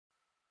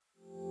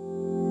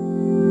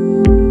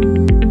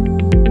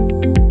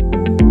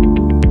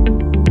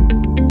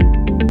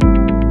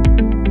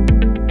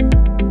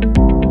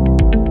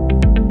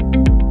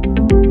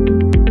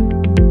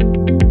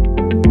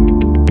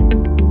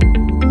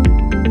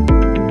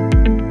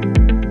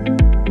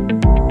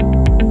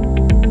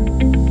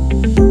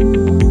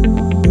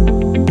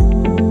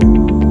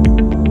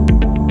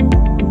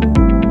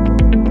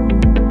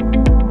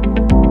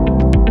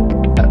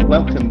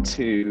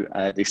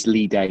this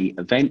Lee Day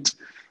event,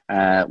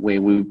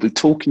 where we'll be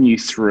talking you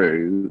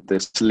through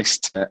the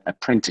Solicitor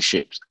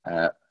Apprenticeship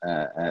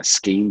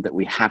scheme that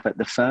we have at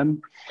the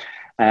firm.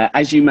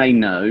 As you may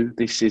know,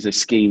 this is a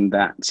scheme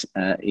that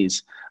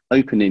is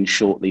opening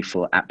shortly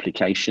for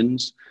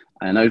applications.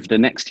 And over the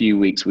next few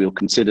weeks, we'll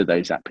consider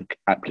those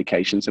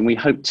applications, and we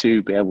hope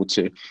to be able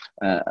to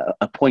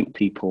appoint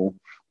people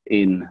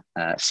in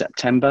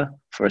September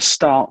for a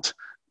start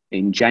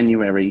in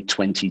January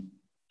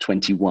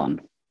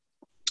 2021.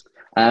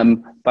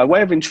 By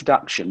way of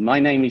introduction, my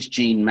name is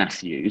Jean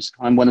Matthews.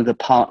 I'm one of the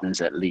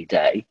partners at Lee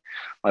Day.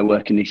 I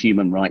work in the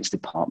Human Rights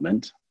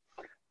Department.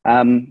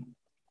 I'm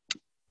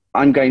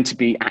going to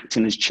be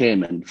acting as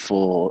chairman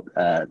for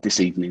this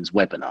evening's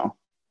webinar.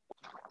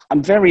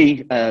 I'm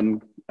very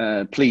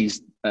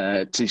pleased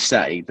to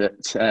say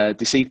that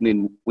this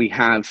evening we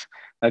have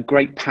a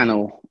great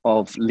panel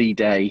of Lee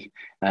Day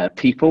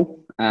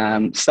people,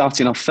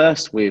 starting off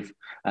first with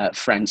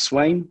Fran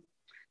Swaine,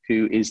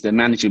 who is the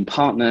managing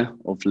partner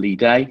of Lee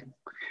Day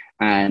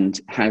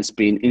and has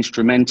been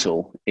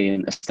instrumental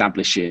in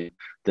establishing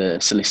the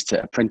Solicitor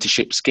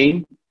Apprenticeship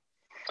scheme.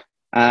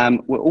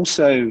 We're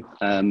also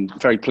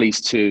very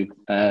pleased to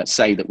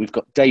say that we've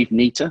got Dave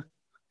Neita,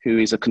 who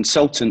is a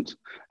consultant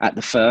at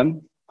the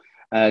firm.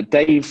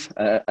 Dave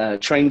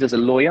trained as a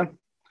lawyer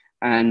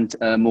and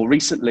more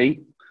recently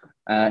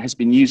has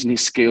been using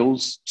his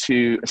skills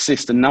to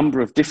assist a number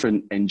of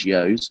different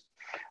NGOs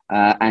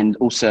and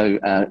also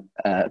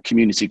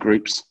community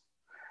groups.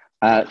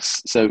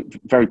 So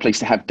very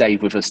pleased to have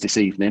Dave with us this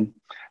evening.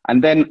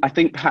 And then I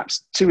think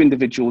perhaps two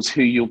individuals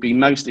who you'll be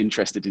most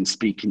interested in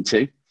speaking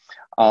to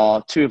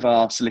are two of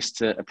our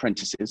solicitor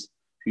apprentices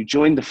who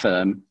joined the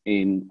firm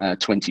in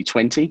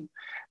 2020.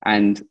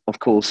 And of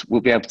course,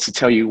 we'll be able to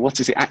tell you what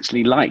is it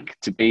actually like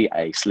to be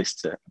a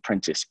solicitor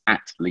apprentice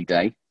at Lee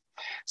Day.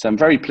 So I'm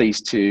very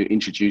pleased to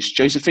introduce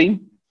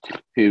Josephine,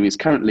 who is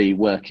currently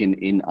working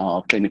in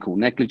our clinical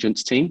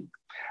negligence team,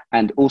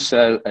 and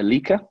also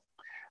Alika.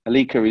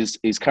 Alika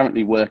is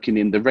currently working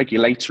in the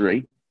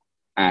regulatory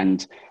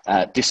and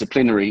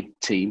disciplinary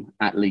team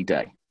at Lee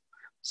Day.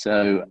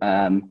 So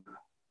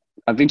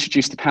I've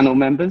introduced the panel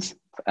members,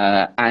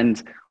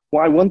 and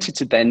what I wanted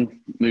to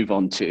then move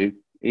on to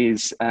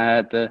is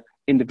the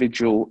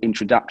individual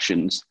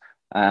introductions.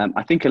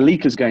 I think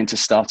Alika is going to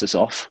start us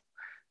off.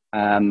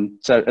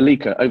 So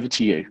Alika, over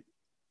to you.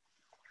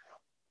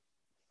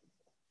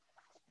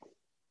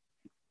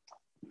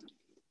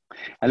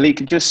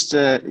 Alika, just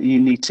you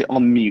need to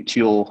unmute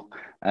your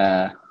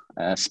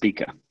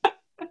speaker.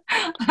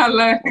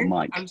 Hello. Or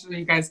mic. I'm sure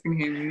you guys can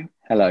hear me.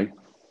 Hello.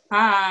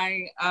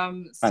 Hi.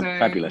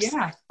 Fabulous.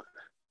 Yeah,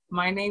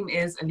 my name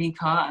is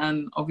Alika,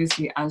 and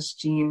obviously, as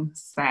Jean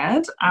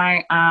said,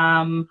 I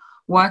am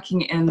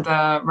working in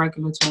the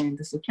regulatory and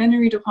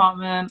disciplinary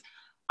department.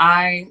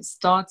 I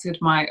started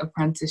my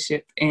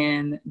apprenticeship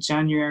in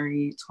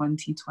January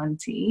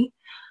 2020.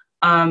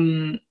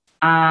 And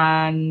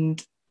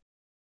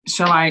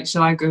shall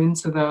I go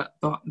into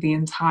the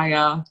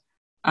entire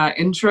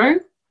intro,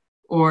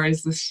 or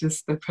is this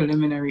just the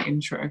preliminary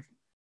intro?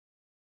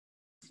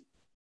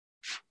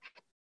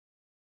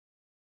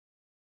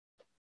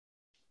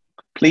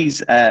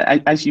 Please,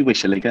 as you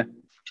wish, Alika.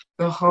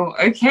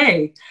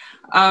 Okay.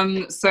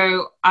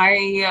 So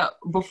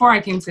before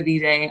I came to Lee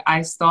Day,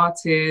 I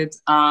started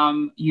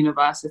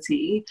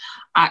university.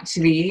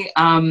 Actually,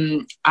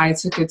 I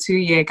took a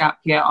 2-year gap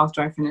year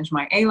after I finished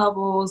my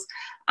A-levels,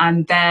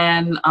 and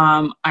then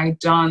I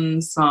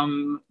done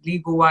some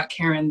legal work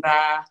here and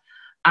there,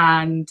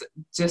 and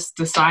just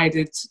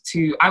decided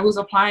I was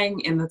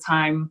applying in the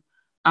time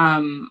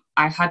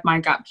I had my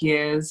gap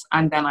years,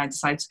 and then I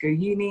decided to go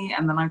uni,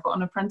 and then I got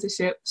an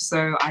apprenticeship.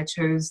 So I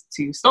chose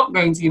to stop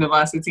going to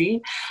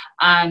university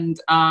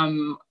and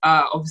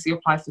obviously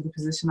apply for the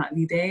position at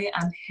Lee Day,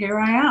 and here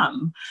I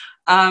am.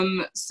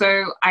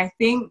 So I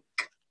think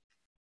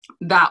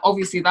that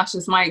obviously that's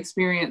just my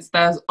experience.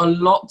 There's a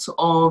lot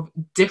of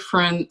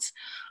different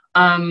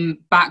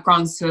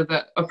backgrounds to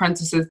the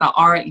apprentices that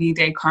are at Lee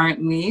Day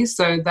currently.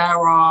 So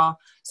there are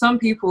some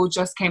people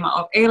just came out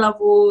of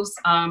A-levels,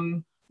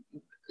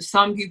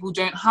 some people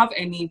don't have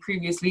any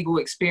previous legal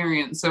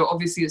experience. So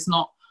obviously it's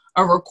not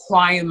a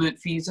requirement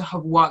for you to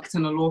have worked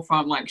in a law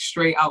firm like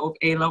straight out of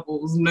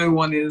A-levels. No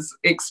one is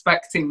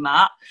expecting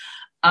that.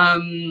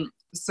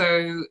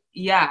 So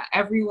yeah,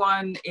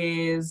 everyone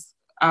is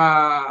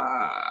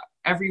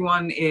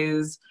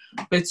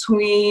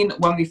between,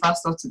 when we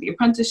first started the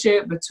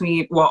apprenticeship,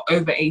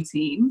 over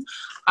 18.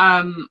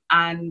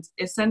 And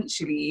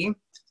essentially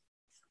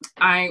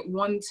I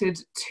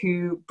wanted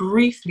to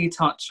briefly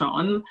touch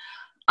on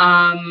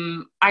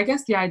I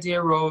guess the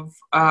idea of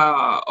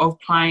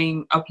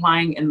applying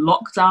in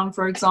lockdown,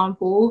 for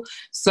example.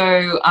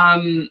 So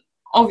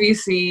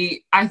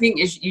obviously, I think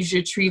you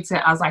should treat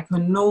it as like a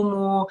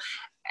normal,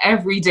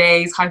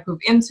 everyday type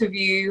of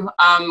interview.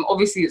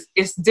 Obviously,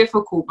 it's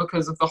difficult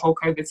because of the whole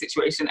COVID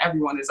situation.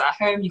 Everyone is at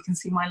home. You can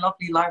see my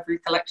lovely library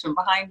collection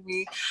behind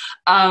me.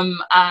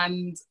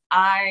 And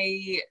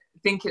I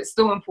think it's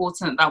still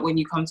important that when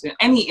you come to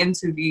any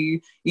interview,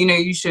 you know,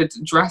 you should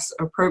dress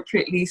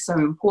appropriately. So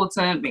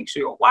important. Make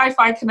sure your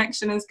Wi-Fi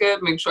connection is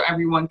good. Make sure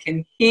everyone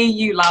can hear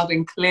you loud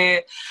and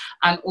clear.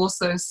 And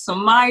also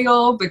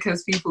smile,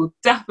 because people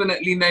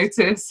definitely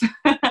notice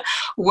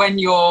when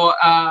you're,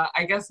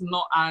 I guess,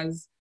 not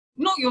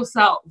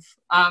yourself.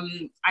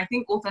 I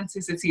think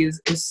authenticity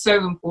is so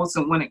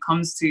important when it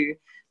comes to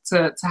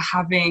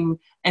having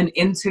an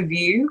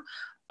interview.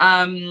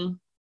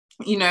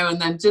 You know, and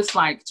then just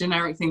like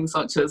generic things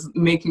such as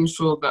making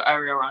sure the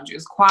area around you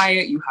is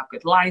quiet, you have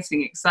good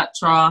lighting,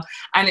 etc.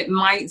 And it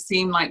might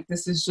seem like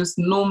this is just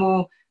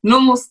normal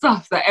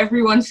stuff that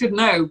everyone should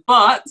know,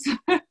 but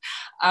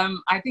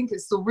I think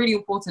it's still really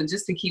important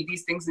just to keep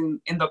these things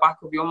in the back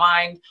of your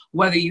mind,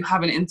 whether you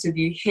have an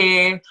interview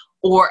here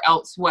or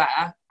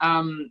elsewhere.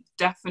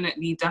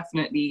 Definitely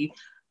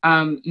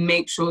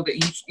make sure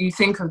that you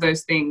think of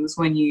those things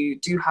when you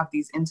do have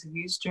these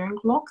interviews during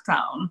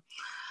lockdown.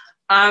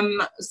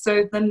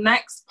 So the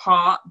next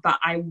part that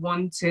I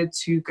wanted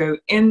to go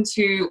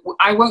into,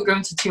 I won't go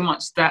into too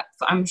much depth.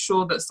 I'm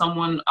sure that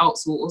someone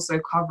else will also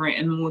cover it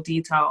in more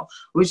detail,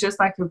 was just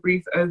like a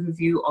brief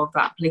overview of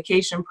the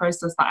application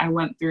process that I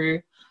went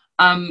through.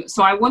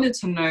 So I wanted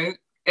to note,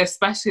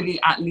 especially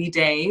at Lee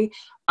Day,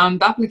 the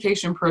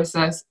application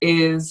process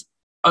is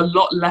a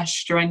lot less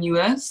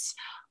strenuous.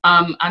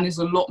 And is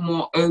a lot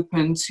more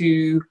open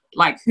to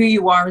like who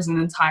you are as an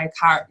entire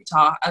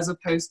character, as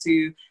opposed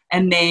to a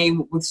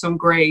name with some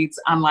grades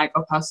and like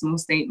a personal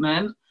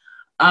statement.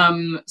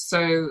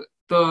 So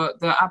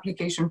the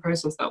application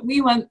process that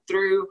we went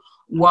through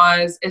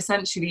was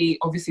essentially,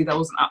 obviously there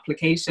was an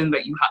application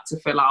that you had to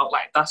fill out,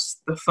 like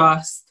that's the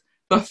first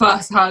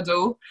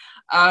hurdle.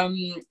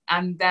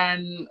 And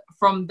then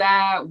from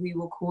there we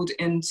were called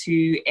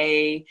into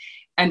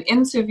an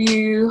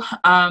interview,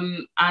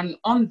 and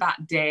on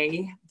that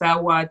day there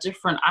were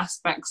different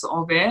aspects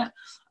of it.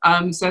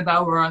 So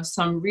there were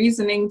some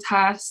reasoning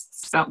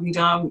tests that we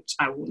done, which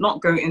I will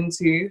not go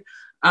into,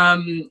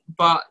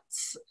 but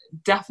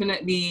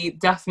definitely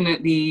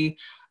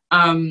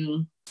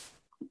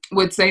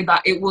would say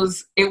that it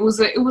was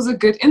a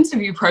good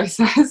interview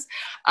process.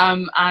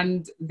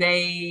 And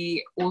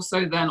they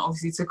also then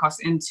obviously took us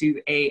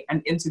into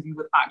an interview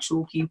with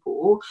actual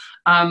people.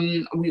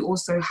 We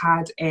also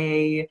had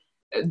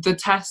the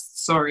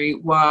tests,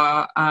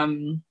 were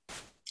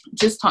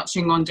just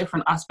touching on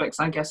different aspects,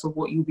 I guess, of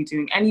what you'll be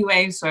doing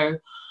anyway. So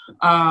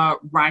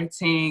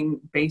writing,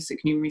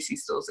 basic numeracy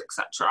skills,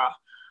 etc.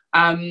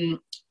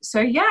 So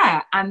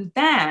yeah, and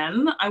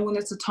then I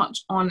wanted to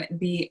touch on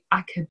the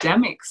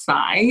academic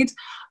side.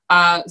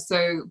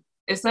 So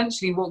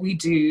essentially what we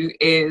do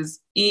is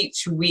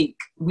each week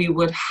we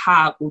would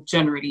have, or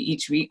generally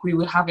each week, we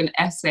would have an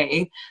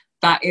essay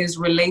that is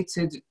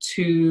related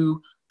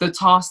to the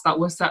tasks that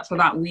were set for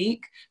that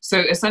week. So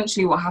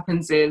essentially what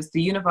happens is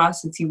the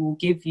university will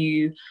give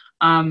you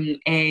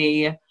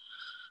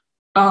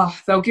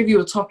they'll give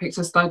you a topic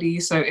to study.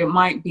 So it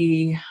might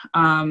be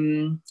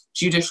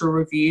judicial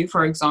review,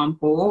 for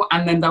example,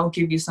 and then they'll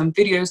give you some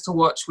videos to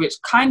watch, which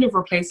kind of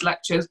replace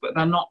lectures, but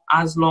they're not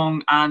as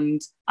long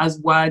and as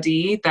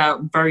wordy. They're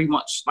very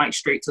much like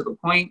straight to the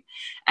point.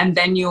 And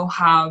then you'll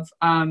have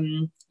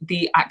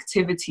the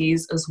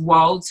activities as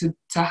well to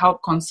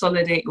help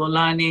consolidate your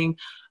learning.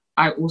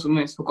 I also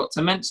almost forgot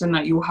to mention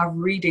that you'll have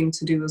reading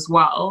to do as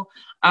well.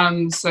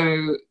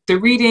 So the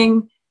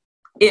reading,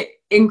 it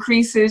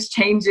increases,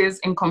 changes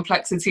in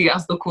complexity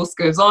as the course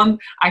goes on.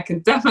 I can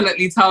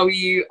definitely tell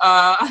you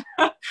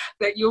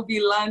that you'll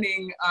be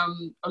learning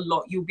a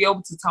lot. You'll be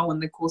able to tell when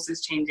the course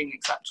is changing,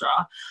 etc.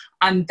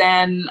 And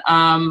then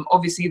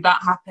obviously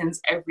that happens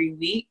every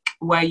week,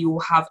 where you'll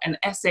have an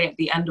essay at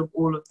the end of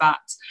all of that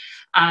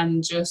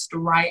and just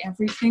write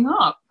everything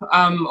up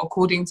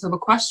according to the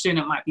question.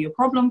 It might be a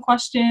problem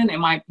question. It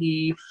might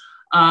be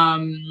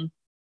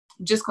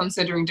just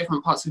considering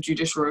different parts of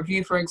judicial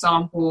review, for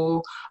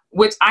example,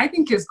 which I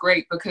think is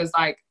great because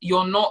like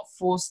you're not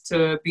forced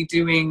to be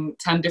doing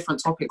 10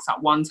 different topics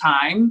at one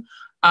time.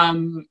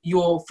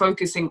 You're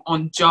focusing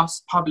on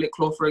just public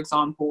law, for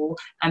example,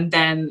 and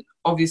then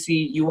obviously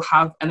you'll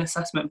have an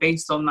assessment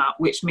based on that,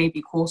 which may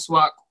be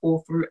coursework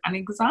or through an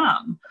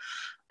exam.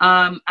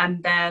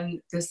 And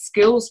then the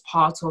skills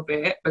part of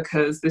it,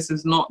 because this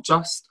is not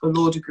just a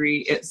law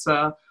degree, it's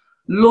a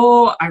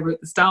law, I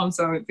wrote this down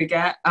so I won't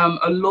forget,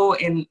 a law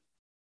in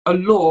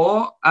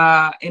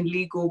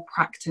legal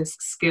practice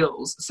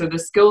skills. So the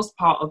skills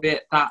part of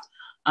it that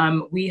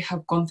we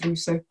have gone through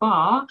so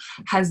far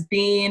has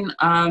been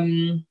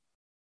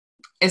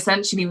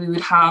essentially we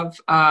would have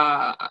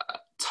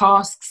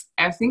tasks,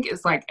 I think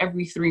it's like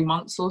every 3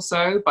 months or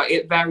so, but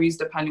it varies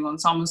depending on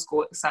summer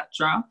school,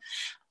 etc.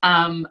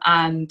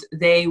 And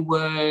they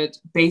would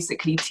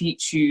basically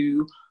teach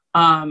you,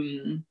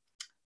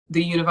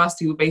 the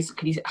university will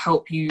basically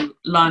help you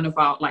learn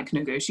about like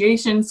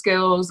negotiation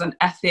skills and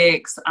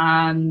ethics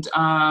and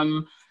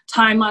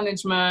time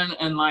management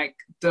and like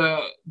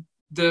the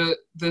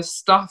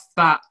stuff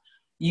that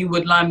you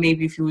would learn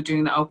maybe if you were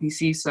doing the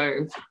LPC.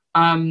 So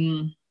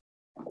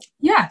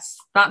Yes,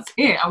 that's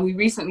it. And we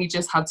recently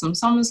just had some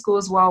summer school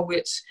as well,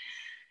 which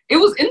it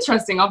was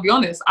interesting. I'll be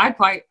honest. I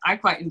quite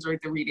enjoyed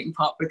the reading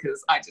part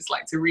because I just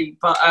like to read.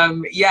 But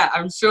yeah,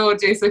 I'm sure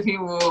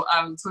Josephine will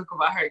talk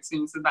about her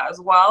experience with that as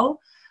well.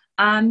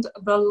 And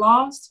the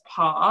last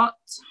part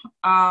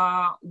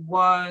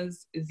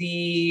was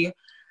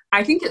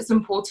I think it's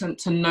important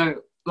to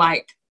note,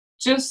 like,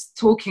 just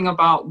talking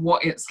about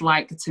what it's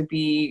like to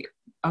be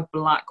a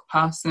Black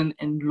person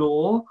in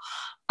law.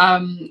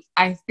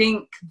 I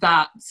think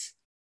that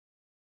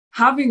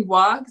having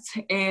worked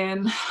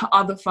in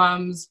other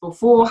firms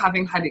before,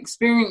 having had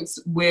experience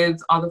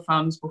with other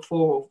firms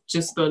before,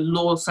 just the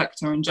law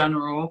sector in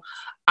general,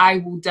 I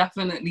will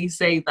definitely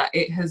say that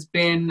it has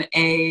been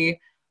a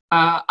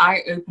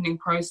eye-opening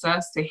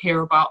process to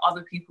hear about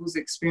other people's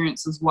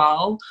experience as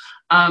well.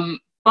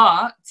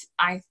 But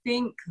I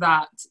think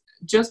that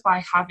just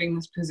by having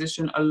this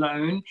position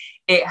alone,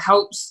 it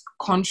helps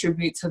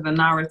contribute to the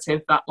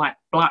narrative that like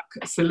Black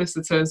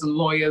solicitors and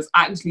lawyers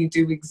actually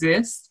do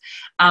exist.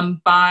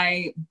 And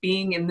by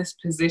being in this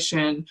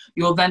position,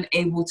 you're then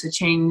able to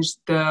change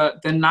the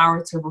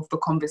narrative of the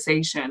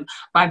conversation.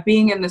 By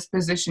being in this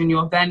position,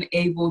 you're then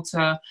able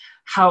to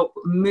help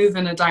move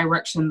in a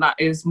direction that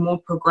is more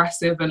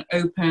progressive and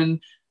open,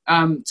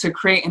 to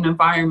create an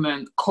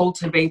environment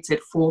cultivated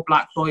for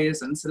Black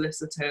lawyers and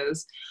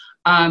solicitors.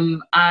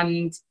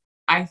 And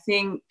I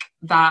think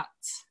that,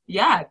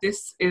 yeah,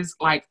 this is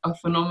like a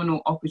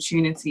phenomenal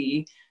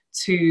opportunity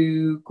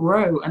to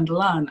grow and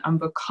learn and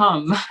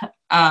become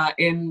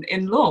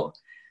in law.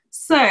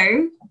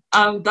 So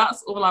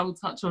that's all I will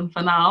touch on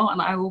for now,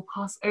 and I will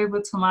pass over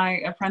to my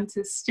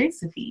apprentice,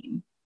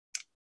 Josephine.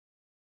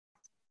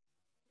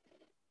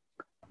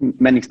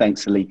 Many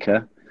thanks,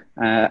 Alika.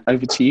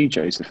 Over to you,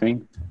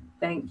 Josephine.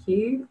 Thank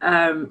you.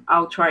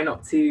 I'll try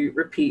not to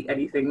repeat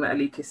anything that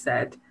Alika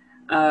said.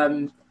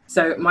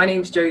 So my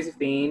name's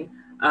Josephine.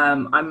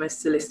 I'm a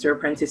solicitor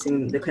apprentice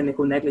in the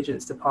clinical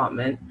negligence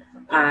department,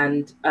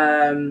 and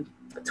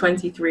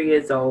 23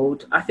 years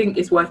old. I think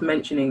it's worth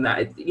mentioning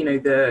that, you know,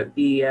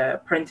 the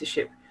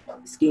apprenticeship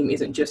scheme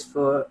isn't just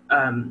for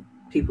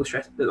people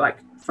like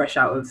fresh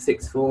out of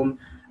sixth form.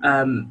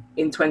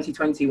 In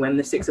 2020, when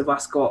the six of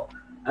us got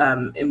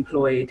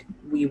employed,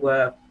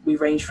 we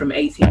ranged from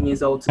 18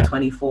 years old to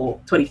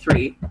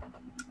 23.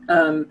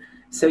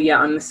 So yeah,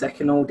 I'm the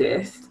second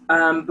oldest.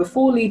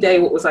 Before Lee Day,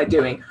 what was I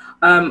doing?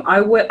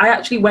 I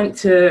actually went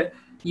to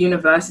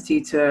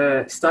university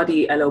to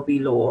study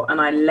LLB law,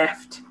 and I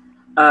left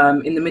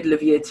in the middle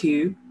of year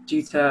 2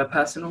 due to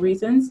personal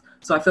reasons.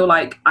 So I feel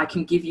like I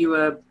can give you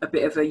a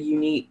bit of a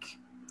unique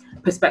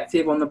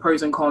perspective on the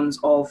pros and cons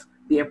of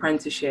the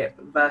apprenticeship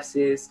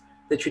versus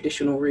the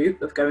traditional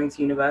route of going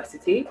to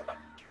university.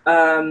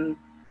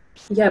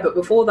 Yeah, but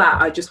before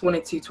that, I just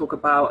wanted to talk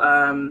about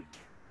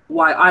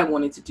why I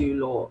wanted to do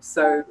law.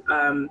 So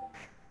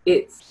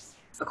it's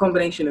a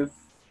combination of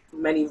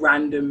many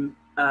random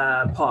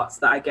parts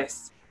that I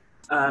guess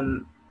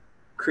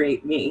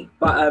create me,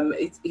 but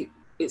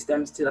it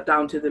stems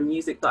down to the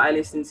music that I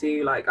listen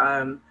to. Like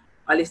I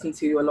listen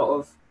to a lot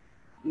of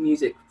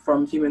music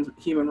from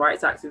human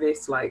rights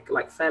activists like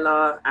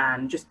Fela,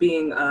 and just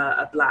being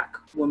a Black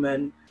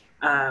woman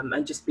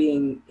and just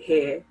being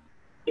here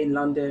in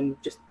London,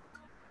 just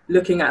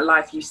looking at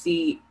life, you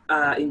see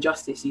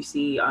injustice, you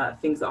see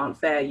things that aren't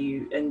fair,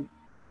 and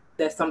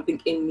there's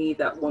something in me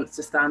that wants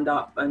to stand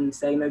up and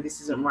say, no, this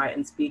isn't right,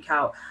 and speak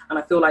out. And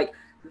I feel like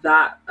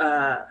that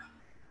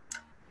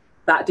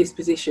that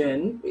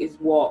disposition is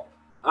what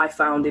I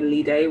found in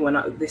Lee Day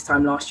this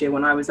time last year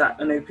when I was at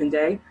an open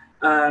day.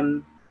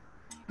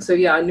 So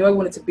yeah, I knew I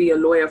wanted to be a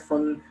lawyer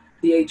from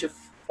the age of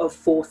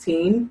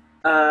 14.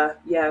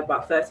 Yeah,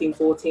 about 13,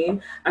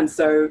 14. And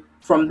so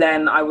from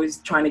then I was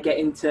trying to get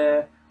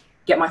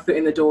my foot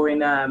in the door in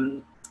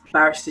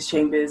barristers'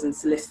 chambers and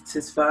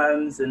solicitors'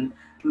 firms and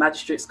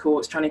magistrates'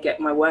 courts, trying to get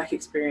my work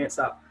experience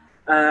up.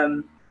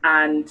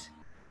 And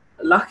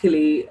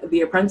luckily,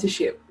 the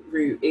apprenticeship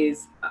route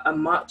is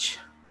I'm not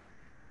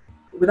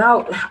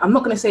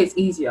going to say it's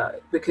easier,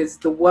 because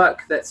the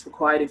work that's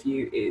required of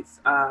you is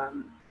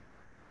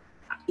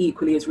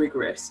equally as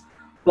rigorous,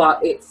 but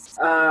it's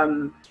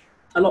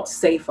a lot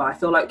safer. I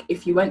feel like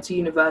if you went to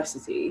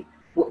university,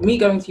 me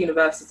going to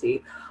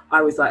university,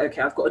 I was like,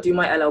 okay, I've got to do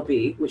my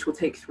LLB, which will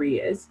take 3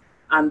 years.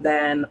 And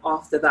then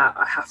after that,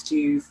 I have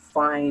to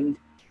find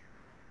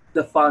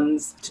the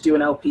funds to do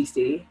an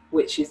LPC,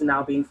 which is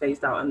now being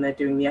phased out, and they're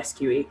doing the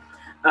SQE.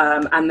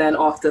 And then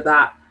after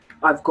that,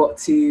 I've got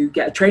to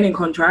get a training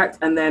contract,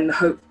 and then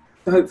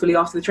hopefully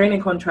after the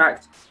training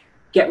contract,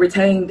 get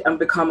retained and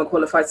become a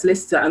qualified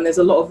solicitor. And there's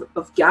a lot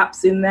of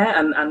gaps in there.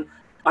 And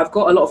I've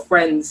got a lot of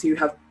friends who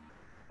have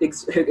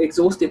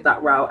exhausted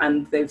that route,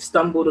 and they've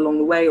stumbled along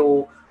the way,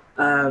 or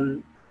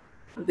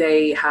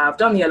they have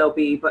done the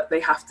LLB, but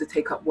they have to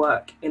take up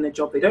work in a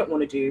job they don't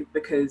want to do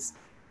because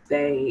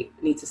they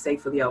need to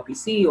save for the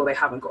LPC, or they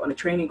haven't gotten a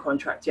training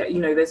contract yet. You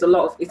know, there's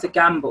it's a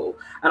gamble.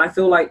 And I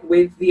feel like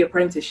with the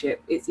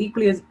apprenticeship, it's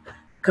equally as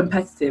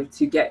competitive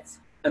to get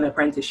an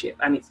apprenticeship,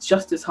 and it's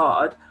just as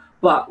hard,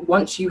 But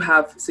once you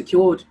have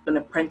secured an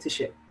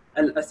apprenticeship,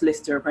 a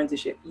solicitor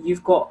apprenticeship,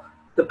 you've got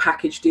the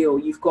package deal.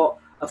 You've got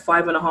a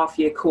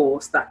 5.5-year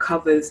course that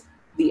covers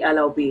the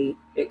LLB,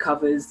 it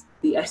covers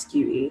the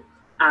SQE,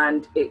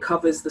 and it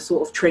covers the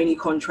sort of trainee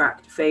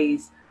contract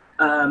phase.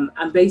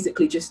 And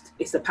basically just,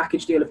 it's a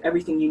package deal of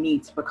everything you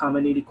need to become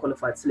a newly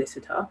qualified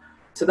solicitor.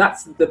 So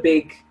that's the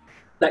big,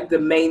 like the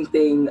main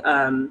thing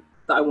that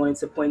I wanted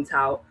to point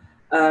out.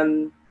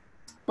 I'll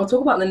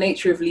talk about the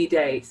nature of Leigh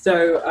Day.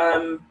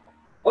 So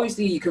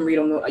obviously you can read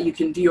on you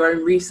can do your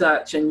own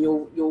research, and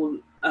you'll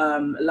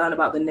learn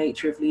about the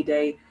nature of Leigh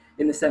Day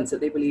in the sense that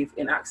they believe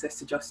in access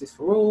to justice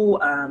for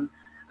all,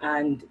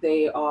 and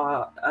they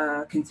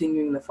are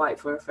continuing the fight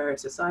for a fairer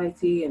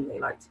society, and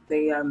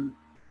they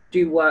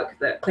do work,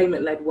 that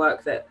claimant-led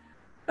work that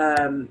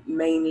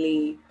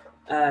mainly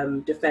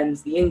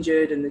defends the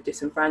injured and the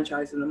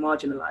disenfranchised and the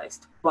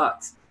marginalized.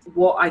 But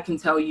what I can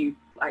tell you,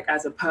 like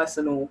as a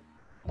personal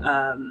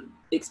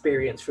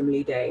experience from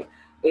Leigh Day,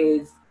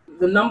 is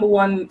the number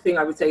one thing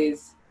I would say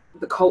is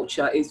the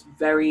culture is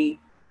very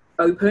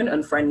open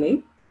and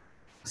friendly.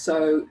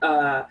 So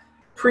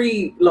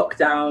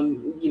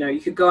pre-lockdown, you know, you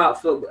could go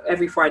out for,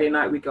 every Friday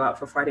night we'd go out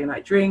for Friday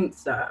night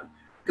drinks,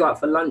 go out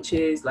for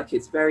lunches. Like,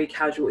 it's very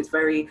casual, it's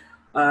very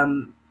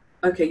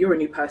okay, you're a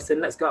new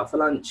person, let's go out for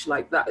lunch.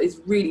 Like, that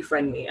is really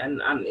friendly,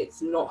 and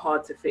it's not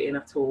hard to fit in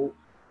at all.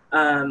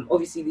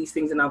 Obviously these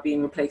things are now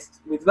being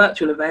replaced with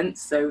virtual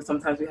events, so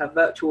sometimes we have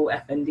virtual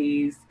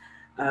FNDs,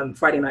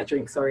 Friday night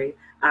drinks, sorry,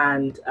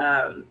 and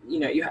you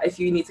know, if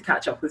you need to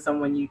catch up with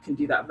someone, you can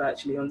do that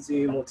virtually on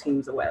Zoom or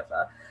Teams or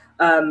whatever.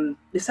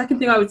 The second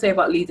thing I would say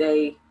about Leigh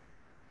Day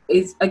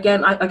is,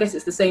 again, I guess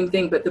it's the same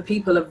thing, but the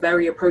people are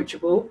very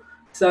approachable.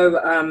 So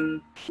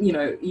you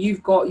know,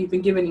 you've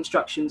been given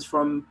instructions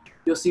from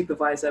your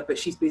supervisor, but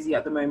she's busy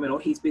at the moment, or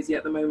he's busy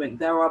at the moment.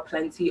 There are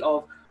plenty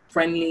of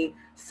friendly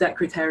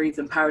secretaries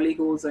and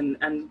paralegals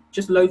and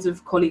just loads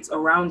of colleagues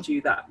around you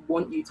that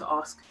want you to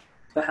ask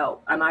for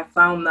help. And I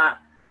found that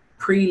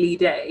pre-Leigh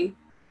Day,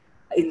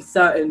 in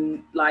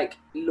certain like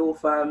law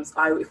firms,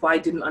 if I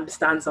didn't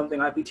understand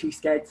something, I'd be too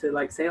scared to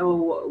like say,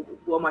 oh,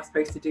 what am I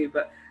supposed to do?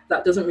 But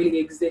that doesn't really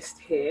exist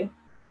here.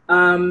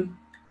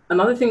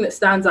 Another thing that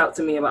stands out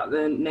to me about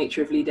the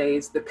nature of Leigh Day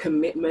is the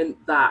commitment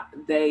that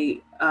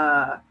they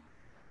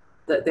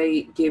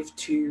give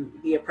to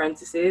the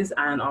apprentices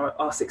and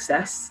our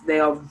success. They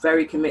are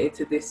very committed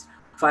to this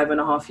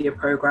 5.5-year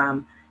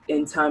program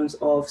in terms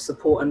of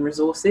support and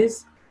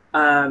resources.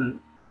 That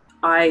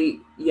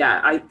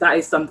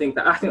is something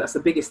that I think that's the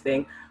biggest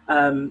thing,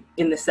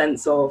 in the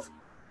sense of,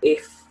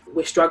 if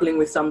we're struggling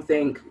with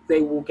something,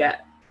 they will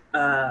get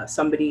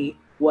somebody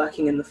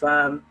working in the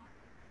firm,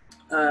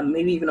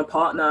 maybe even a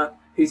partner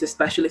who's a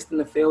specialist in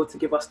the field to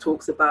give us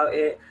talks about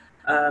it.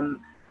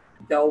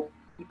 They'll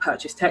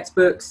purchase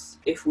textbooks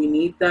if we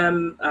need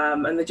them,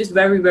 and they're just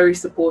very, very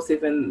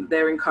supportive, and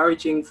they're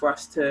encouraging for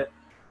us to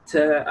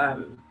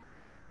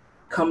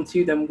come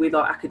to them with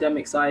our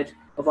academic side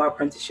of our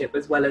apprenticeship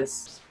as well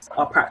as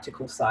our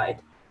practical side.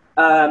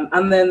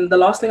 And then the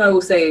last thing I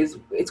will say is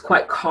it's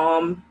quite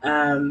calm.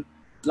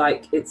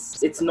 Like,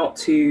 it's not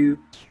too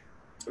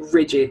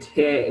rigid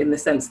here, in the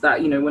sense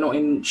that, you know, we're not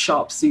in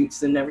sharp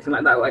suits and everything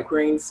like that. Like,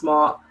 we're in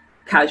smart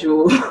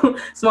casual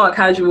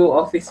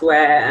office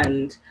wear,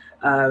 and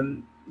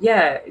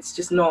yeah, it's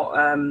just not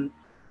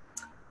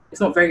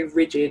it's not very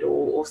rigid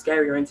or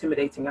scary or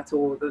intimidating at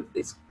all.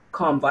 It's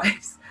calm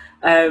vibes.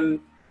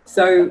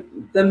 So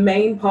the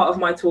main part of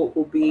my talk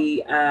will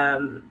be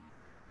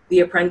the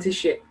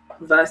apprenticeship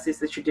versus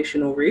the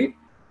traditional route.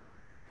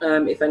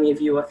 If any of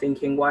you are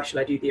thinking, why should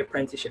I do the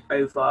apprenticeship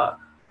over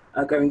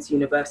going to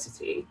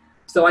university?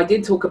 So I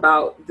did talk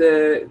about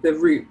the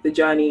route, the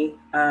journey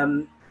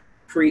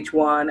for each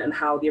one, and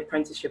how the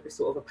apprenticeship is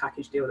sort of a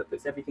package deal that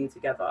puts everything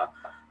together,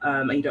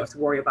 and you don't have to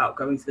worry about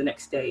going to the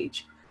next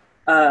stage.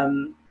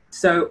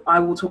 So I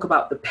will talk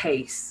about the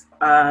pace.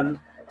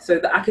 So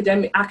the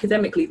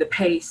academically, the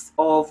pace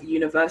of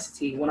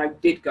university, when I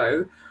did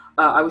go,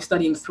 I was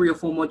studying 3 or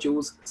 4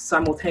 modules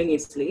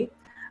simultaneously,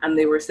 and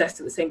they were assessed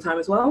at the same time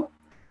as well,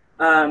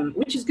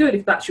 which is good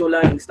if that's your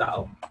learning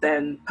style,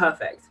 then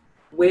perfect.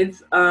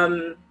 With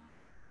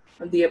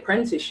the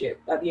apprenticeship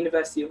at the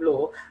University of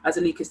Law, as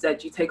Alika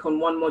said, you take on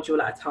 1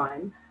 module at a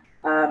time,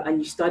 and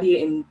you study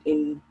it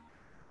in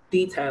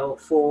detail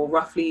for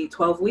roughly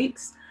 12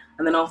 weeks.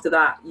 And then after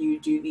that, you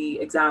do the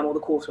exam or the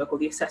coursework or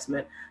the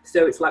assessment.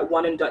 So it's like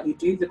one and done. You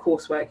do the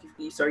coursework,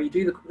 you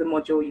do the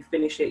module, you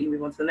finish it, you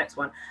move on to the next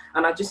one.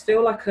 And I just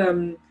feel like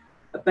a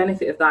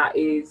benefit of that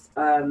is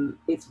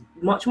it's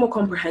much more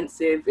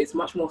comprehensive, it's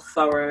much more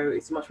thorough,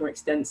 it's much more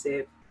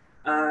extensive.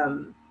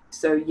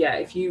 So yeah,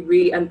 if you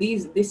really, and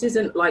this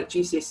isn't like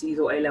GCSEs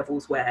or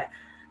A-levels where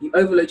you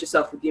overload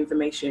yourself with the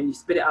information, you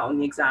spit it out on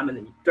the exam, and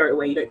then you throw it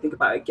away, you don't think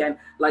about it again.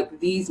 Like,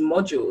 these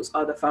modules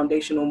are the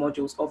foundational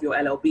modules of your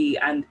LLB,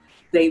 and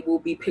they will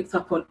be picked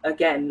up on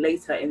again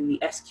later in the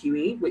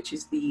SQE, which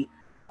is the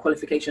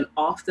qualification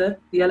after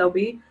the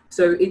LLB.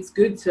 So it's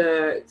good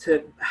to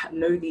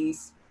know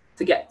these,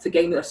 to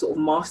gain a sort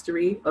of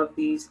mastery of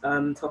these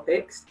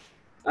topics.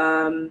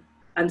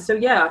 And so,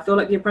 yeah, I feel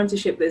like the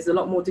apprenticeship, there's a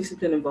lot more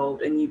discipline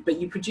involved, and but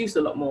you produce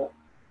a lot more.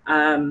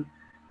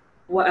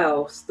 What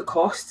else? The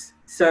cost.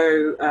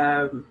 So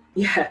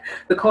yeah,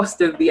 the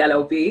cost of the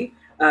LLB.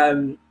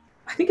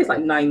 I think it's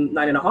like nine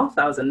and a half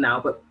thousand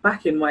now, but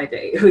back in my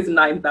day, it was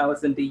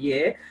 9,000 a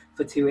year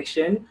for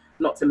tuition.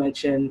 Not to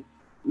mention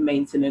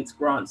maintenance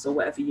grants or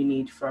whatever you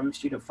need from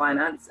student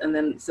finance. And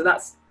then, so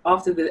that's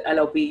after the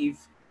LLB,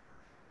 you've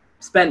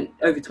spent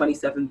over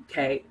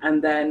 27k,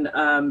 and then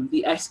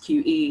the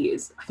SQE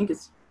is, I think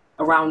it's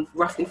around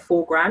roughly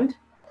 4 grand.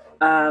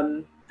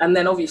 And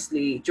then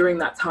obviously during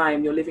that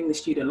time, you're living the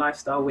student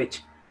lifestyle,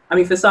 which, I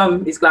mean, for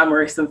some is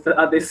glamorous and for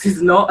others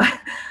is not,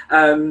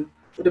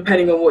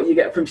 depending on what you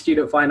get from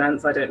student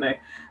finance, I don't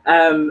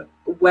know.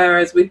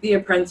 Whereas with the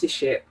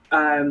apprenticeship,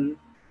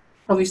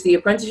 obviously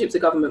apprenticeships are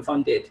government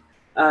funded,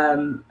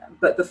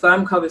 but the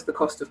firm covers the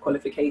cost of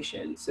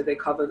qualification. So they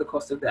cover the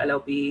cost of the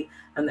LLB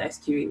and the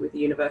SQE with the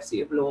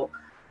University of Law.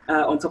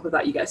 On top of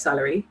that, you get a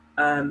salary,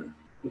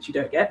 which you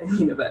don't get in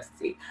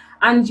university.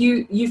 And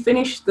you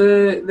finish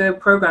the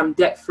program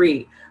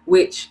debt-free,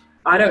 which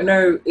I don't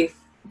know if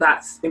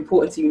that's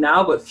important to you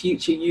now, but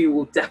future you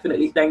will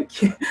definitely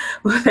thank you,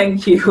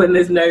 when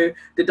there's no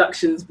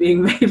deductions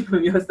being made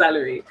from your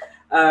salary.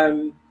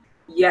 I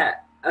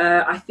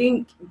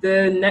think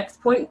the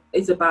next point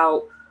is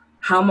about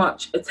how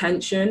much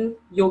attention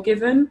you're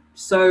given.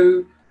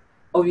 So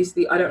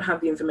obviously I don't have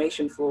the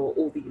information for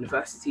all the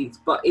universities,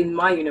 but in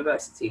my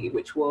university,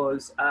 which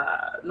was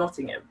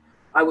Nottingham,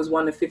 I was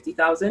one of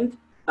 50,000.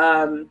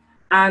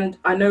 And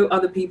I know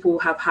other people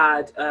have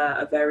had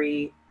a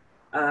very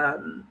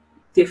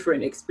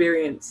different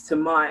experience to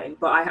mine,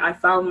 but I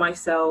found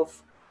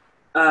myself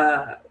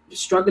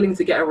struggling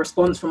to get a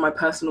response from my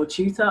personal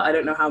tutor. I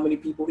don't know how many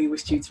people he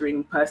was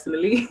tutoring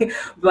personally,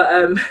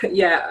 but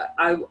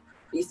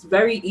it's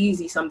very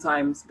easy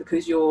sometimes,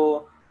 because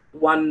you're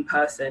one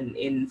person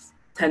in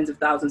tens of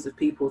thousands of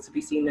people, to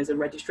be seen as a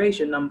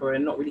registration number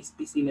and not really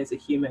be seen as a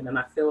human. And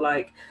I feel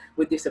like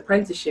with this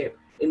apprenticeship,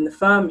 in the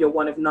firm, you're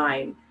one of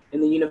 9. In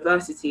the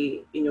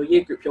university, in your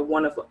year group, you're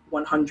one of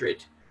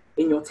 100.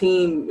 In your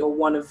team, you're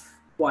one of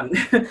 1.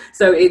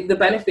 So the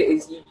benefit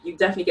is you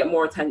definitely get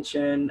more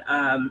attention.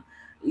 I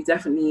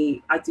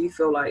do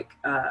feel like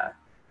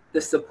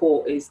the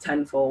support is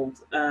tenfold.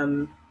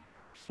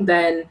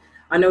 Then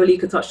I know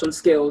Alika touched on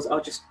skills.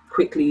 I'll just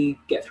quickly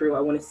get through what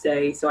I want to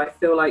say. So I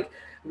feel like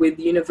with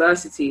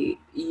university,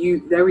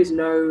 there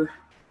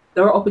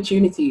are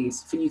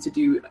opportunities for you to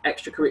do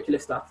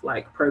extracurricular stuff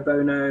like pro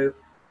bono,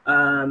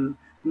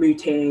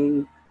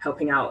 mooting,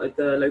 helping out at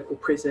the local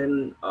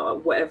prison,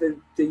 whatever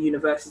the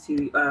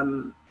university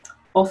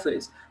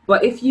offers.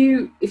 But if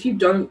you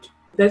don't,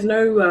 there's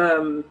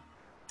no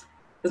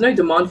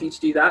demand for you to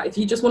do that. If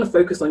you just want to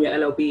focus on your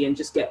LLB and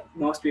just get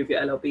mastery of your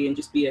LLB and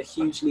just be a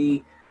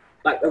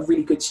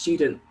really good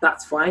student,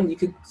 that's fine. You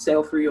could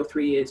sail through your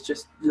 3 years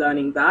just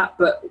learning that.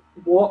 But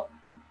what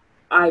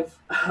I've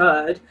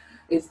heard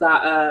is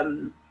that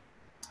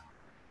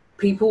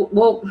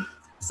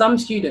some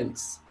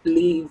students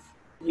leave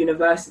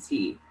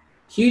university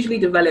hugely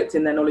developed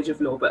in their knowledge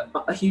of law, but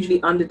are hugely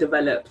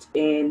underdeveloped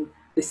in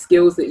the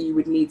skills that you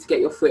would need to get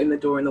your foot in the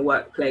door in the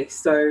workplace.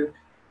 So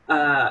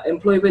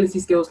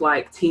employability skills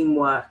like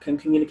teamwork and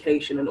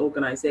communication and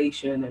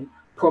organization and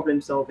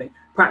problem solving,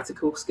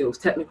 practical skills,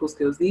 technical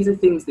skills, these are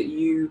things that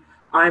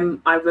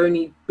I've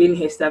only been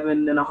here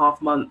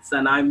 7.5 months,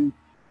 and I'm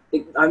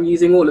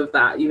using all of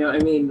that, you know what I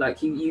mean?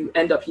 Like you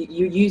end up,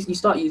 you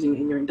start using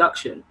it in your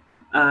induction,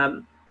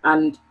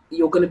 and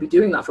you're going to be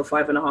doing that for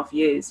 5.5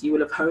 years. You will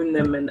have honed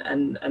them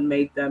and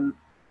made them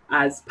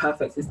as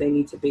perfect as they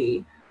need to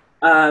be.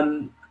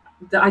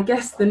 I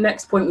guess the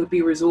next point would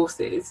be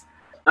resources.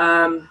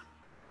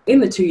 In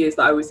the 2 years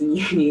that I was in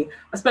uni,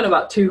 I spent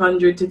about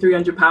 £200 to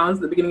 £300 at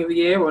the beginning of the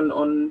year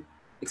on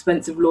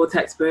expensive law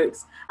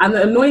textbooks. And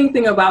the annoying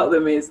thing about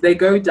them is they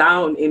go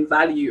down in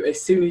value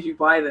as soon as you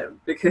buy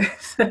them,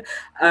 because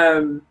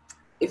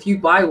if you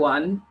buy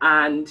one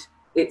and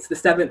it's the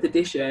 7th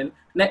edition,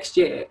 next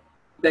year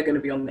they're going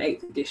to be on the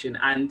 8th edition,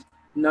 and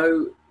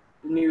no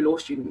new law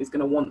student is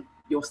going to want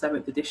your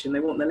 7th edition. They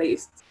want the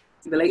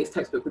latest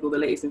textbook with all the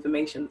latest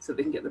information so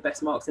they can get the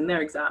best marks in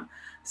their exam.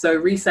 So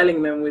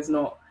reselling them was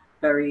not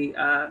very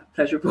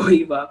pleasurable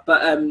either.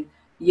 But I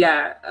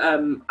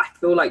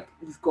feel like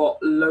you've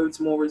got loads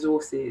more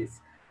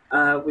resources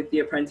with the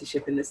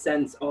apprenticeship, in the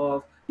sense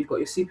of you've got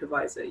your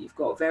supervisor, you've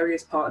got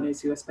various partners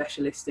who are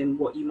specialists in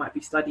what you might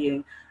be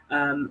studying,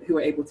 who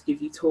are able to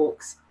give you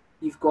talks.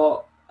 You've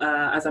got,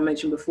 as I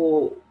mentioned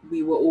before,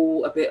 we were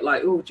all a bit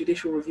like, oh,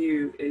 judicial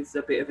review is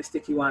a bit of a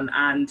sticky one.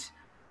 And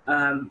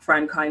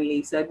Fran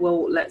kindly said,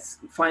 well, let's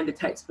find a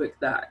textbook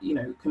that,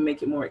 can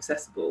make it more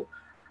accessible.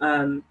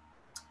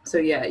 So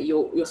yeah,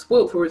 you're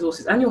spoiled for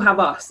resources, and you'll have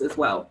us as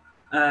well.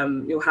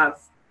 You'll have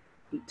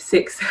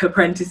 6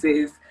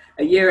 apprentices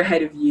a year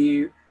ahead of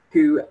you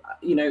who,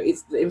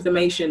 it's the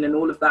information and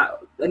all of that,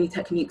 any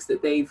techniques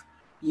that they've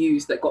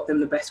used that got them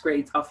the best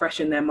grades are fresh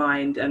in their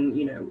mind. And,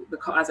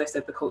 as I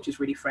said, the culture is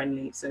really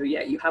friendly. So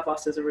yeah, you have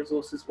us as a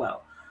resource as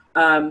well.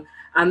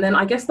 And then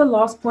I guess the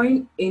last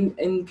point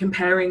in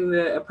comparing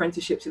the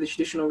apprenticeship to the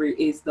traditional route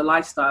is the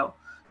lifestyle.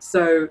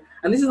 So,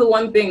 and this is the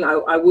one thing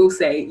I will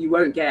say you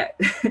won't get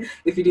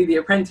if you do the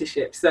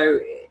apprenticeship. So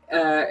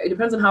it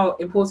depends on how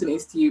important it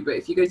is to you, but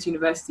if you go to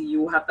university,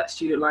 you will have that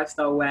student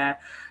lifestyle where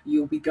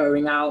you'll be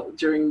going out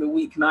during the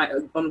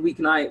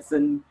weeknights,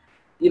 and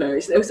you know,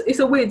 it's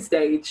a weird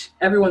stage.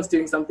 Everyone's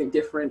doing something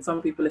different.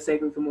 Some people are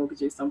saving for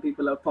mortgages, some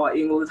people are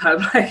partying all the time.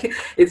 Like,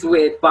 it's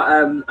weird.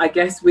 But I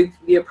guess with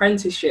the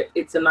apprenticeship,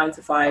 it's a 9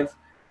 to 5.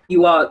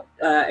 You are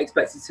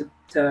expected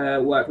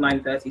to work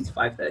 9:30 to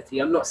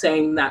 5:30. I'm not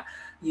saying that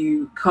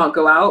you can't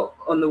go out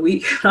on the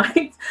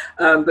weeknight,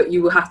 but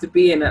you will have to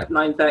be in at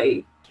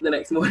 9:30 the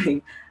next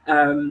morning.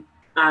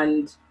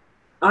 And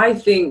I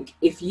think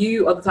if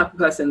you are the type of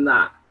person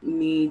that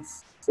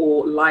needs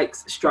or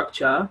likes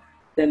structure,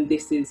 then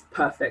this is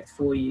perfect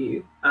for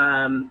you.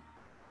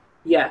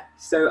 Yeah,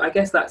 so I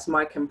guess that's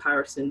my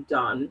comparison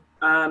done.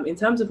 In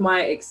terms of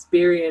my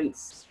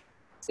experience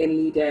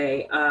in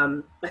Leigh,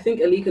 I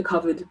think Alika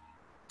covered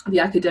the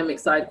academic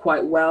side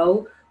quite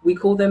well. We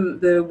call them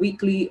the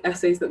weekly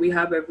essays that we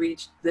have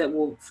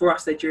for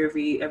us, they're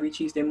due every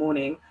Tuesday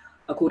morning,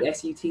 are called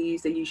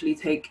SUTs. They usually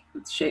take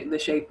the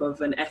shape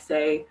of an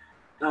essay.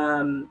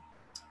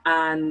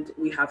 And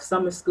we have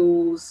summer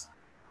schools,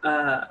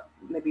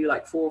 maybe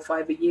like 4 or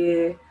 5 a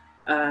year.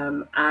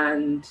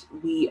 And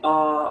we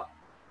are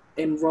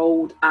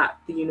enrolled at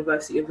the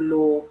University of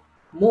Law,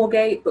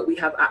 Moorgate, but we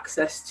have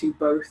access to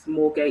both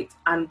Moorgate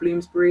and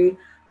Bloomsbury,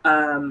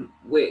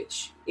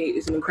 which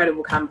is an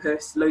incredible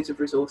campus, loads of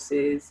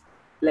resources,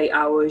 late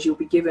hours. You'll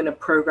be given a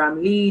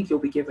program lead, you'll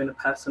be given a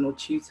personal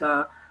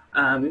tutor,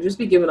 you'll just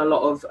be given a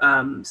lot of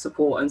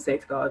support and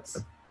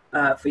safeguards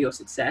for your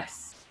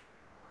success.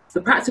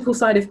 The practical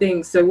side of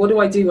things, so what do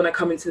I do when I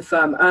come into the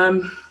firm?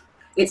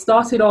 It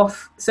started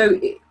off,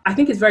 I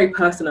think it's very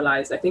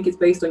personalized. I think it's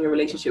based on your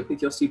relationship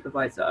with your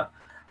supervisor.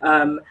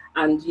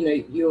 And you know,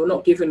 you're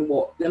not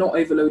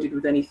overloaded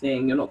with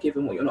anything. You're not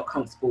given what you're not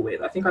comfortable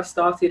with. I think I've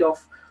started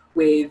off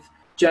with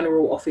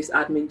general office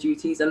admin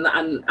duties, and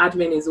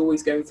admin is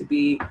always going to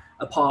be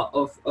a part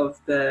of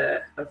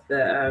the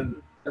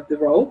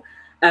role.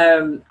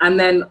 And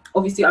then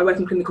obviously I work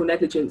in clinical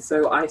negligence,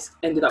 so I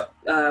ended up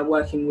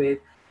working with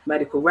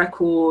medical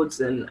records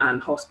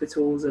and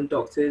hospitals and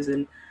doctors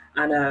and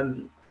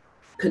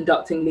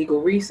conducting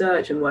legal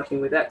research and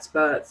working with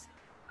experts.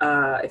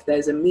 If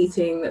there's a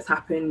meeting that's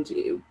happened,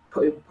 it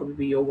will probably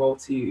be your role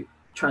to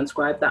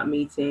transcribe that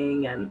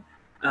meeting and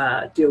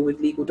deal with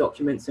legal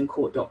documents and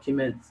court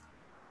documents.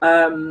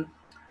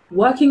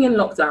 Working in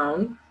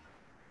lockdown,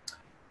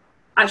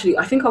 actually,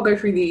 I think I'll go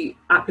through the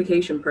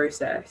application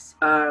process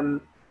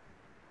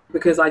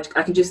because I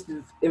can just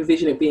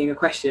envision it being a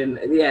question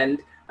at the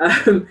end.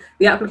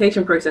 The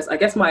application process, I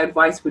guess my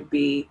advice would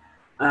be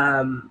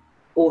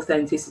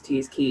authenticity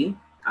is key.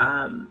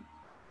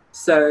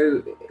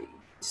 So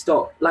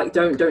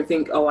don't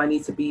think, oh, I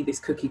need to be this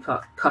cookie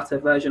cutter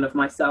version of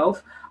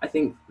myself. I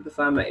think the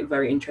firm are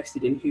very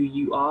interested in who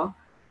you are.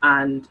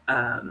 And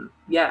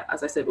yeah,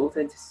 as I said,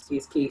 authenticity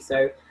is key.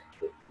 So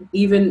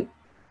even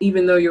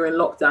though you're in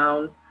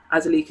lockdown,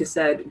 as Alika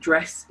said,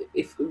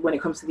 when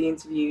it comes to the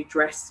interview,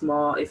 dress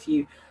smart. If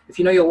you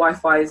know your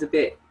Wi-Fi is a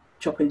bit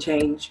chop and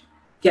change,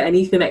 get an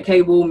Ethernet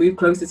cable, move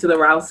closer to the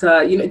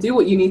router, you know, do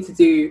what you need to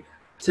do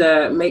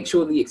to make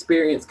sure the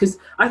experience, because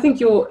I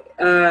think you're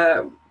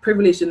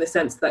privileged in the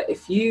sense that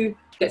if you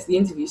get to the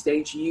interview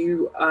stage,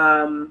 you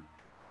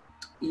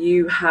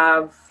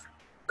have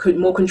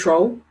more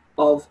control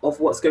of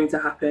what's going to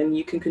happen.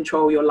 You can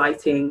control your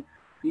lighting,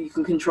 you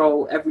can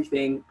control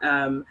everything,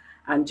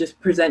 and just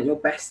present your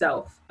best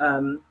self.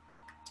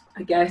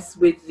 I guess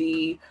with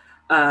the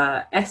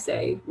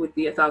essay, with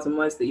the 1,000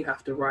 words that you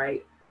have to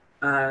write,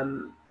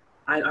 I'm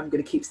going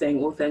to keep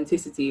saying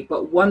authenticity,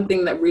 but one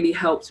thing that really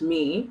helped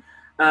me,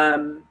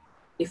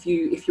 if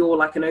you're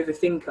like an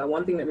overthinker,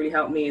 one thing that really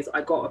helped me is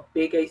I got a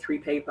big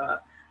A3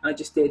 paper and I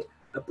just did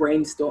a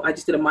brainstorm. I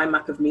just did a mind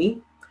map of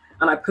me,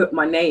 and I put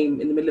my name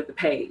in the middle of the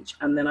page,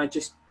 and then I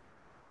just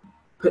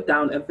put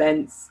down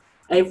events,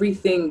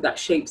 everything that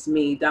shapes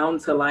me, down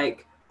to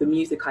like the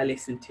music I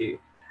listen to,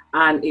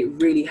 and it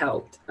really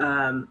helped.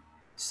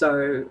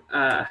 So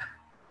I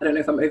don't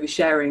know if I'm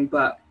oversharing,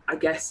 but I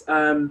guess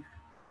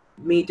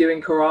me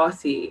doing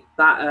karate,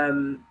 that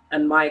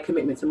and my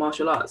commitment to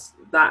martial arts,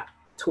 that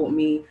taught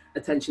me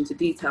attention to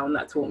detail, and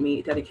that taught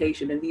me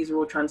dedication, and these are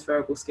all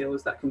transferable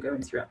skills that can go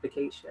into your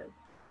application.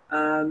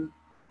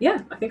 Yeah,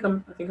 I think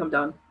I'm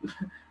done.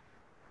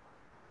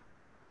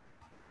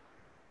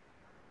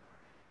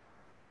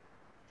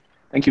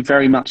 Thank you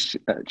very much,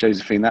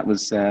 Josephine. That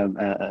was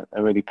a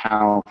really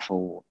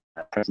powerful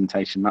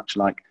presentation, much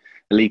like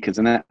Alika's.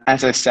 And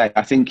as I say,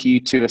 I think you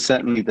two are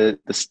certainly the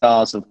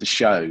stars of the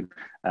show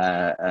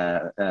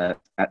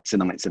at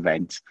tonight's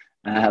event.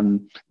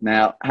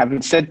 Now,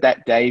 having said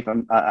that, Dave,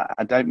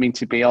 I don't mean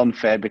to be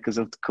unfair, because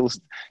of course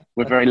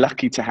we're very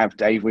lucky to have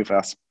Dave with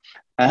us.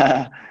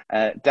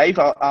 Dave,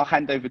 I'll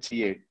hand over to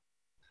you.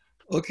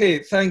 Okay,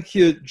 thank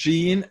you,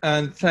 Jean,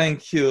 and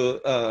thank you,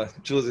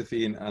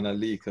 Josephine and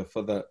Alika,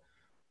 for that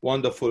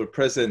wonderful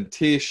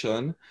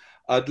presentation.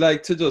 I'd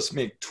like to just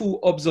make two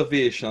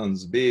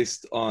observations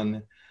based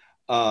on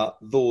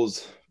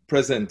those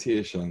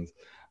presentations.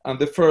 And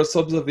the first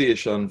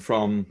observation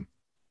from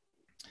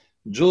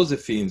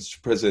Josephine's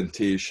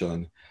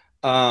presentation,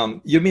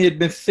 you made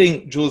me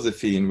think,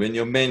 Josephine, when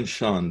you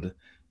mentioned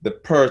the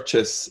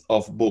purchase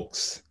of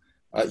books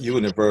at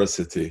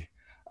university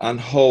and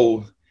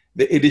how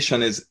the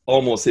edition is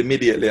almost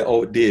immediately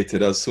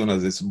outdated as soon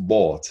as it's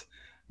bought,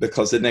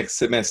 because the next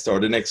semester or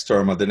the next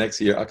term or the next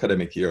year,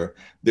 academic year,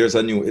 there's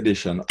a new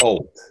edition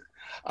out.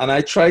 And I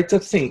tried to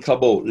think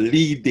about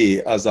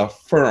Leigh as a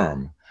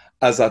firm,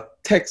 as a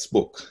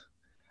textbook.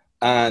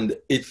 And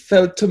it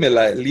felt to me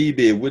like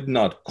Leigh would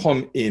not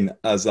come in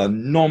as a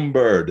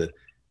numbered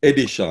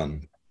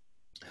edition,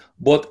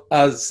 but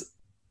as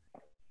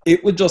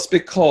it would just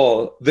be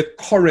called the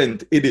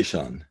current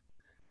edition.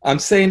 I'm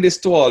saying this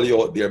to all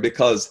you out there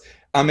because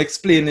I'm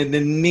explaining the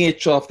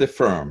nature of the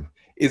firm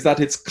is that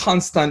it's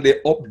constantly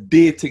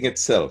updating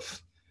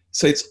itself.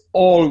 So it's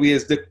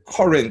always the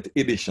current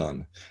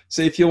edition.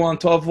 So if you want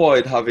to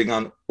avoid having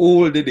an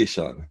old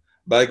edition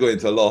by going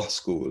to law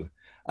school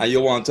and you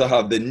want to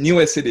have the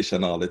newest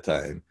edition all the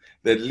time,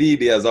 then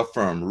Leigh as a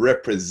firm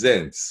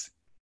represents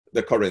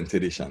the current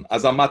edition.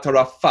 As a matter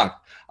of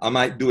fact, I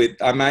might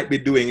be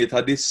doing it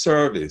a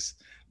disservice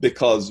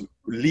because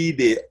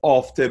Leigh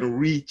often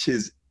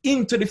reaches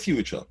into the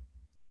future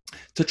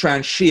to try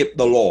and shape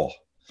the law,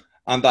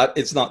 and that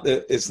this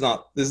is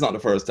not the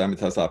first time it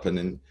has happened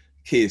in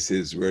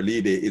cases where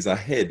Leigh is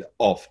ahead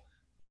of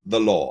the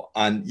law,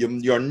 and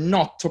you're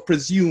not to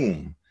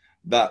presume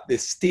that the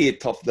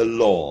state of the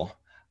law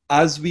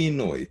as we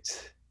know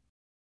it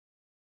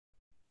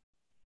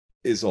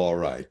is all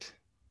right.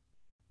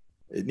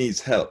 It needs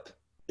help.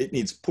 It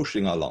needs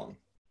pushing along.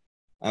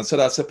 And so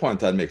that's the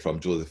point I'd make from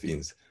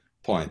Josephine's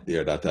point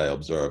there that I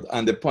observed.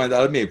 And the point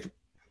I'll make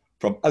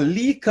from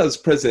Alika's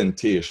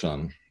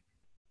presentation,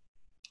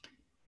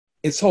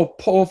 it's how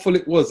powerful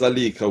it was,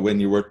 Alika, when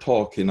you were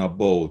talking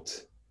about,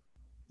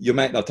 you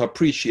might not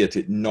appreciate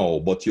it now,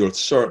 but you'll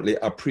certainly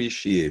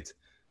appreciate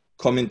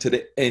coming to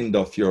the end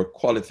of your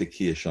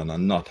qualification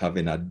and not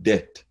having a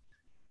debt.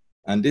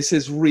 And this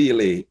is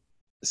really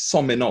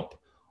summing up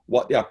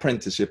what the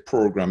apprenticeship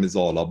program is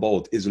all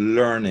about, is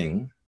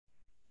learning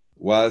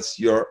whilst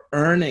you're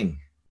earning.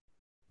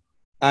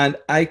 And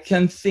I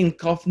can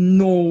think of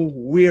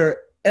nowhere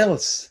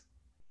else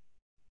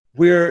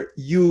where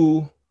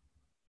you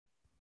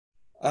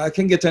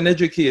can get an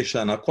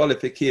education, a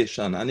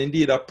qualification, and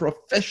indeed a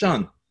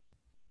profession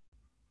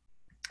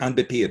and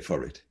be paid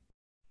for it.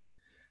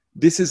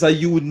 This is a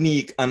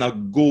unique and a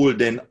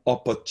golden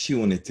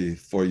opportunity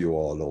for you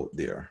all out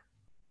there.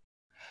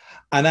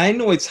 And I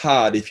know it's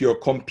hard if you're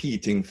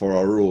competing for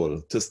a role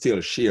to still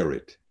share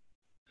it.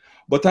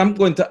 But I'm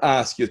going to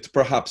ask you to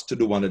perhaps to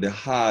do one of the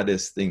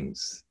hardest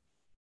things.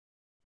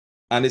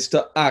 And it's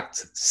to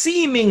act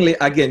seemingly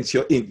against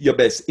your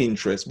best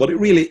interest, but it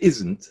really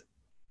isn't.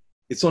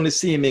 It's only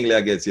seemingly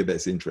against your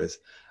best interest.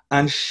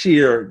 And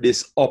share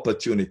this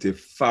opportunity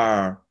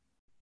far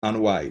and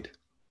wide.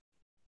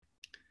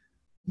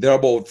 There are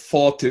about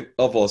 40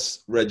 of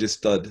us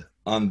registered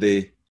on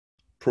the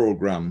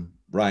program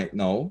right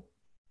now,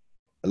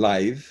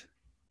 live.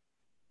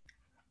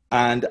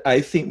 And I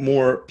think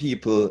more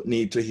people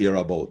need to hear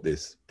about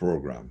this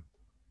program.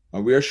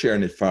 And we're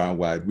sharing it far and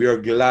wide. We are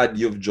glad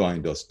you've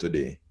joined us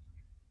today.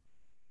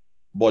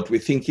 But we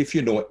think if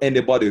you know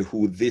anybody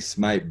who this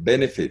might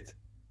benefit,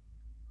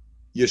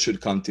 you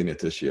should continue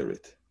to share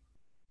it.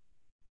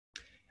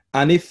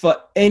 And if for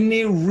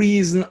any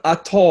reason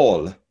at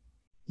all,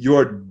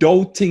 you're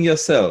doubting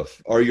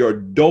yourself or you're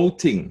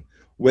doubting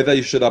whether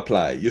you should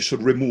apply, you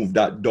should remove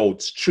that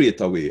doubt straight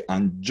away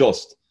and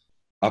just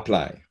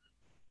apply.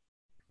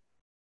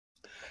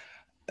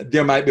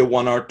 There might be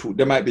one or two,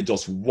 there might be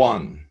just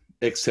one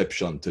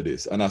exception to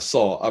this. And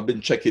I've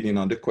been checking in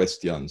on the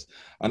questions,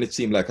 and it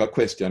seemed like a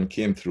question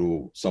came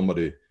through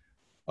somebody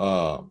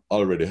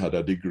already had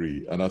a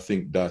degree. And I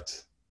think that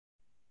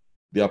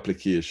the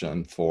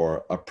application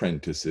for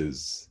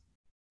apprentices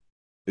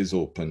is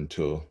open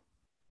to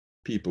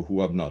people who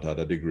have not had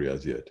a degree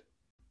as yet.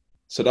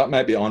 So that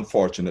might be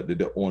unfortunately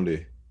the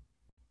only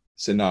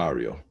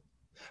scenario.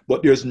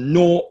 But there's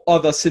no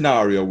other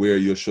scenario where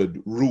you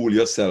should rule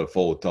yourself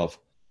out of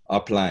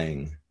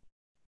applying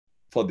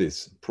for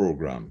this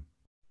program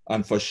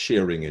and for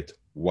sharing it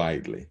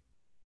widely.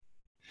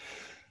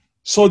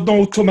 So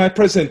now to my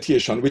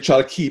presentation, which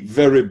I'll keep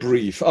very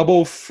brief.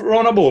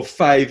 Around about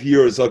 5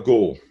 years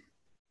ago,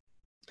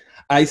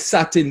 I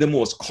sat in the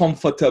most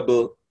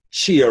comfortable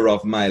chair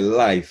of my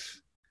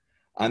life,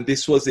 and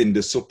this was in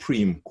the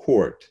Supreme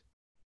Court.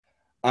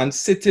 And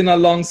sitting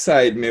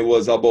alongside me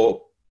was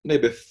about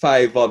maybe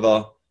 5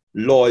 other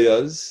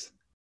lawyers,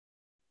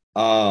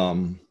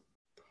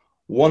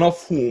 one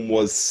of whom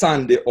was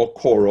Sandy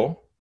Okoro.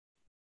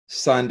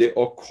 Sandy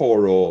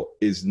Okoro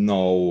is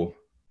now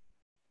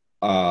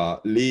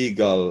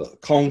legal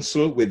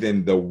counsel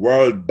within the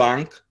World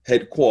Bank,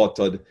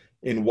 headquartered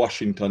in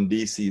Washington,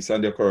 D.C.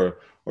 Sandy Okur,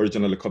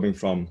 originally coming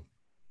from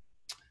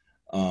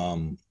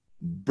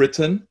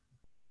Britain,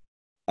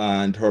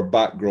 and her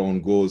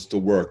background goes to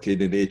work in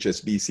the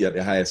HSBC at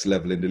the highest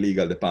level in the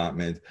legal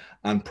department,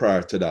 and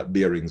prior to that,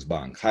 Barings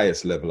Bank,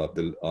 highest level of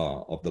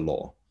the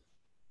law,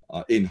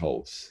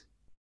 in-house.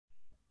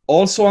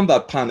 Also on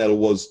that panel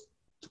was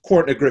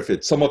Courtney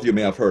Griffiths. Some of you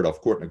may have heard of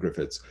Courtney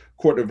Griffiths.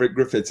 Courtney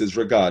Griffiths is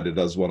regarded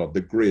as one of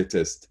the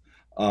greatest,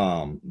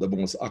 the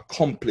most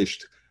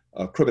accomplished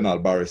criminal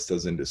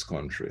barristers in this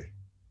country.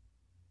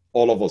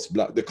 All of us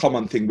black, the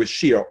common thing we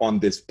share on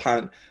this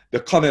the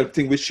common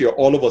thing we share,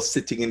 all of us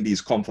sitting in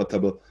these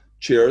comfortable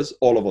chairs,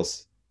 all of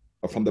us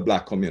are from the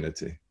black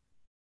community.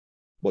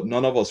 But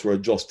none of us were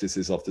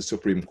justices of the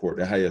Supreme Court,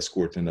 the highest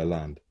court in the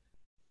land.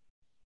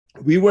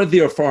 We were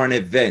there for an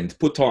event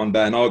put on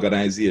by an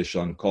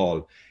organization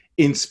called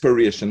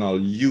Inspirational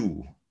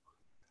You.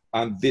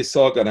 And this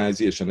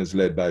organization is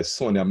led by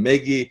Sonia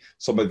Meggie.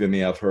 Some of you may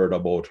have heard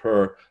about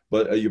her,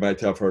 but you might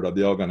have heard of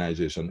the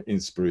organization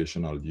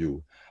Inspirational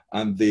You.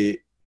 And the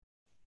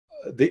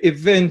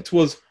event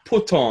was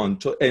put on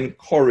to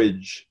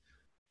encourage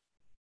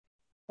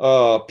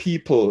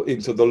people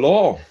into the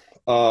law,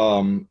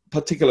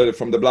 particularly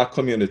from the black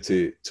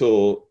community,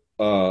 to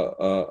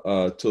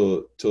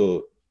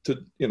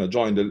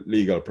join the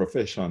legal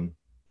profession.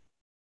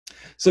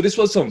 So this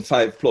was some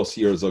 5+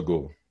 years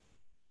ago.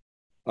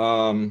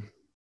 And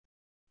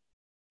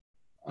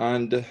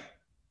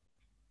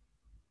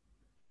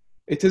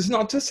it is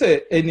not to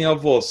say any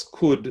of us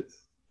could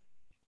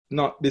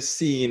not be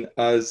seen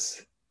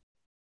as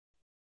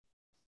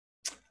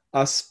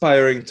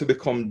aspiring to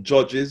become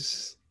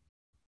judges,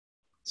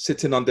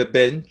 sitting on the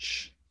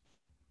bench.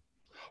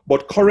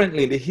 But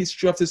currently in the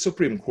history of the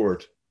Supreme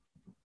Court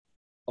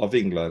of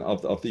England,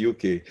 of the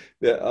UK,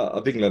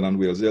 of England and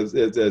Wales,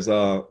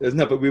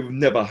 we've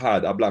never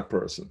had a black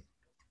person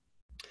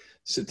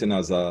sitting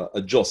as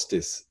a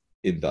justice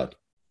in that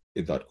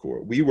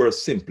court. We were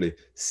simply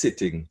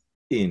sitting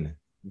in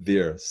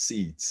their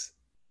seats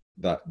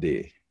that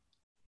day.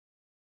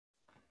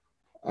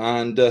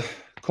 And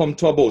come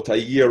to about a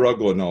year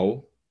ago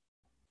now,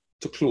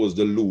 to close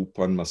the loop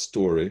on my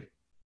story,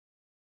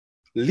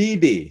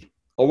 Leigh,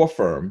 our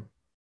firm,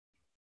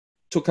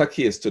 took a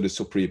case to the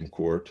Supreme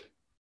Court,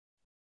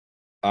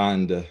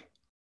 and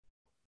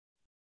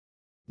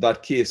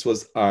that case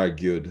was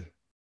argued.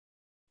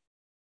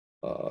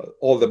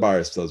 All the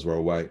barristers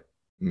were white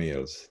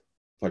males,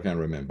 if I can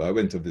remember. I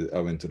went to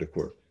the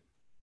court.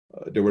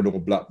 There were no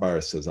black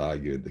barristers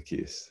arguing the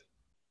case.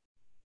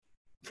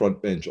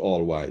 Front bench,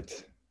 all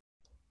white.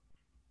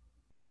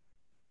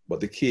 But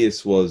the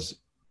case was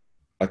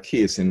a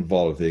case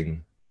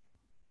involving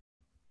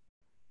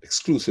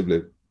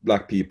exclusively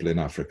black people in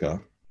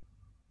Africa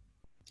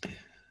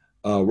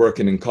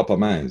working in copper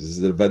mines. This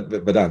is the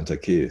Vedanta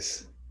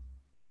case.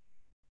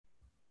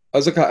 It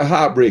was a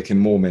heartbreaking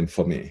moment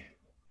for me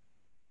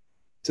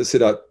to see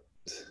that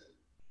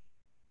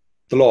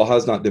the law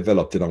has not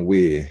developed in a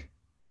way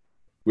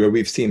where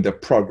we've seen the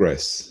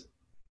progress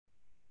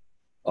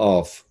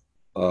of,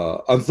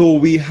 although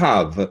we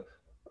have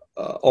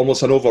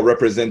almost an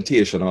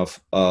overrepresentation of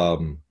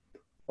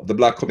the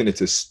black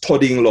community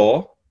studying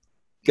law,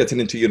 getting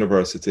into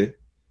university,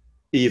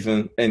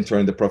 even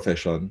entering the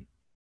profession,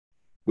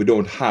 we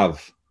don't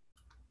have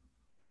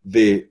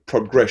the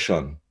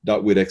progression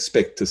that we'd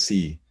expect to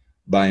see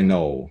by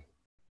now.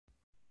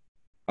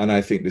 And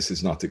I think this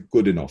is not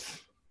good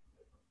enough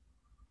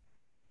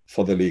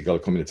for the legal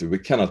community. We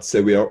cannot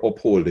say we are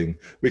upholding,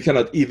 we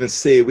cannot even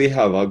say we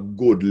have a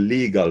good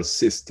legal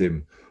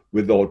system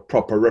without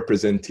proper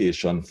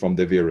representation from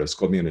the various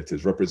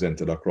communities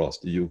represented across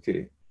the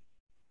UK.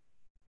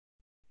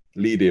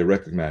 Leigh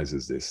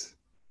recognizes this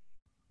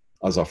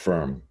as a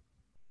firm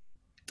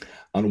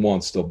and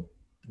wants to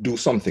do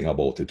something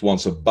about it,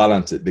 wants to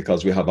balance it,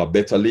 because we have a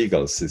better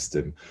legal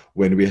system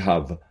when we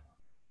have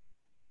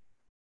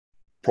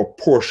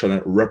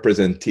proportionate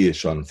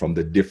representation from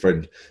the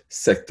different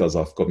sectors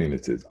of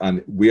communities.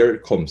 And when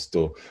it comes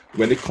to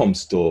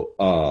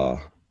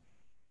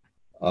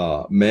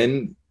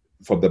men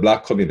from the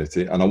black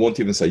community, and I won't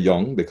even say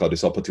young, because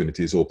this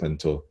opportunity is open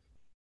to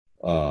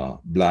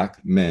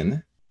black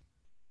men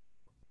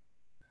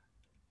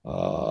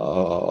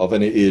of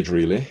any age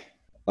really,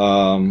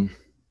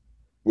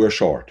 we're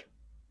short.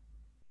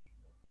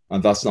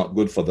 And that's not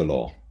good for the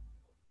law.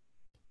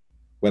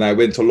 When I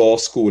went to law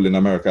school in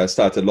America, I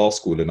started law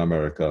school in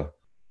America,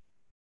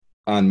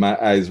 and my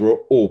eyes were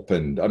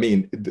opened. I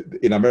mean,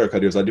 in America,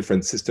 there's a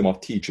different system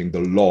of teaching the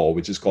law,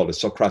 which is called the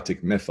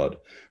Socratic method,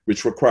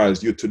 which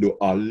requires you to do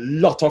a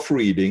lot of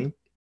reading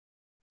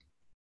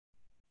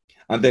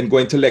and then go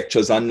into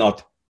lectures and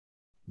not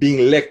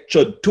being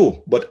lectured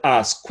to, but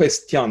ask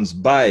questions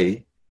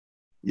by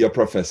your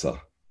professor.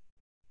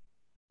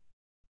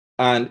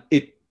 And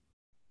it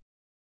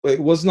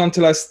wasn't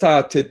until I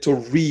started to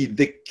read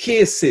the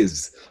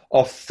cases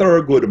of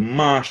Thurgood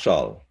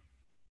Marshall,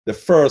 the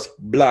first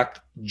black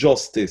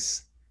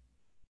justice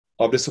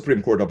of the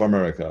Supreme Court of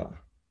America,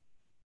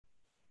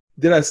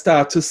 did I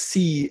start to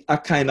see a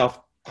kind of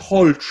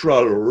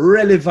cultural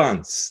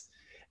relevance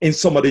in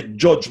some of the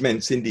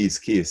judgments in these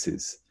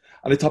cases.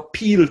 And it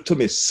appealed to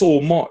me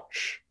so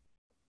much.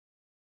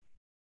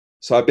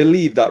 So I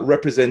believe that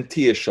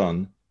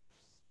representation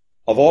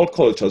of all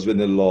cultures within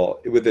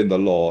the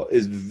law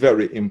is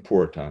very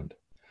important.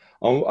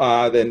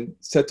 I then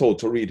set out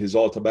to read his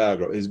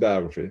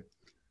biography,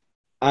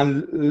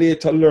 and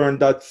later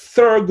learned that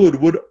Thurgood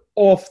would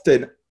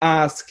often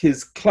ask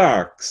his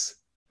clerks,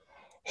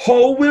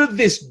 how will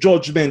this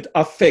judgment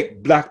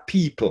affect Black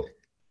people?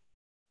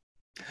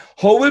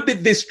 How will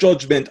this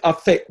judgment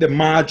affect the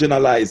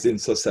marginalized in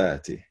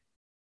society?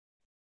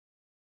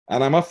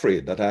 And I'm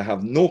afraid that I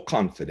have no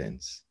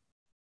confidence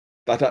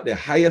that at the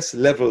highest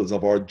levels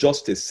of our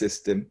justice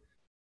system,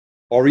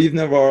 or even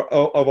of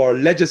our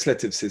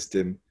legislative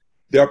system,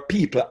 there are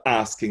people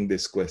asking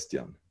this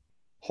question.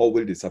 How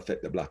will this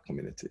affect the Black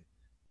community?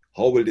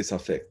 How will this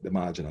affect the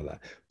marginalized?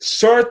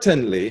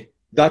 Certainly,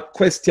 that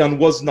question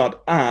was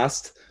not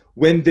asked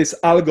when this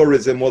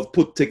algorithm was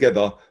put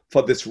together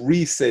for this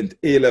recent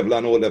A-level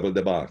and O-level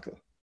debacle.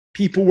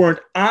 People weren't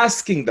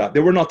asking that.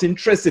 They were not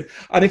interested.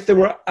 And if they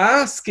were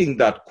asking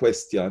that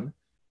question,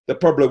 they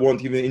probably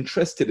weren't even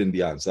interested in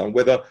the answer and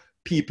whether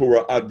people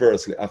were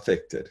adversely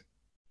affected.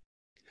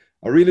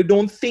 I really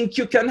don't think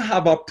you can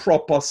have a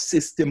proper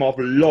system of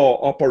law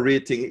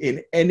operating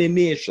in any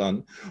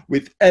nation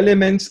with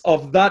elements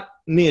of that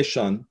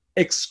nation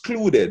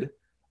excluded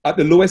at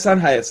the lowest and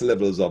highest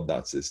levels of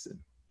that system.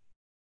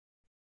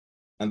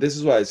 And this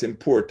is why it's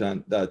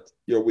important that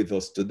you're with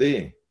us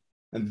today.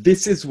 And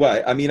this is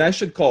why, I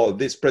should call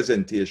this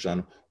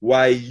presentation,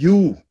 Why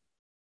You?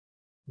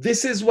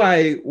 This is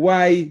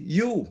why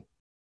you?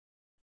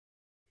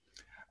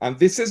 And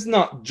this is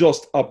not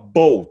just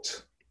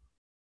about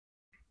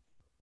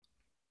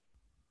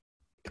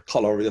the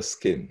color of your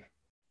skin,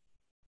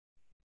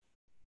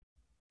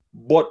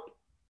 but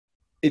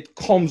it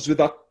comes with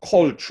a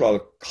cultural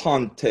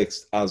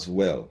context as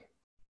well.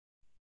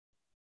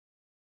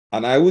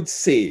 And I would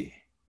say,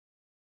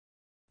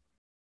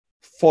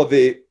 for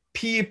the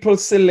people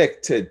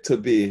selected to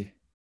be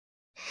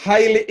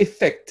highly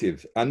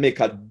effective and make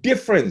a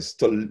difference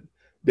to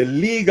the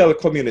legal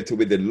community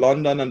within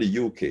London and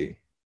the UK,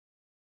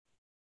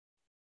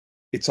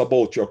 it's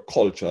about your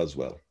culture as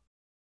well.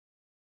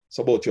 It's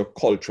about your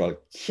cultural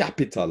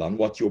capital and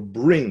what you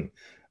bring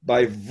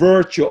by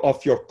virtue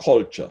of your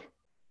culture.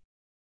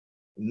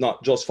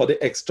 Not just for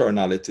the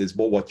externalities,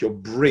 but what you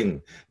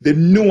bring, the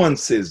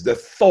nuances, the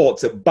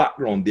thoughts, the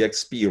background, the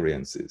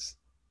experiences.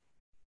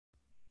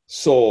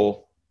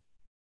 So,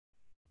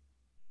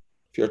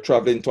 if you're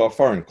traveling to a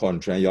foreign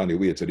country and you're on the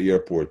way to the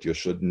airport, you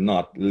should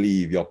not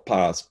leave your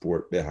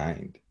passport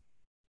behind.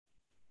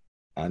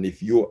 And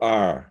if you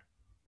are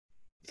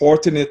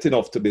fortunate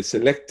enough to be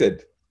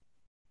selected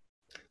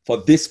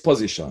for this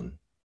position,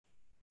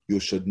 you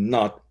should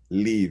not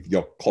leave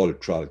your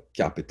cultural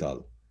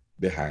capital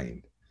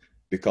behind,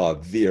 because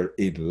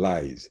therein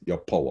lies your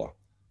power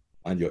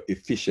and your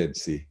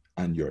efficiency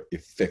and your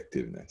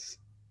effectiveness.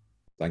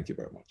 Thank you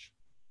very much.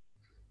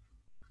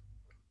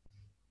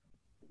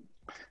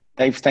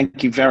 Dave,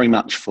 thank you very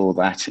much for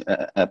that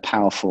a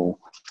powerful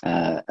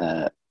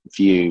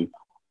view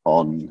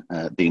on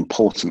the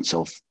importance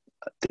of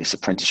this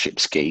apprenticeship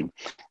scheme,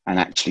 and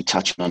actually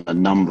touching on a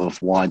number of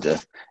wider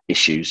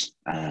issues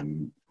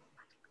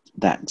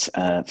that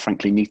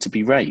frankly need to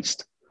be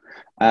raised.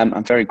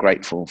 I'm very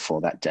grateful for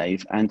that,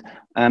 Dave. And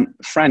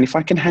Fran, if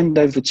I can hand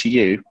over to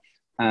you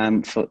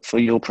for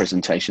your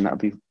presentation, that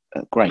would be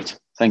great.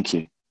 Thank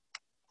you.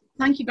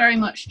 Thank you very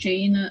much,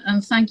 Jean,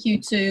 and thank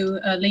you to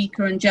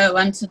Alika and Joe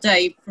and to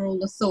Dave for all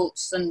the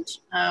thoughts and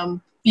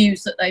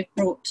views that they've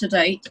brought to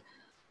date.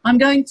 I'm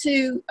going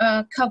to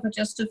cover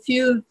just a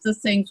few of the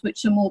things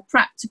which are more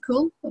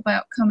practical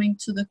about coming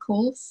to the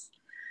course,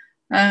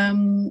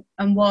 and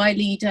why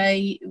Leigh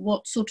Day,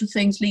 what sort of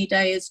things Leigh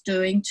Day is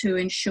doing to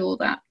ensure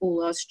that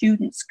all our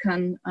students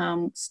can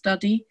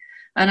study.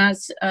 And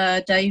as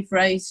Dave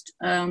raised,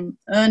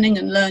 earning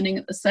and learning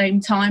at the same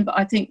time, but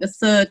I think the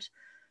third,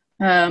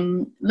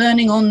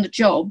 learning on the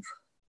job,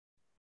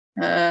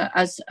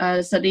 as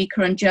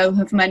Alika and Joe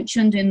have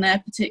mentioned in their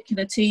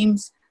particular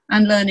teams,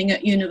 and learning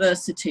at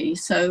university.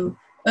 So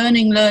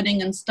earning,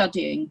 learning and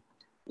studying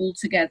all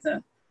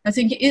together. I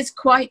think it is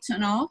quite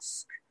an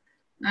ask,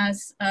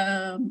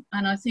 and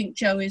I think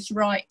Joe is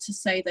right to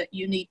say that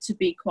you need to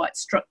be quite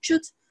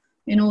structured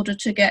in order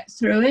to get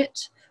through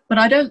it. But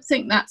I don't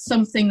think that's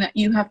something that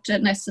you have to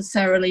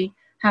necessarily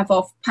have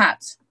off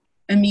pat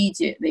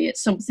immediately.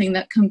 It's something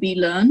that can be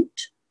learned.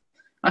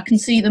 I can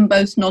see them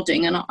both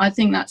nodding, and I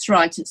think that's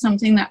right. It's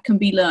something that can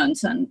be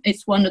learned, and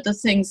it's one of the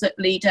things at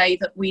Leigh Day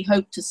that we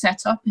hope to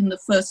set up in the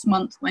first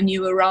month when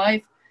you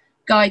arrive,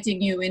 guiding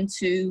you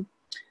into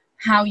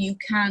how you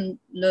can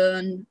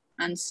learn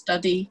and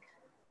study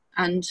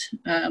and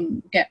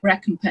get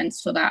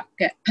recompense for that,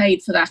 get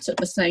paid for that at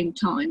the same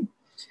time.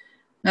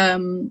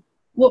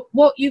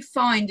 what you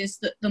find is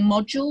that the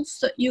modules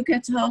that you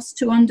get asked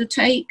to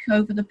undertake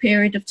over the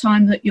period of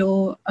time that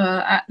you're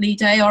at Lee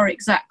Day are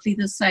exactly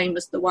the same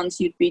as the ones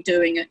you'd be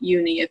doing at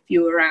uni if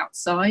you were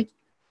outside.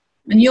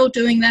 And you're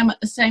doing them at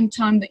the same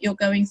time that you're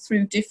going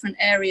through different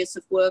areas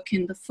of work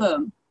in the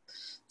firm.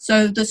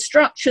 So the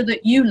structure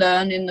that you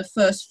learn in the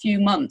first few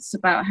months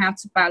about how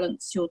to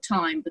balance your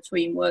time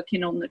between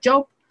working on the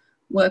job,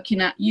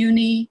 working at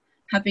uni,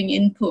 having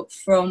input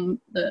from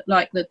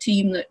the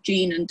team that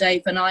Jean and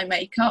Dave and I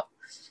make up,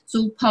 it's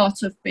all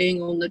part of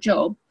being on the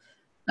job.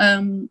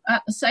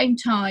 At the same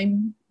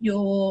time,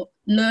 you're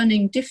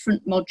learning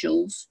different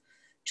modules,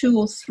 2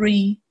 or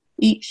 3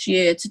 each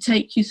year, to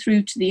take you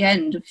through to the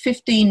end of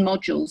 15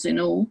 modules in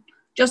all,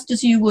 just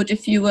as you would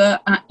if you were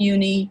at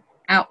uni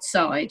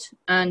outside.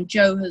 And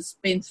Joe has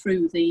been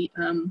through the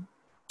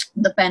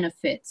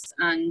benefits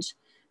and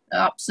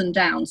ups and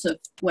downs of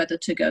whether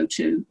to go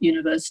to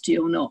university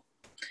or not.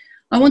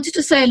 I wanted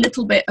to say a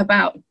little bit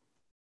about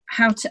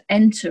how to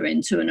enter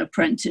into an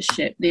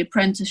apprenticeship, the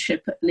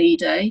apprenticeship at Lee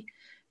Day.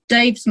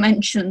 Dave's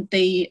mentioned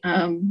the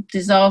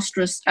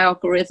disastrous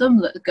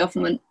algorithm that the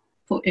government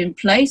put in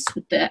place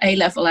with their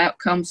A-level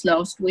outcomes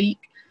last week.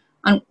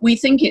 And we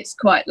think it's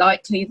quite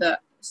likely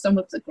that some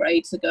of the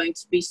grades are going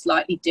to be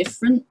slightly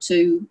different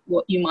to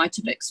what you might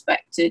have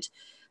expected,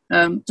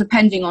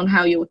 depending on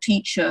how your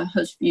teacher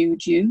has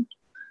viewed you.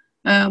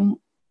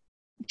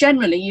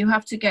 Generally, you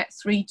have to get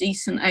 3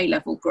 decent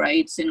A-level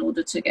grades in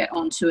order to get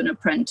onto an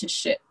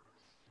apprenticeship.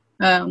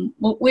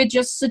 What we're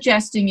just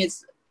suggesting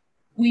is,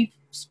 we've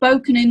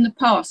spoken in the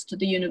past to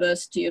the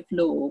University of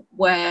Law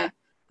where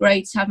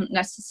grades haven't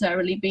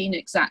necessarily been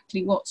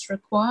exactly what's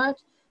required,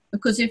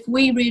 because if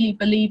we really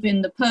believe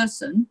in the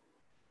person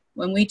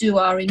when we do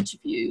our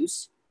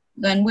interviews,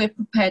 then we're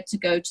prepared to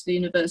go to the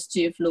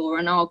University of Law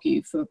and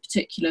argue for a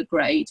particular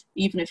grade,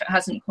 even if it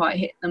hasn't quite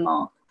hit the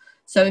mark.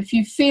 So if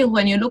you feel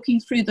when you're looking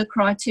through the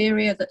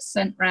criteria that's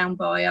sent round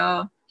by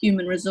our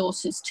human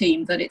resources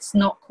team that it's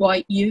not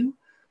quite you,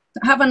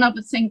 have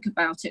another think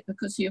about it,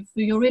 because if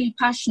you're really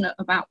passionate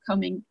about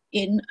coming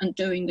in and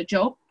doing the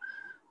job,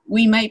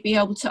 we may be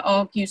able to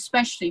argue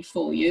specially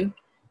for you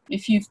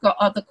if you've got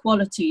other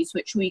qualities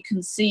which we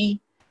can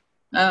see.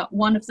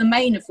 One of the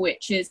main of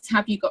which is,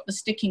 have you got the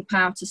sticking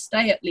power to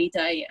stay at Lee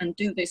Day and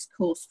do this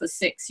course for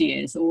 6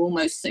 years or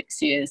almost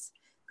 6 years?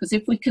 Because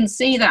if we can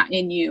see that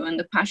in you and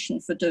the passion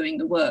for doing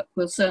the work,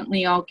 we'll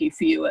certainly argue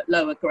for you at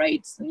lower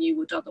grades than you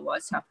would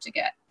otherwise have to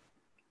get.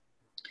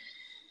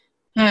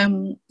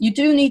 You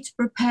do need to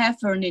prepare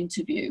for an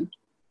interview.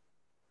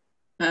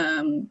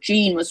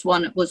 Jean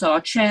was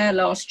our chair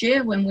last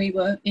year when we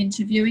were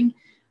interviewing.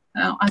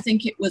 I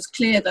think it was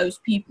clear those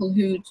people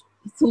who'd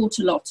thought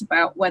a lot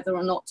about whether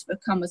or not to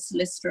become a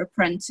solicitor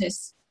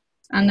apprentice,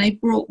 and they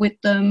brought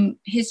with them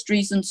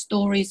histories and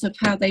stories of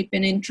how they'd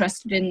been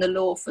interested in the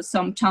law for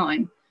some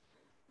time.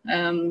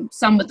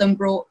 Some of them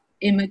brought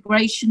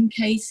immigration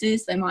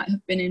cases they might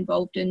have been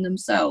involved in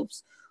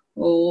themselves,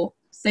 or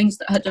things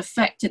that had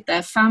affected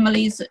their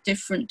families at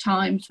different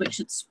times, which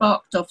had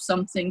sparked off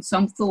something,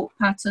 some thought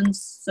patterns,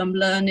 some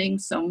learning,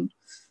 some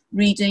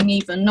reading,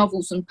 even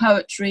novels and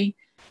poetry,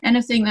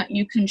 anything that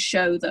you can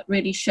show that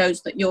really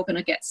shows that you're going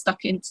to get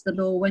stuck into the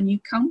law when you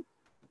come.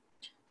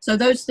 So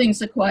those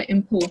things are quite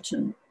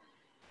important.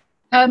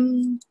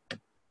 The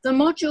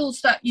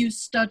modules that you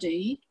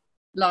study,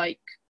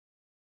 like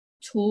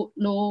tort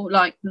law,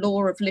 like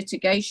law of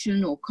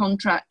litigation or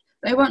contract,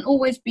 they won't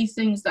always be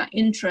things that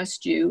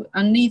interest you,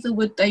 and neither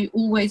would they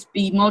always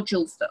be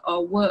modules that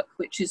are work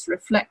which is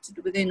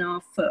reflected within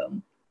our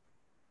firm.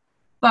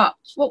 But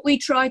what we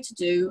try to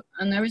do,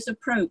 and there is a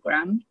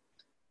programme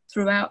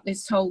throughout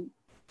this whole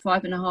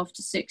 5.5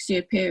 to 6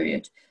 year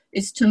period,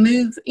 is to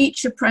move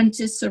each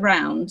apprentice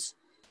around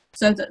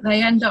so that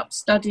they end up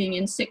studying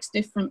in 6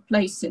 different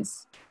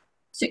places,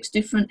 6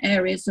 different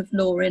areas of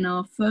law in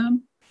our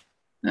firm.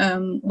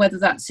 Whether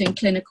that's in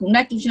clinical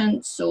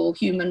negligence or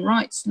human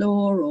rights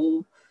law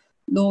or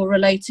law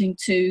relating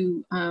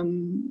to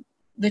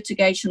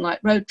litigation like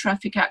road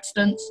traffic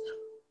accidents,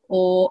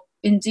 or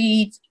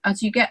indeed,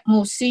 as you get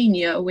more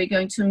senior, we're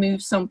going to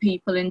move some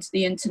people into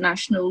the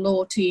international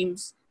law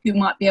teams who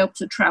might be able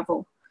to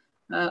travel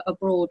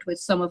abroad with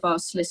some of our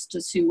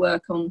solicitors who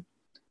work on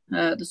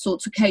the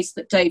sorts of case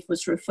that Dave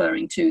was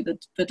referring to, the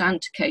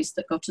Vedanta case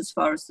that got as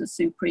far as the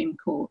Supreme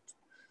Court.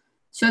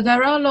 So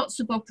there are lots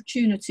of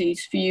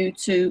opportunities for you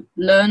to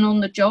learn on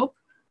the job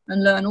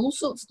and learn all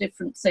sorts of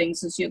different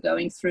things as you're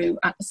going through,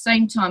 at the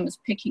same time as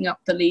picking up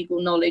the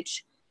legal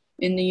knowledge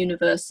in the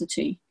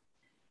university.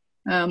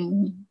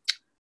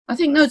 I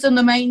think those are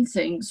the main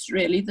things,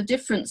 really. The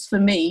difference for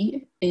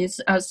me is,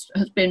 as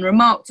has been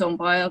remarked on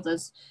by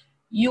others,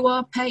 you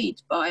are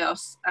paid by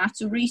us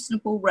at a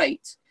reasonable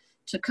rate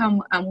to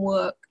come and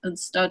work and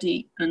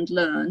study and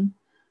learn.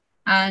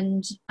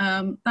 And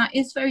that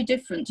is very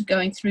different to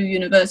going through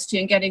university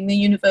and getting the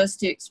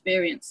university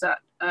experience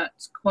at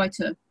quite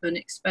an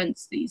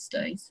expense these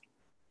days.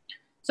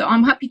 So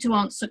I'm happy to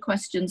answer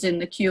questions in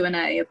the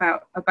Q&A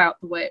about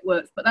the way it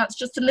works, but that's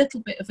just a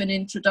little bit of an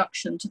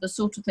introduction to the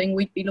sort of thing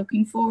we'd be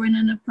looking for in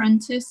an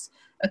apprentice,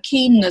 a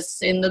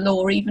keenness in the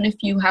law, even if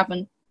you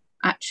haven't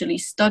actually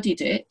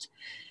studied it,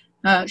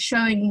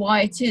 showing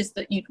why it is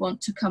that you'd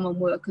want to come and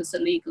work as a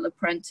legal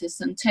apprentice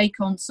and take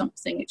on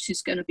something which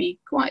is going to be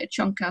quite a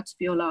chunk out of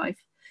your life,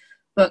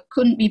 but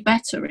couldn't be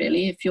better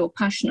really if you're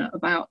passionate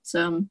about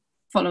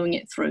following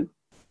it through.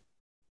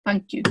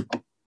 Thank you.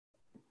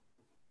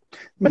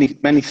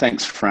 Many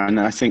thanks, Fran.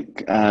 I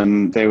think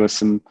there were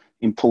some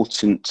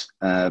important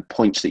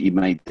points that you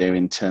made there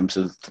in terms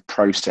of the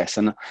process,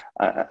 and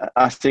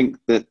I think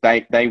that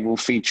they will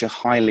feature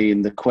highly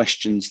in the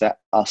questions that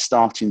are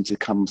starting to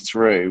come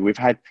through. We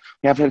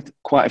have had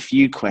quite a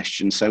few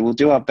questions, so we'll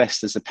do our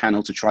best as a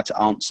panel to try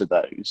to answer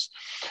those.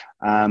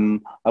 I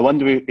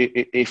wonder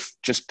if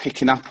just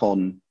picking up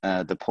on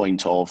the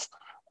point of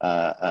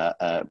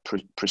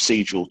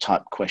procedural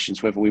type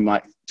questions, whether we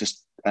might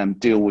just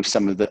deal with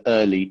some of the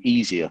early,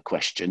 easier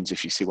questions,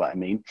 if you see what I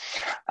mean.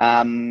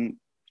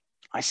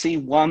 I see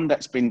one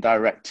that's been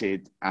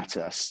directed at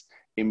us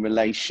in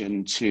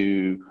relation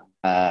to,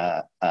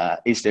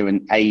 is there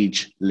an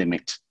age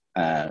limit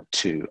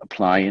to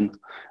applying?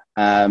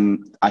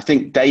 I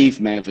think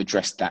Dave may have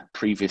addressed that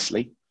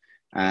previously.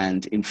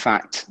 And in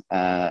fact,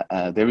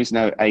 there is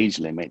no age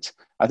limit.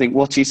 I think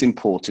what is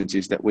important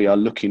is that we are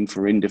looking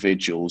for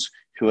individuals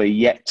who are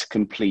yet to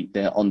complete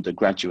their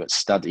undergraduate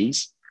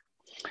studies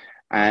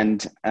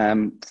and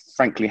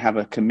frankly have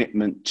a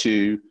commitment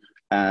to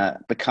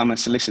become a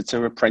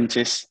solicitor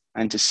apprentice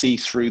and to see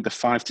through the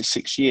 5 to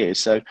 6 years.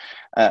 So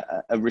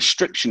a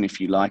restriction,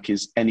 if you like,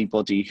 is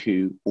anybody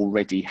who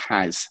already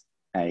has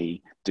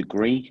a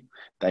degree.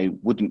 They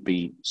wouldn't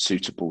be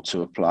suitable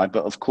to apply.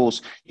 But of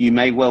course, you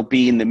may well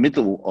be in the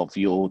middle of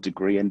your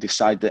degree and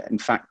decide that, in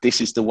fact,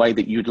 this is the way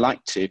that you'd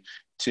like to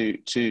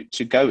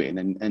go in,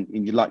 and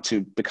you'd like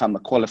to become a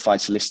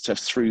qualified solicitor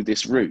through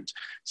this route.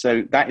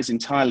 So that is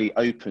entirely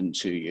open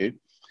to you.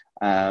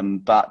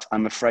 But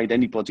I'm afraid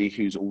anybody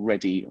who's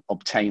already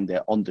obtained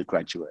their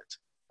undergraduate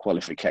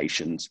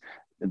qualifications,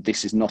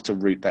 this is not a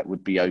route that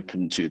would be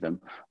open to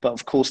them. But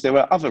of course, there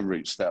are other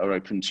routes that are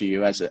open to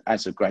you as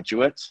a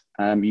graduate.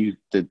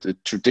 The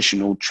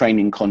traditional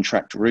training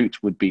contract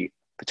route would be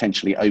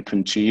potentially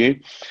open to you,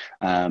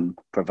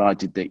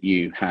 provided that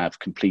you have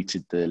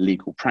completed the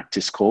legal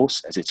practice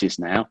course, as it is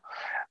now.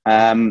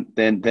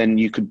 Then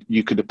you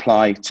could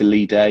apply to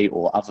Leigh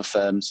or other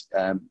firms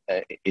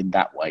in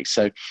that way.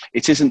 So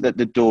it isn't that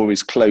the door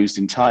is closed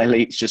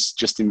entirely, it's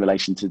just in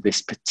relation to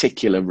this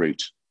particular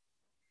route.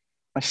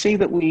 I see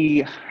that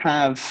we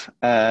have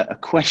a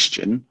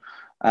question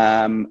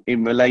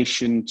in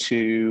relation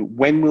to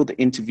when will the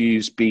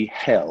interviews be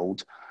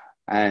held,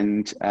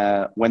 and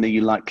when are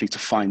you likely to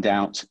find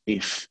out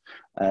if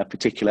a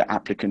particular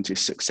applicant is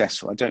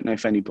successful? I don't know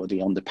if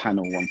anybody on the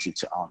panel wanted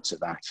to answer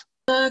that.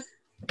 The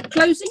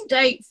closing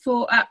date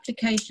for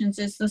applications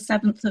is the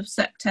 7th of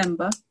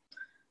September,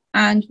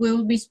 and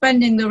we'll be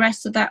spending the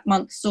rest of that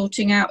month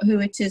sorting out who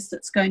it is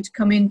that's going to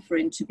come in for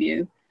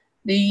interview.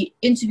 The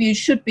interview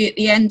should be at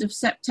the end of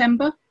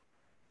September,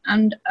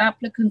 and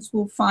applicants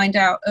will find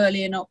out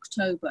early in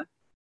October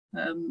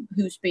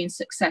who's been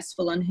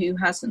successful and who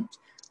hasn't.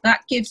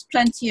 That gives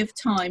plenty of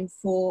time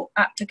for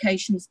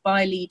applications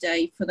by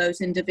Leigh for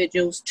those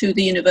individuals to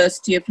the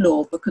University of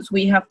Law, because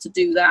we have to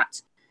do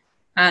that,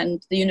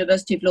 and the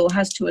University of Law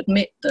has to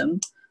admit them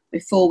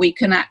before we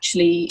can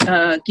actually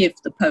give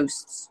the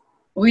posts.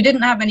 We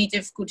didn't have any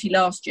difficulty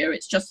last year,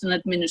 it's just an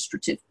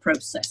administrative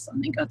process, I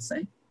think I'd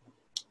say.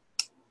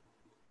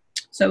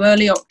 So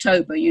early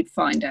October, you'd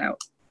find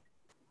out.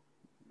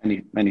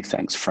 Many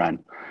thanks,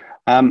 Fran.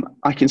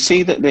 I can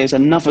see that there's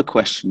another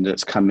question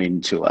that's come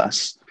in to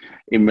us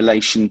in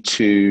relation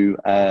to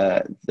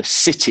the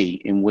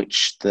city in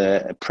which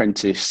the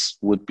apprentice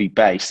would be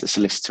based, the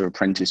solicitor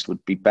apprentice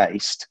would be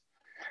based.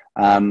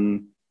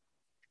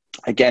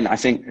 Again, I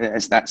think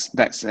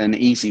that's an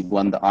easy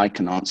one that I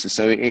can answer.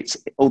 So it's,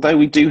 although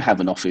we do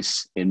have an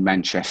office in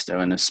Manchester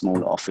and a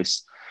smaller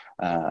office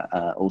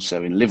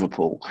also in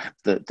Liverpool,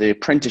 the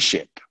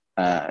apprenticeship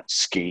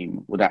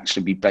scheme would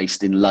actually be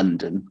based in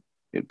London.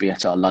 It would be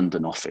at our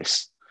London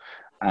office.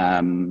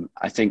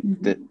 I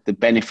think that the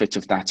benefit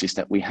of that is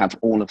that we have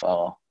all of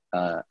our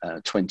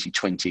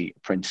 2020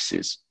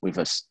 apprentices with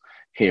us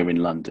here in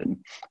London,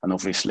 and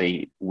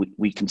obviously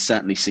we can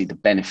certainly see the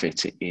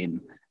benefit in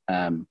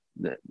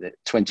the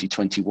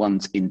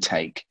 2021's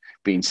intake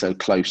being so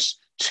close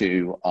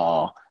to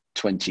our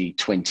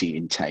 2020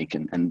 intake,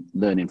 and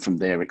learning from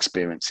their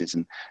experiences,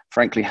 and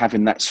frankly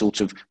having that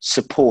sort of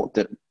support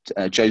that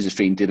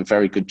Josephine did a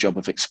very good job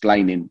of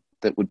explaining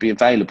that would be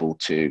available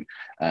to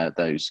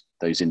those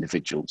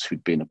individuals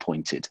who'd been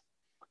appointed.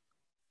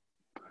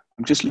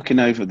 I'm just looking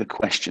over the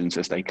questions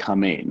as they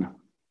come in.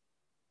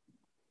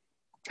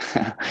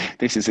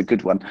 This is a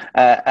good one.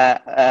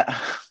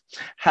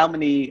 How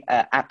many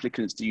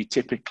applicants do you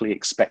typically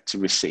expect to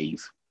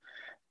receive?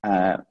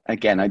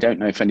 Again, I don't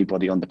know if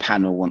anybody on the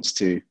panel wants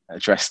to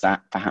address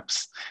that.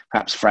 Perhaps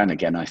Fran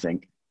again, I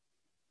think.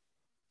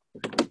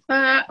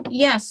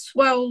 Yes,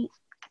 well,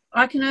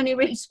 I can only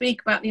really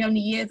speak about the only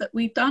year that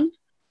we've done.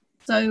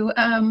 So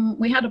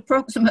we had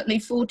approximately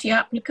 40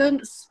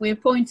 applicants. We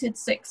appointed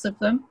 6 of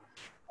them.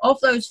 Of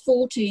those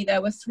 40,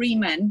 there were 3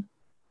 men,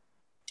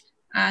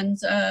 and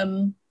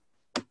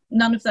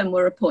none of them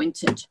were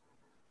appointed.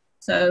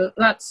 So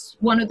that's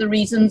one of the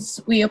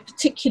reasons we are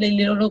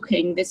particularly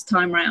looking this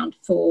time round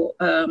for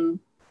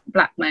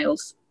black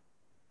males.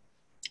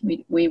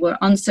 We were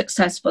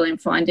unsuccessful in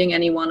finding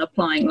anyone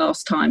applying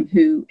last time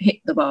who hit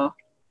the bar.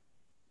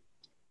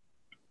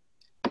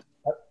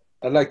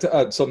 I'd like to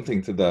add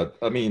something to that.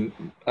 I mean,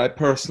 I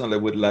personally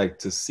would like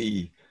to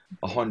see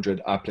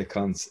 100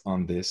 applicants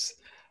on this,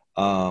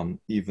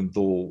 even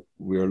though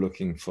we're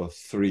looking for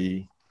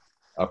 3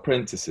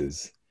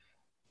 apprentices.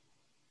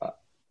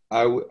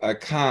 I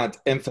can't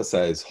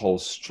emphasize how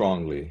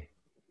strongly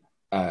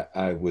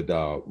I would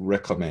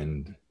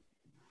recommend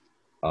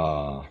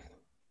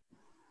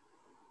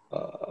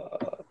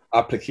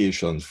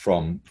applications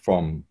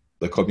from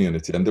the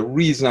community. And the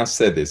reason I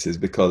said this is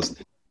because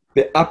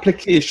the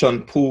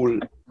application pool,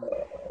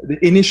 the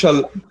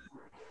initial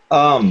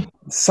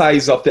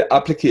size of the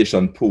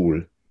application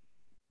pool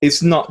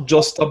is not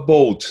just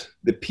about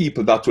the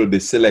people that will be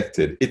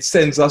selected. It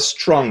sends a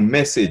strong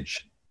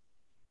message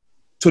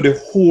to the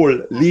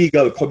whole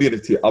legal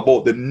community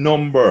about the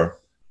number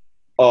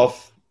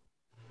of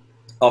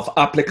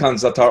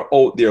applicants that are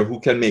out there who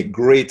can make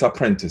great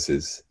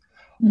apprentices.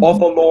 Mm-hmm.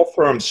 Other law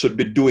firms should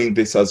be doing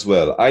this as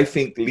well. I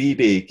think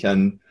Leigh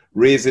can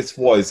raise its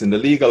voice in the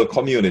legal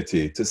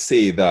community to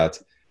say that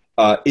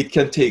it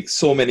can take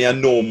so many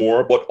and no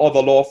more, but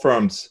other law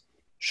firms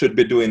should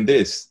be doing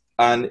this.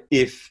 And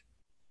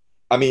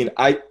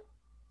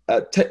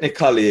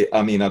technically,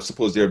 I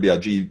suppose there'll be a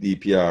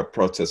GDPR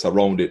process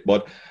around it,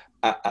 but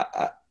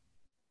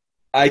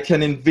I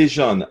can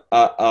envision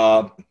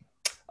a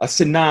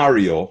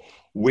scenario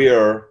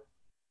where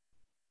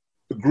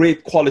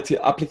great quality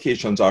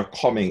applications are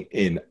coming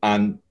in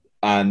and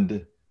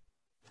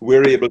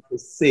we're able to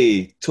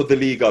say to the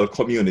legal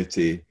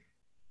community,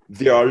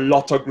 there are a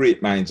lot of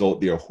great minds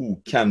out there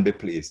who can be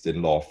placed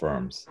in law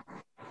firms.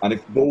 And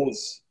if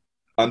those,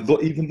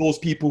 even those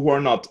people who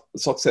are not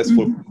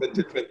successful in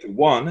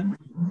 2021,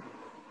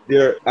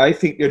 I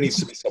think there needs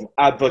to be some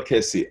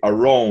advocacy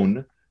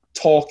around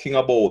talking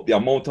about the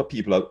amount of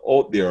people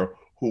out there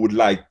who would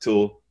like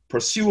to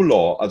pursue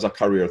law as a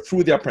career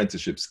through the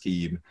apprenticeship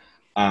scheme,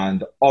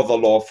 and other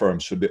law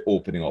firms should be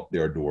opening up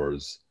their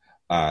doors.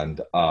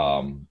 And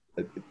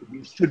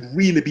we should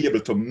really be able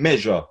to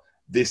measure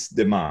this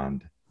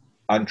demand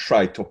and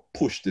try to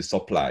push the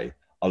supply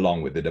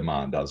along with the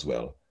demand as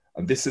well.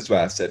 And this is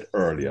why I said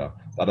earlier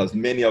that as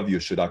many of you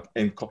should have,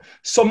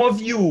 some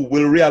of you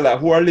will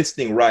realize, who are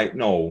listening right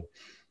now,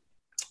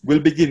 will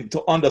begin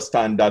to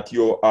understand that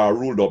you are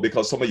ruled out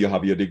because some of you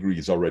have your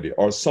degrees already,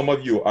 or some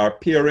of you are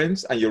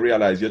parents and you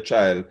realize your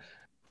child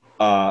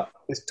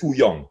is too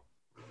young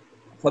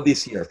for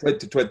this year,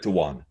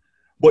 2021.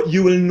 But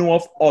you will know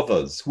of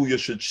others who you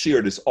should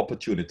share this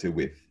opportunity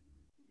with.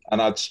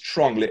 And I'd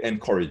strongly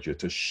encourage you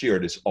to share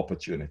this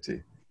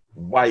opportunity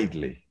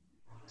widely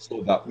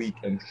so that we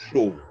can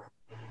show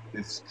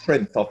the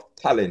strength of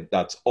talent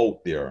that's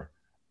out there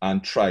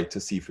and try to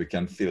see if we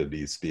can fill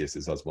these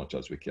spaces as much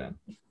as we can.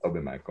 That'll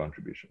be my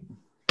contribution.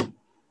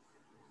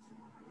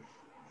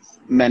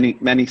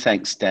 Many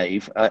thanks,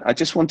 Dave. I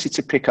just wanted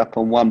to pick up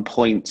on one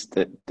point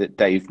that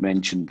Dave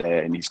mentioned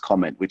there in his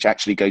comment, which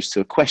actually goes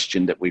to a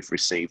question that we've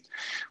received,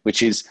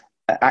 which is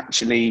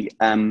actually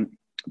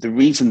the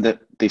reason that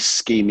this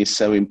scheme is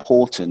so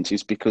important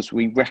is because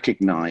we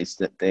recognise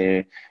that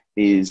there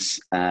is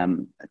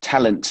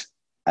talent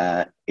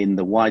in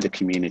the wider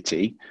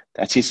community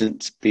that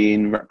isn't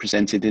being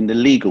represented in the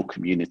legal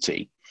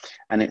community.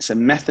 And it's a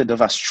method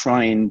of us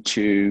trying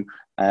to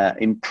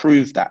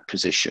improve that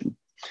position.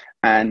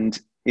 And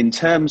in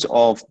terms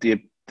of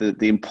the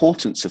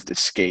importance of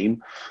this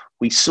scheme,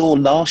 we saw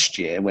last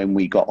year when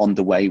we got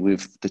underway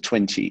with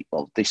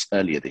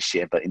earlier this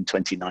year, but in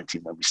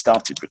 2019 when we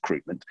started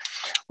recruitment,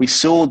 we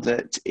saw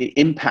that it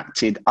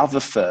impacted other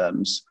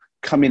firms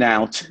coming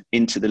out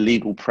into the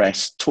legal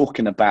press,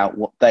 talking about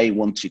what they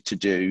wanted to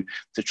do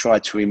to try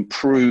to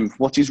improve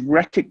what is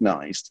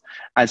recognised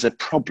as a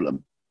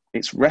problem.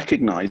 It's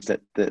recognised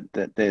that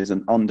there's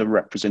an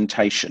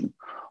underrepresentation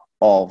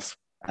of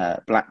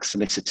black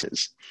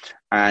solicitors,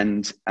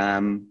 and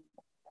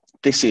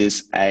this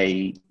is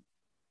a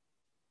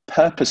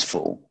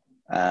purposeful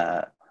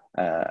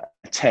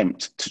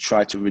attempt to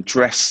try to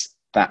redress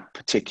that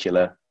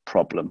particular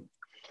problem.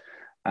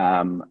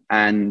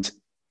 And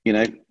you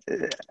know,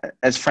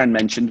 as Fran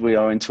mentioned, we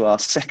are into our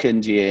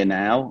 2nd year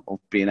now of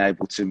being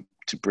able to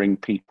bring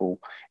people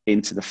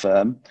into the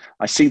firm.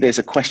 I see there's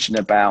a question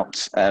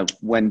about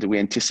when do we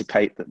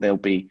anticipate that there'll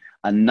be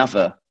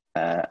another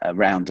a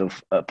round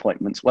of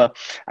appointments. Well,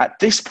 at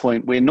this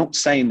point, we're not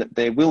saying that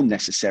there will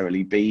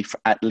necessarily be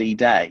at Leigh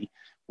Day.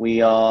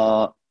 We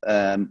are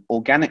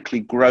organically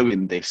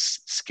growing this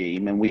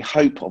scheme, and we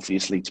hope,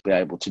 obviously, to be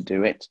able to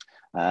do it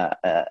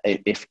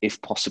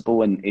if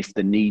possible, and if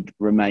the need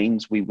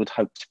remains, we would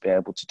hope to be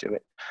able to do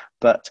it.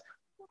 But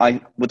I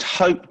would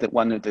hope that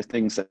one of the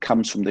things that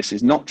comes from this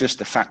is not just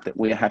the fact that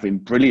we're having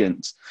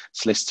brilliant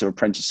solicitor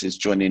apprentices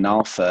joining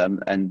our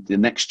firm and the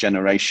next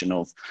generation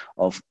of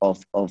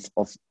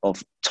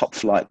top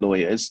flight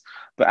lawyers,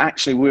 but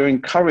actually we're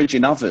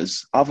encouraging other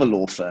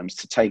law firms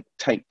to take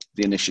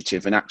the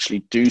initiative and actually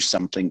do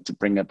something to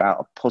bring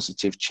about a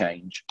positive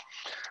change.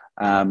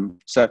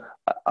 So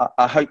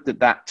I hope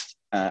that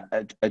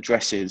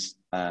addresses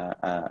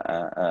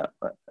a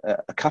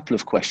couple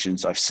of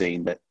questions I've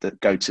seen that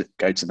go to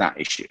that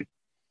issue.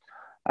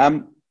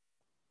 I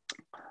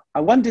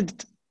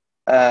wondered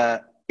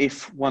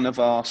if one of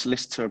our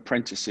solicitor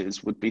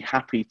apprentices would be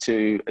happy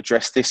to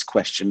address this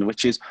question,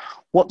 which is,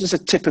 what does a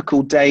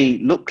typical day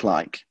look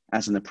like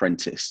as an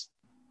apprentice?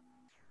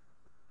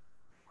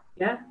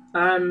 Yeah,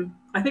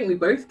 I think we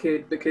both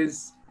could,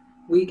 because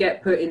we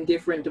get put in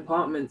different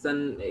departments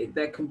and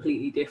they're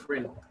completely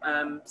different.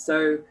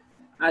 So,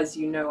 as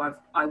you know,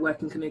 I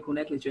work in clinical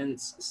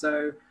negligence.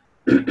 So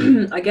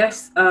I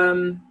guess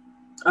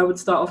I would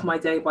start off my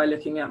day by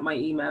looking at my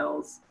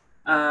emails,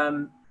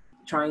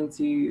 trying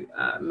to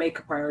make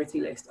a priority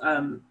list,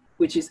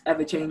 which is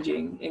ever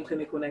changing in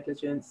clinical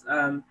negligence.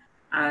 So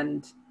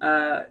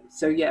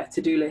yeah,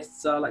 to-do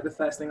lists are like the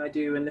first thing I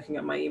do, and looking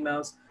at my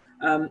emails.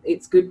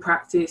 It's good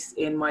practice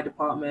in my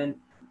department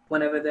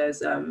whenever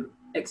there's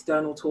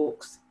external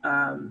talks,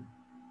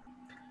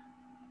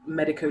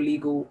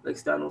 medico-legal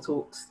external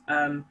talks,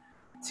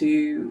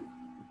 to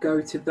go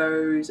to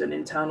those, and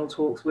internal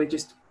talks. We're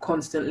just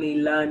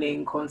constantly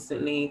learning,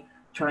 constantly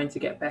trying to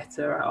get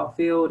better at our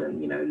field.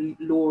 And, you know,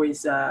 law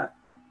is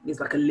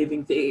like a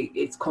living thing.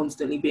 It's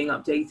constantly being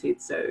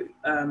updated. So,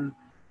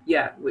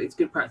 yeah, it's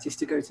good practice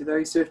to go to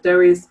those. So if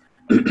there is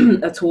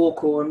a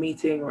talk or a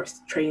meeting or a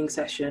training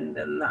session,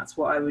 then that's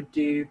what I would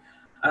do.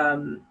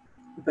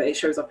 But it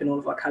shows up in all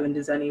of our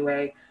calendars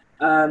anyway.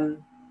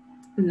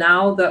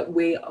 Now that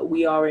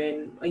we are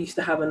in, I used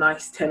to have a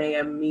nice 10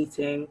 a.m.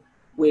 meeting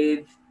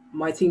with,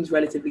 my team's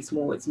relatively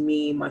small. It's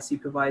me, my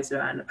supervisor,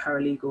 and a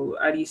paralegal.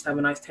 I used to have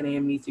a nice 10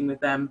 a.m. meeting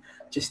with them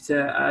just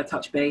to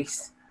touch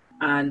base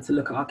and to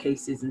look at our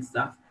cases and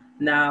stuff.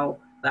 Now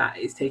that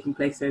is taking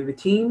place over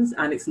Teams,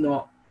 and it's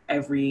not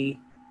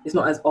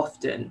as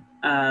often.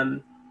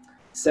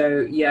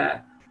 So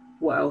yeah,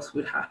 what else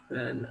would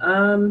happen?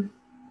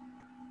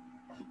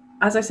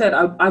 As I said,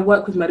 I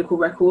work with medical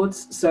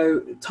records, so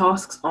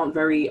tasks aren't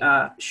very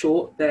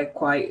short.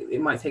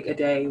 It might take a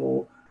day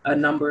or a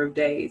number of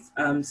days.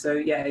 So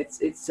yeah,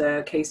 it's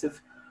a case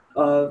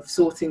of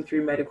sorting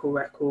through medical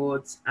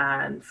records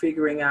and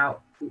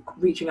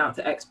reaching out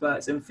to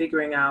experts and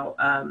figuring out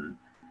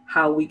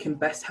how we can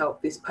best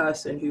help this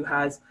person who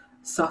has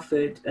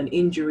suffered an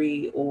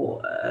injury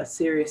or a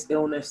serious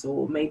illness,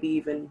 or maybe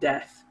even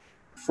death,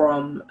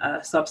 from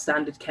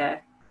substandard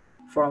care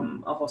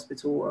from a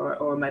hospital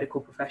or a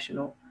medical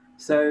professional.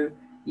 So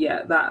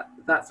yeah,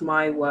 that's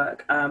my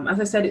work.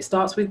 As I said, it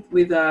starts with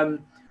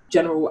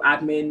general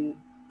admin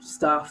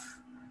stuff,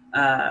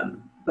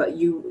 but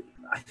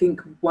I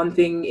think one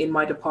thing in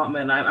my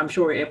department, I'm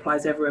sure it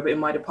applies everywhere, but in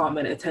my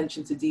department,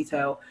 attention to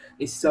detail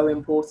is so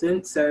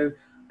important. So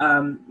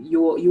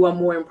you are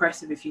more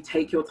impressive if you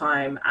take your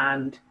time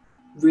and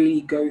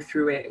really go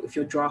through it, if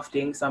you're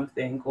drafting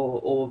something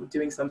or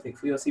doing something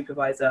for your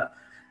supervisor,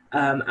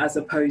 as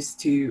opposed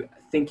to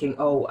thinking,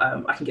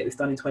 I can get this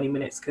done in 20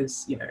 minutes,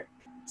 because, you know,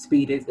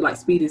 speed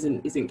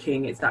isn't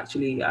king. It's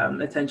actually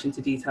attention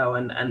to detail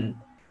and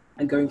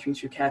going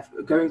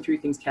through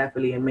things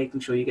carefully and making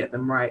sure you get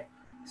them right.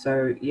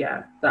 So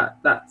yeah,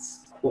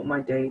 that's what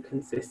my day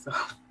consists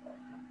of.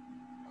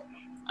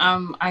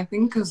 I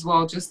think as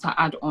well, just to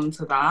add on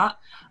to that,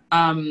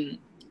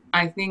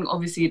 I think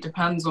obviously it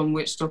depends on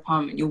which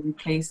department you'll be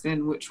placed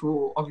in, which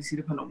will obviously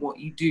depend on what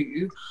you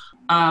do.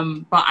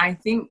 But I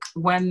think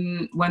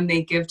when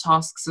they give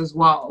tasks as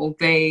well,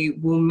 they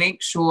will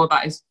make sure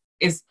that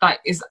it's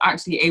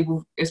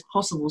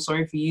possible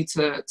for you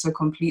to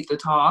complete the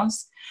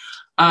task.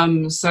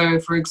 So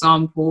for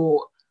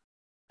example,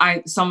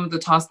 some of the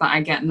tasks that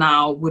I get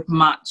now would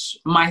match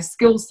my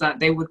skill set.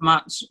 They would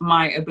match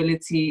my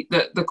ability,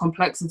 the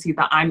complexity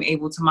that I'm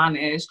able to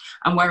manage.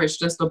 And where it's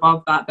just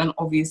above that, then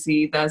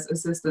obviously there's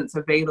assistance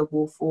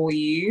available for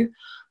you.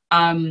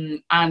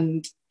 And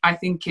I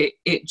think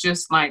it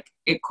just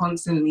it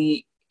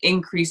constantly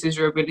increases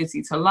your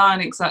ability to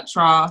learn,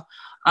 etc.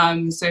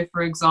 So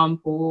for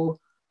example,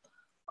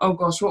 oh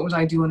gosh, what would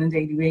I do on a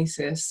daily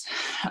basis?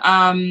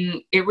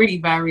 It really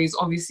varies,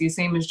 obviously,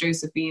 same as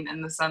Josephine,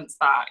 in the sense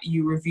that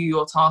you review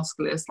your task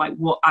list, like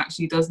what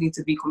actually does need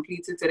to be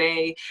completed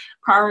today.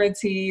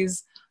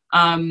 Priorities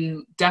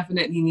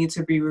definitely need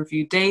to be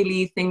reviewed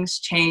daily. Things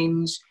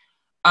change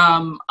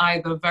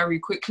either very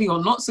quickly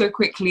or not so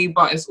quickly,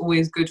 but it's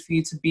always good for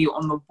you to be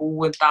on the ball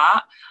with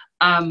that.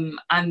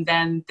 And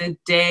then the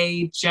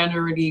day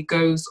generally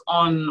goes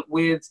on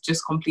with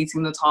just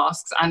completing the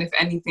tasks. And if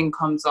anything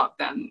comes up,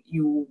 then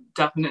you will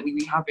definitely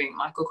be having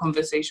like a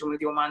conversation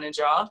with your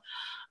manager.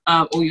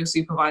 or your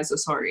supervisor,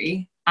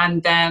 sorry.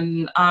 And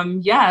then,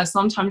 yeah,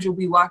 sometimes you'll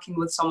be working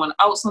with someone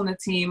else on the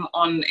team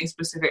on a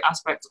specific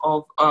aspect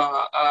of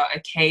a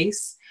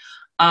case.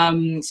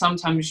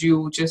 Sometimes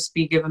you'll just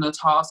be given a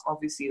task,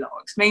 obviously, that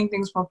will explain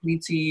things properly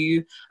to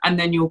you, and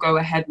then you'll go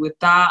ahead with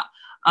that.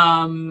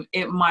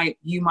 You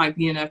might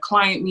be in a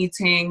client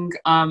meeting,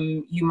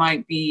 you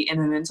might be in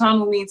an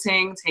internal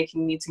meeting,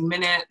 taking meeting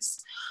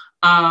minutes,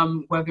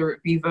 whether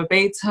it be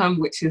verbatim,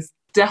 which is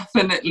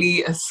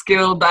definitely a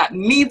skill that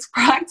needs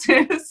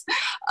practice,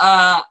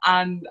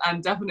 and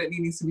definitely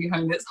needs to be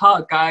honed. It's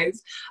hard,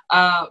 guys,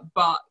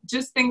 but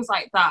just things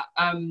like that.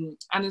 And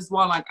as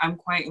well, like, I'm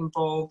quite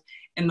involved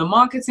in the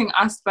marketing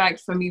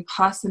aspect. For me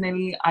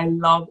personally, I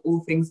love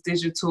all things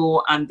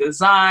digital and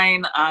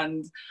design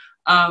and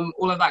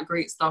all of that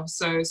great stuff.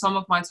 So some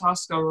of my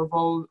tasks are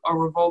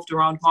revolved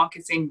around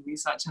marketing,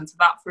 research into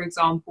that, for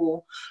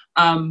example.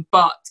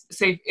 But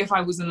say if I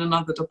was in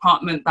another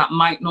department, that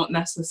might not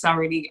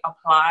necessarily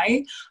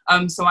apply.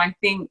 So I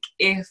think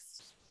it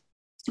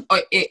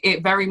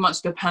very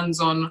much depends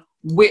on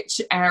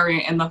which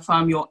area in the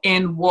firm you're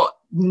in, what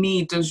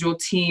need does your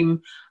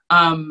team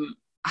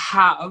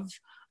have,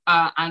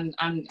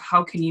 and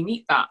how can you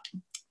meet that?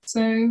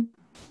 So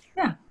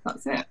yeah,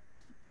 that's it.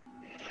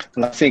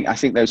 Well, I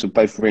think those were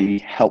both really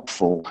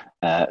helpful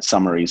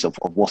summaries of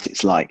what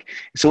it's like.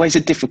 It's always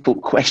a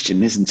difficult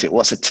question, isn't it?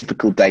 What's a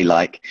typical day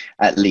like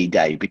at Lee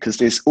Day? Because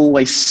there's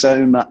always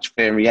so much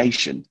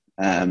variation.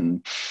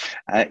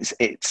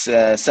 It's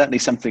certainly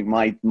something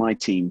my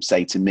team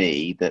say to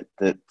me, that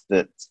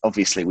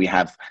obviously we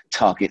have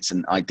targets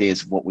and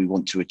ideas of what we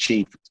want to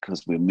achieve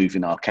because we're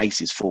moving our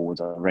cases forward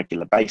on a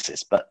regular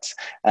basis. But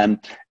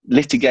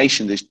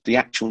litigation, the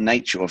actual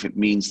nature of it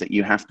means that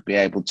you have to be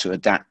able to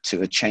adapt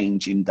to a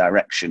change in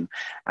direction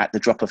at the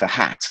drop of a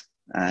hat.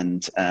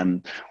 And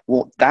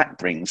what that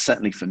brings,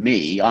 certainly for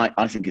me,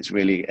 I think it's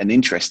really an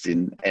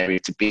interesting area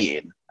to be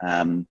in.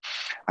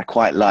 I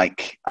quite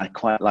like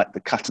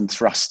the cut and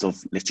thrust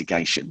of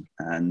litigation,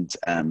 and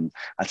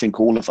I think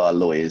all of our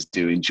lawyers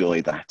do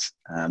enjoy that.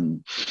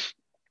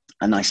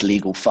 A nice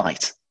legal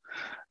fight.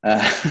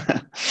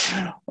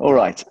 All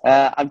right,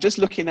 I'm just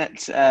looking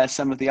at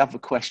some of the other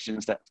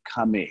questions that have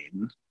come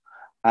in.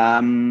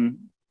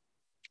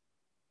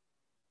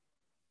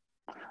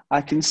 I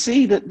can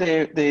see that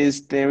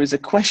there is a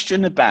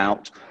question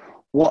about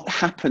what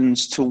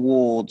happens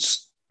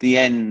towards the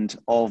end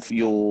of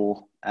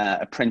your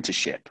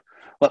apprenticeship.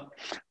 Well,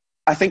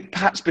 I think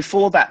perhaps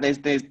before that,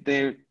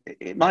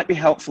 it might be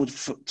helpful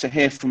to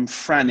hear from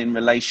Fran in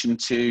relation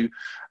to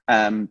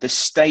the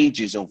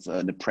stages of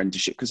an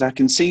apprenticeship, because I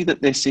can see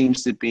that there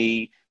seems to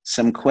be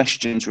some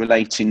questions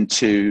relating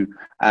to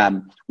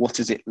what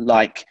is it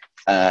like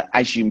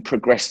as you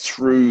progress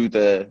through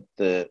the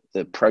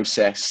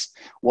process.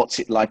 What's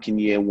it like in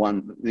year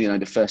one,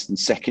 the first and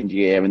second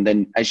year, and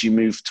then as you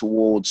move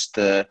towards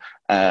the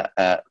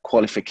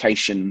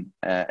qualification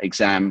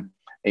exam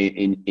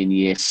in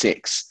year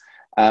 6.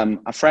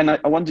 Fran,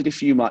 I wondered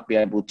if you might be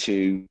able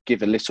to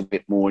give a little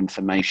bit more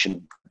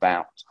information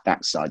about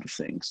that side of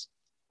things.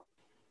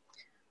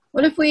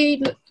 Well, if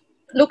we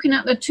looking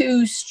at the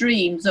two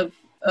streams of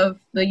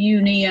the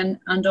uni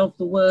and of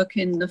the work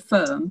in the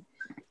firm,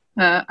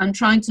 and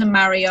trying to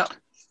marry up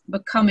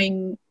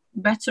becoming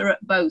better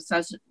at both,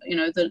 as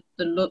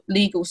the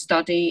legal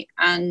study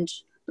and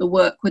the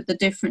work with the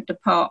different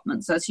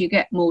departments as you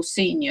get more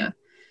senior.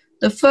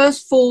 The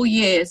first 4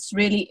 years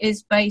really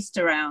is based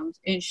around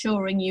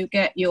ensuring you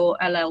get your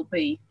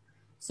LLB.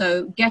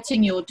 So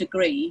getting your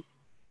degree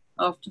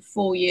after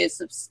 4 years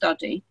of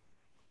study.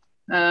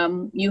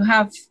 You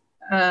have,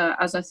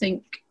 as I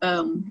think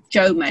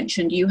Joe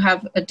mentioned, you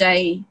have a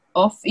day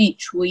off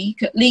each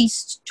week. At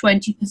least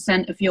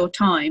 20% of your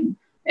time,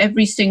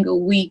 every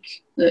single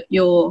week that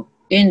you're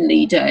in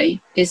Lee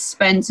Day, is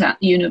spent at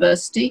the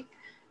university,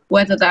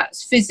 whether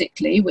that's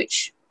physically,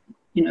 which,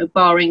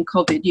 barring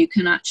COVID, you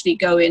can actually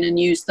go in and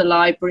use the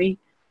library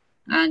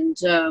and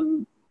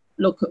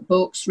look at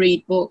books,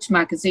 read books,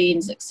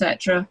 magazines,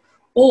 etc.,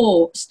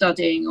 or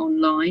studying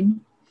online.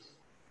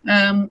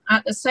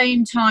 At the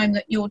same time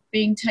that you're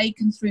being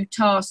taken through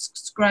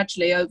tasks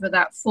gradually over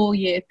that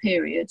 4-year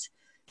period.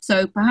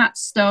 So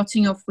perhaps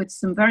starting off with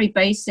some very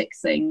basic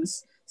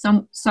things.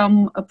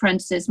 Some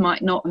apprentices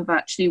might not have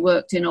actually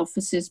worked in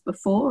offices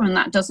before, and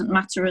that doesn't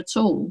matter at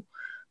all.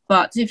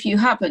 But if you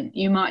haven't,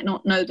 you might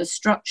not know the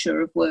structure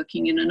of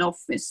working in an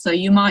office. So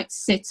you might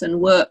sit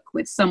and work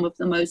with some of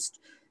the most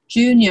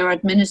junior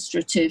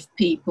administrative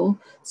people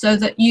so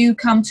that you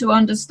come to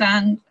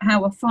understand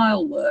how a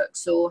file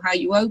works, or how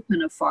you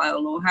open a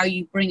file, or how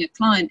you bring a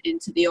client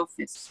into the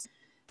office.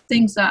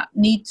 Things that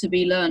need to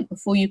be learned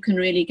before you can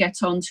really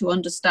get on to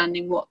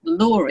understanding what the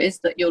law is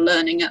that you're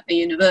learning at the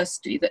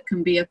university that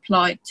can be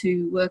applied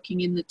to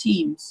working in the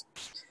teams.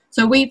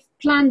 So we've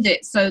planned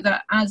it so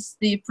that as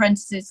the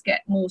apprentices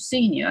get more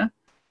senior,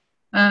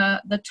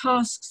 the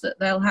tasks that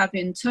they'll have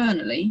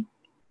internally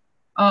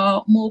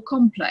are more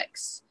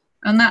complex.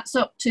 And that's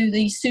up to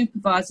the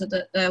supervisor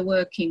that they're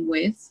working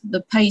with,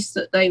 the pace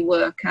that they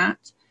work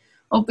at.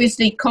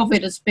 Obviously,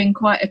 COVID has been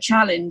quite a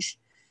challenge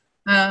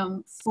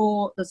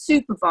for the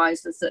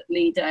supervisors at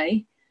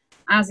Leigh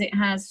as it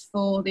has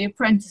for the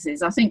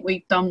apprentices. I think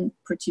we've done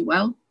pretty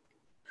well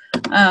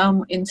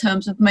in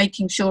terms of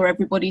making sure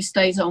everybody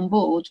stays on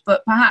board,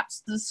 but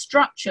perhaps the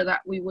structure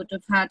that we would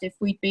have had if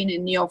we'd been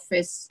in the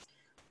office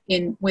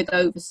with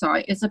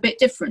oversight is a bit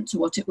different to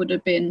what it would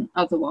have been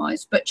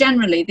otherwise. But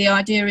generally the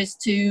idea is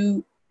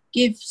to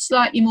give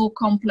slightly more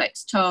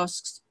complex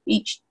tasks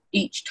each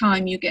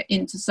time you get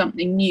into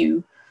something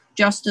new,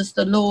 just as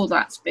the law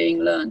that's being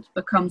learned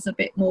becomes a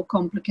bit more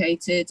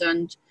complicated,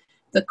 and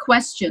the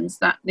questions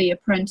that the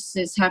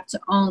apprentices have to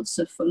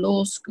answer for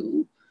law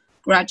school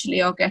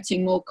gradually are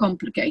getting more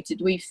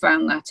complicated. We've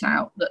found that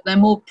out, that there are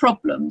more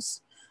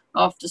problems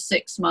after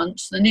 6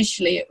 months.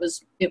 Initially it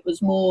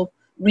was more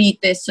read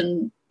this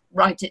and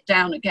write it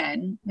down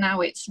again.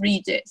 Now it's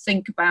read it,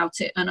 think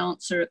about it, and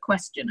answer a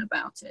question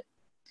about it.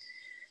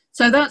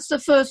 So that's the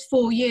first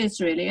 4 years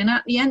really, and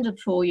at the end of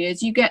 4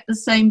 years you get the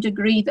same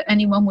degree that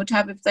anyone would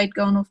have if they'd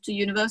gone off to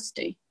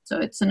university. So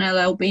it's an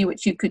LLB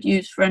which you could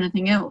use for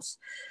anything else.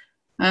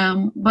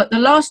 But the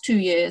last 2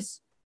 years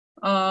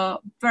are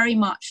very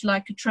much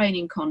like a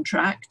training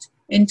contract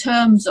in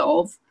terms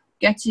of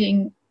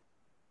getting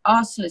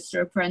our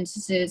solicitor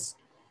apprentices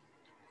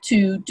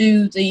to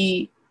do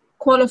the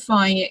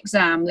qualifying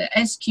exam, the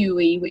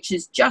SQE, which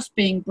is just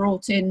being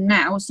brought in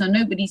now, so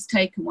nobody's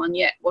taken one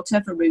yet,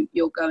 whatever route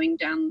you're going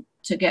down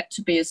to get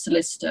to be a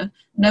solicitor.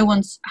 No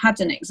one's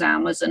had an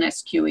exam as an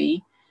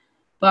SQE,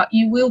 but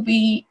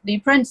the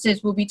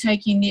apprentices will be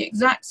taking the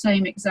exact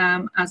same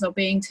exam as are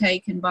being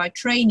taken by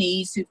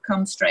trainees who've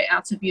come straight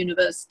out of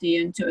university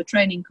into a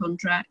training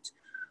contract,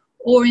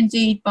 or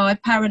indeed by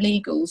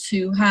paralegals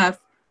who have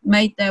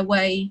made their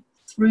way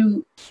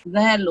through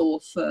their law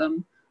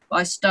firm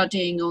by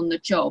studying on the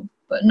job,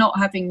 but not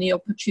having the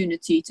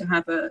opportunity to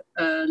have a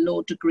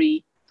law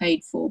degree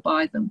paid for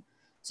by them.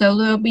 So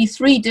there'll be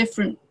 3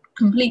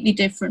 completely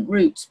different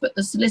routes, but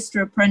the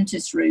solicitor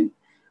apprentice route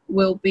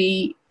will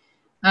be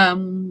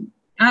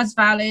as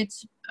valid,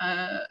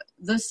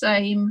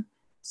 the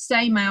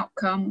same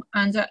outcome.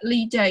 And at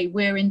Leigh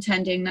we're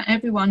intending that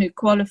everyone who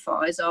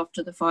qualifies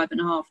after the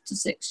 5.5 to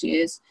 6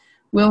 years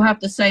will have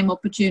the same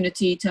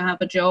opportunity to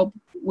have a job,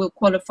 will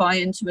qualify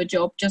into a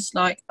job just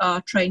like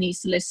our trainee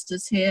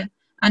solicitors here,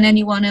 and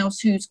anyone else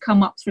who's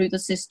come up through the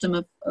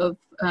system of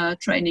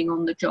training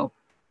on the job.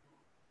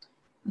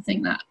 I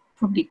think that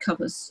probably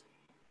covers.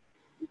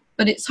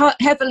 But it's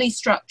heavily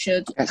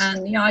structured, yes.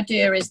 And the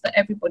idea is that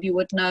everybody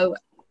would know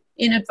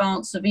in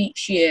advance of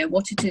each year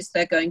what it is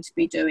they're going to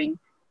be doing,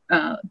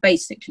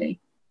 basically.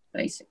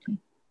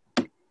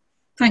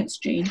 Thanks,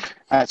 Jean.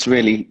 That's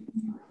many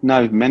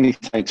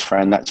thanks,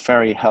 Fran. That's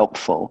very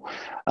helpful.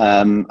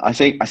 I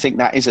think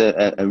that is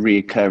a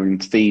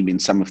reoccurring theme in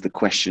some of the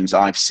questions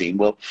I've seen.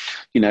 Well,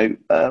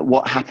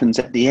 what happens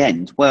at the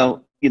end?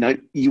 Well,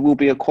 you will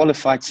be a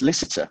qualified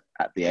solicitor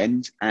at the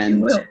end,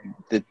 and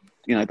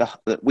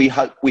we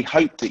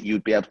hope that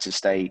you'd be able to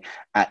stay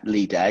at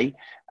Leigh.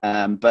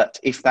 But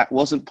if that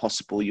wasn't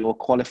possible, you're a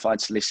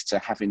qualified solicitor,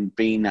 having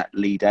been at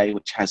Leigh,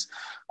 which has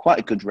quite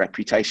a good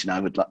reputation,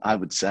 I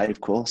would say, of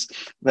course.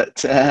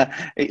 But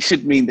it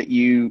should mean that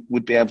you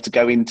would be able to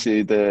go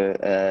into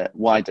the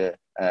wider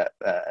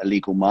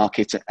legal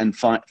market and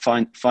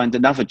find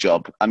another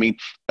job. I mean,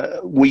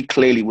 we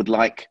clearly would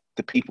like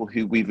the people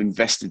who we've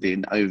invested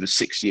in over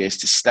 6 years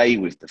to stay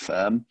with the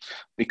firm,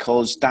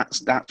 because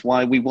that's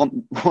why we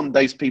want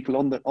those people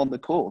on the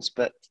course.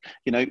 But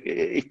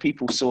if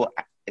people saw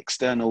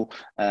external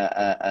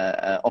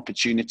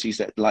opportunities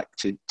that they'd like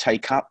to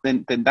take up,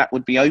 then that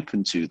would be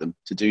open to them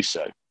to do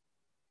so.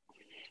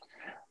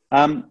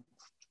 I'm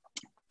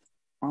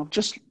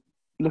just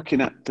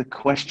looking at the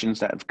questions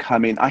that have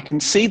come in. I can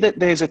see that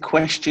there's a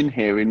question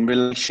here in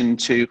relation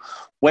to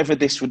whether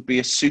this would be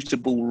a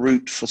suitable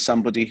route for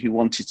somebody who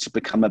wanted to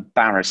become a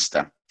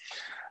barrister.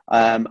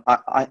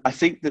 I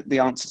think that the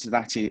answer to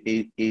that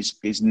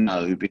is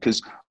no,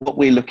 because what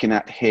we're looking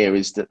at here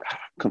is that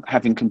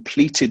having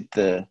completed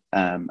the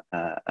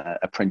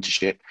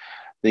apprenticeship,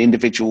 the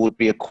individual would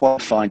be a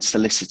qualified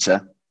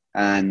solicitor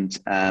and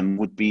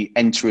would be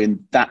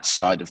entering that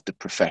side of the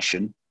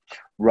profession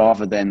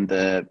rather than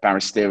the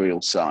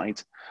barristerial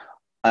side.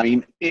 I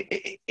mean,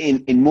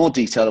 in more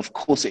detail, of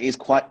course, it is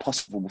quite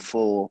possible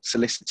for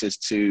solicitors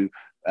to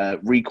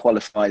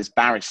re-qualify as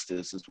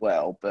barristers as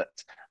well, but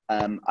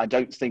I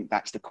don't think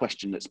that's the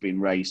question that's been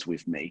raised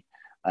with me.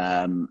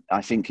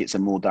 I think it's a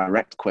more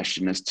direct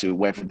question as to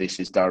whether this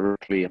is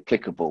directly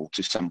applicable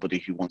to somebody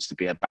who wants to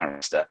be a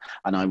barrister,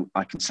 and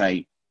I can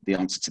say the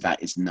answer to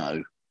that is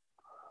no.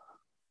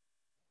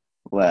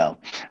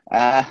 Well,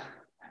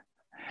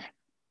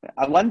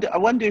 I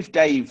wonder if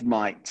Dave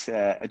might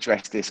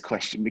address this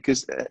question,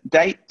 because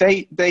Dave,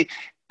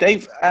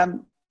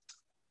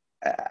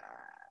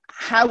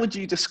 how would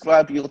you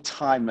describe your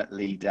time at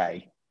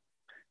Leigh?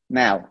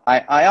 Now,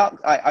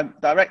 I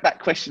direct that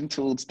question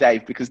towards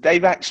Dave, because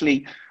Dave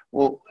actually,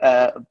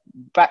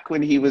 back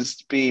when he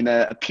was being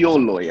a pure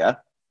lawyer,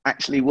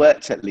 actually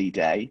worked at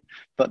Leigh,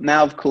 but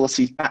now, of course,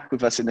 he's back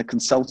with us in a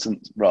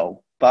consultant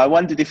role. But I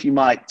wondered if you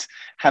might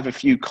have a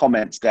few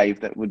comments,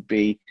 Dave, that would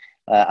be,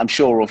 I'm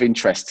sure, of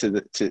interest to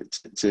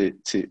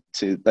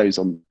those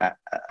on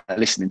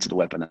listening to the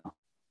webinar.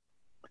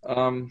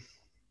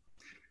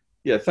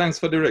 Yeah, thanks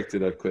for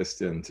directing that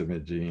question to me,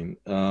 Jean.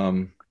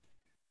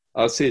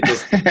 I'll say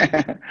just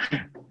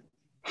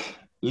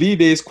Lee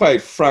is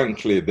quite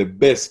frankly the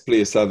best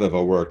place I've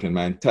ever worked in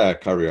my entire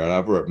career. And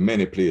I've worked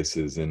many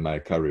places in my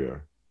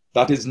career.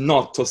 That is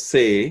not to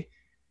say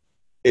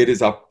it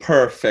is a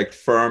perfect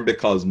firm,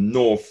 because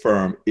no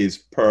firm is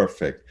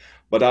perfect.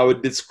 But I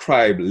would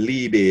describe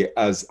Lee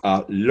as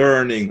a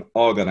learning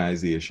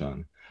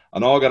organization.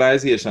 An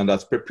organization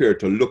that's prepared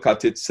to look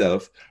at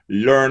itself,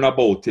 learn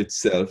about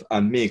itself,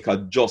 and make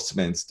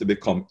adjustments to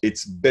become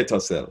its better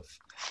self.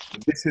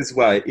 This is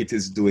why it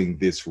is doing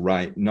this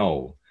right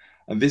now.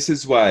 And this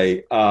is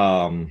why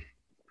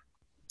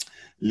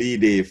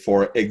Lee,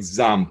 for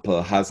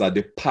example, has a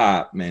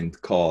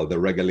department called the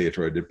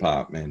Regulatory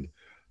Department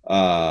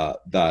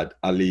that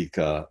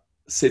Alika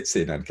sits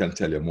in and can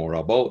tell you more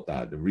about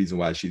that. The reason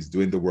why she's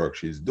doing the work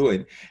she's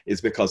doing is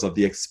because of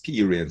the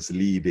experience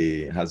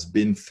Lee has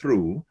been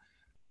through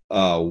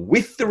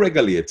with the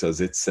regulators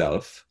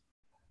itself,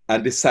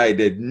 and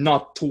decided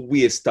not to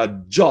waste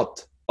a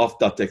jot of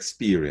that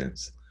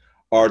experience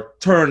or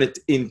turn it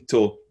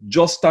into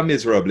just a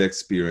miserable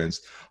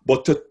experience,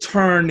 but to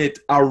turn it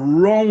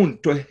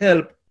around to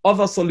help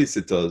other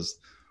solicitors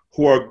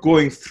who are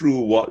going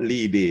through what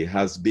Lee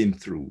has been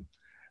through.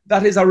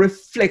 That is a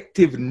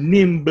reflective,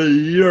 nimble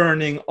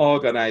learning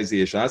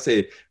organization. I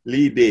say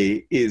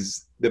Lee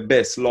is the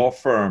best law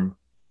firm.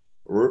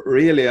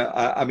 Really,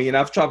 I mean,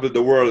 I've traveled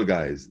the world,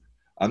 guys.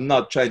 I'm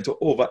not trying to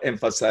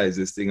overemphasize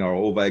this thing or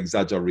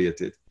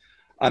over-exaggerate it.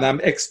 And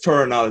I'm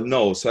external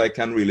now, so I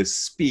can really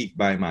speak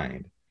my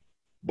mind.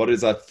 But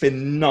it's a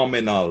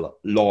phenomenal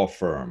law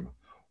firm.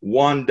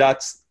 One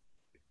that's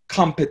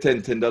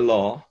competent in the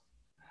law,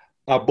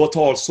 but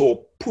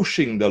also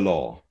pushing the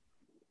law,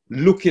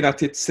 looking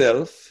at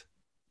itself,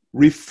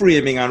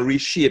 reframing and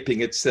reshaping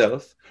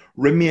itself,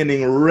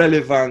 remaining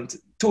relevant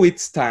to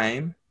its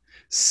time,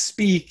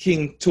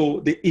 speaking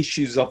to the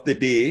issues of the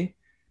day,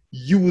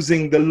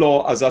 using the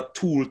law as a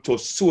tool to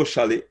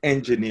socially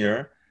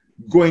engineer,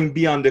 going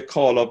beyond the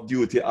call of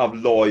duty of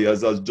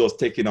lawyers as just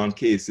taking on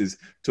cases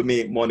to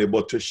make money,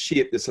 but to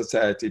shape the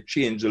society,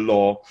 change the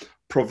law,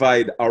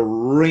 provide a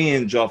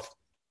range of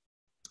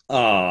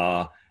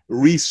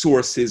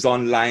resources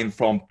online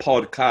from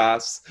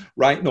podcasts.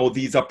 Right now,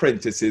 these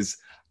apprentices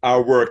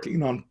are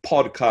working on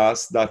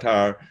podcasts that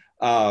are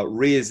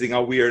raising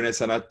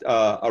awareness and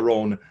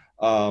around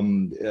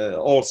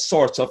all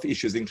sorts of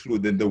issues,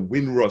 including the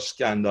Windrush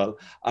scandal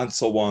and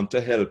so on, to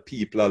help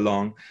people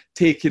along,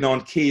 taking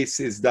on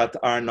cases that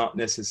are not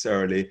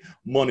necessarily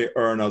money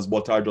earners,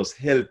 but are just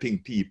helping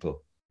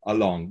people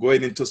along,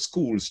 going into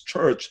schools,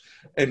 church,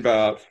 and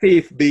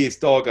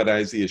faith-based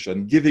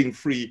organization, giving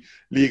free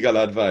legal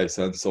advice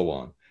and so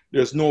on.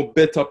 There's no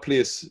better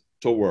place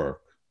to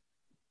work,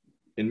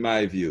 in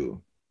my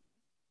view.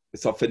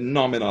 It's a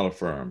phenomenal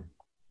firm.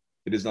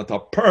 It is not a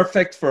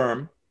perfect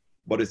firm,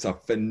 but it's a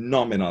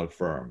phenomenal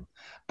firm.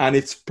 And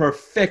its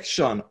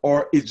perfection,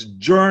 or its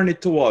journey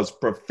towards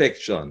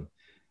perfection,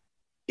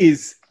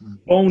 is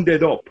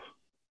bounded up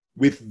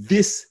with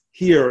this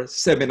here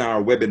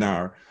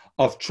webinar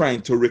of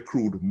trying to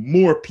recruit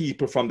more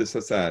people from the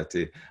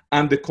society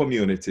and the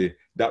community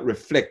that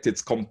reflect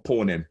its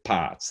component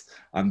parts.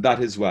 And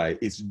that is why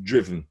it's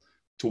driven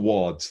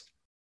towards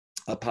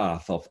a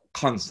path of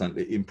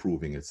constantly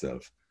improving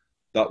itself.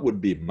 That would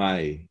be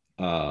my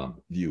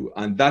view.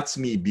 And that's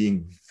me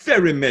being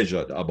very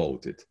measured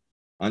about it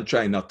and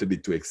trying not to be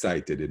too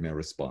excited in my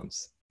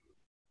response.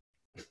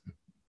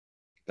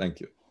 Thank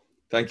you.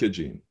 Thank you,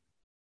 Jean.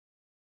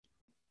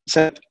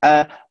 So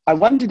I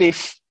wondered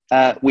if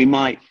we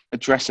might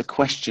address a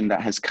question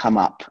that has come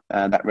up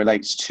that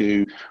relates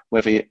to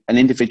whether an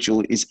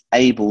individual is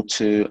able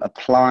to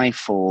apply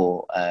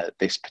for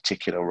this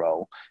particular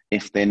role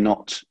if they're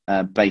not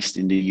based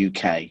in the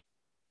UK.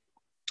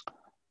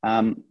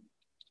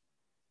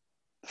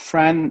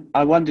 Fran,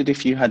 I wondered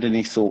if you had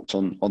any thoughts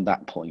on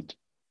that point.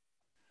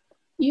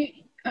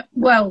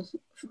 Well,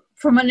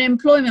 from an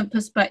employment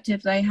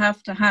perspective, they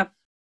have to have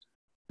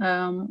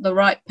the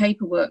right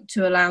paperwork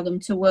to allow them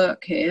to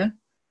work here.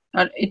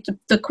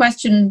 The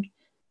question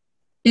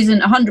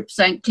isn't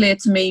 100% clear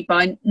to me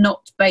by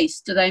not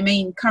based. Do they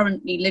mean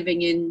currently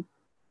living in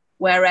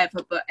wherever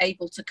but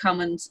able to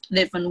come and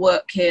live and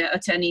work here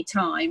at any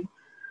time,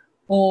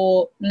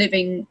 or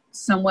living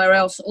somewhere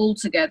else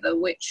altogether,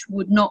 which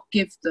would not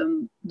give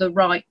them the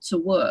right to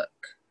work?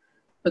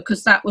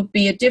 Because that would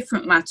be a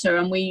different matter,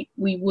 and we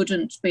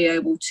wouldn't be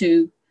able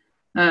to,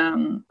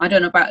 I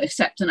don't know about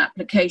accept an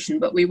application,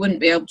 but we wouldn't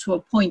be able to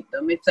appoint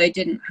them if they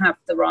didn't have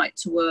the right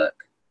to work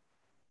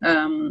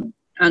and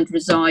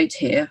reside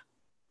here.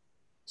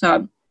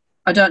 So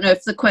I don't know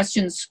if the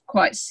question's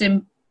quite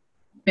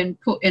been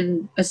put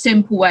in a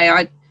simple way.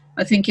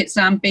 I think it's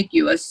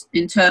ambiguous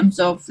in terms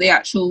of the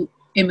actual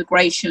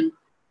immigration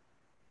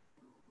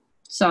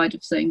side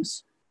of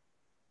things.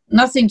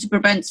 nothing to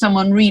prevent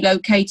someone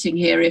relocating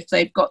here if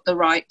they've got the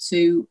right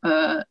to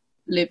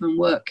live and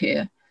work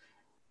here.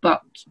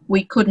 But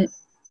we couldn't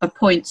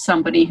appoint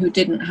somebody who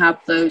didn't have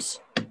those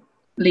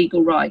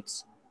legal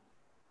rights.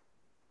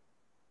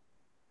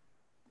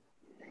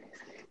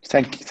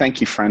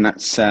 Thank you, Fran.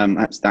 That's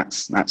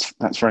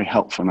very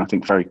helpful and I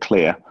think very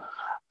clear.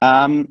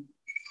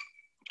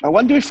 I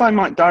wonder if I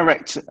might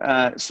direct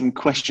some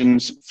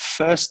questions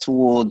first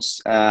towards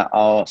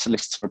our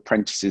solicitor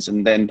apprentices,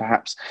 and then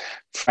perhaps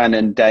Fran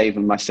and Dave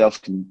and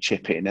myself can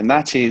chip in. And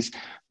that is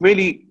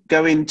really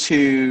go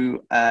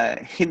into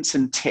hints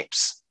and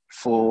tips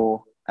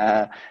for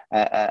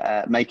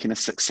making a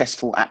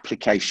successful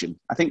application.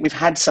 I think we've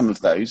had some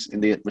of those in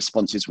the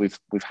responses we've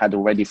had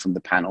already from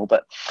the panel,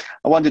 but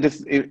I wondered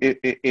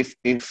if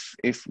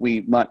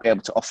we might be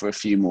able to offer a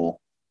few more.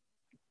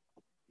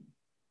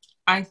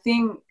 I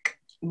think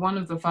one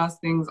of the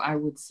first things I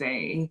would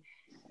say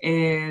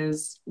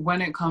is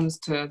when it comes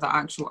to the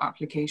actual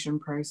application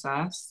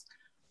process,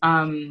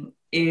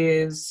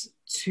 is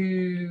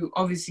to,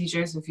 obviously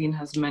Josephine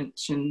has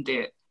mentioned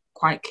it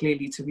quite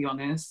clearly, to be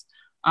honest.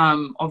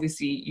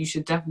 Obviously you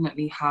should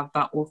definitely have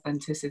that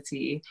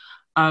authenticity.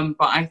 But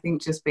I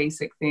think just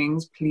basic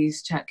things,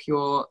 please check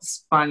your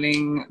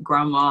spelling,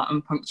 grammar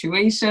and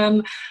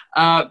punctuation.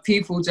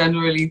 People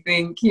generally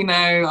think, you know,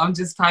 I'm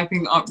just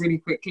typing up really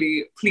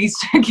quickly. Please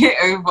check it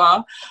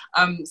over.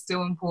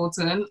 Still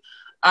important.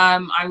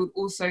 I would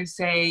also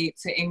say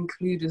to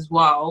include as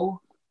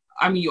well,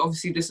 I mean,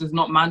 obviously this is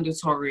not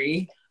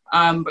mandatory,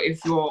 but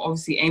if you're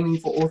obviously aiming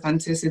for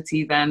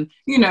authenticity, then,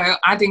 you know,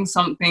 adding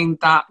something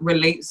that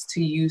relates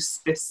to you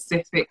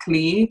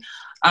specifically.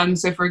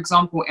 So for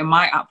example, in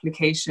my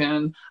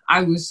application,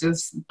 I was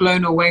just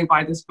blown away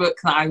by this book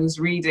that I was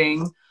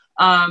reading.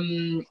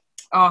 Oh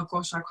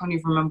gosh, I can't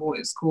even remember what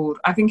it's called.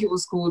 I think it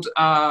was called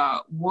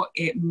What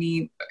It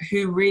Means,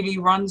 Who Really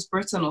Runs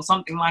Britain or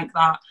something like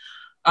that.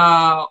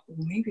 Or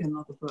maybe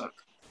another book.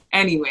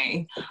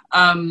 Anyway,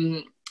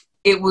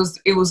 it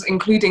was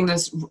including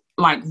this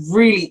like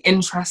really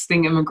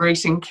interesting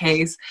immigration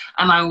case,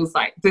 and I was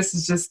like, this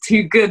is just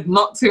too good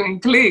not to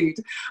include.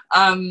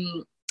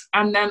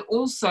 And then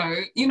also,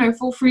 you know,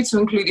 feel free to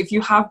include if you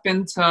have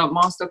been to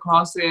master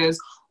classes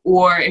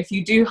or if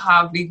you do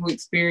have legal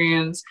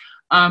experience,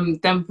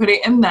 then put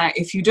it in there.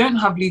 If you don't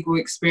have legal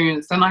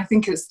experience, then I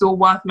think it's still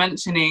worth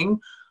mentioning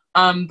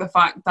the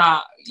fact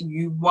that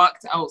you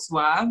worked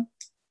elsewhere.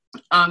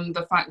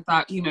 The fact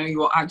that, you know,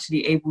 you're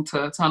actually able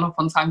to turn up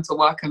on time to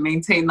work and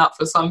maintain that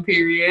for some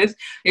period.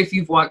 If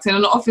you've worked in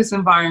an office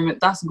environment,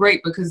 that's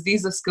great because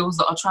these are skills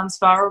that are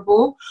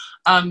transferable.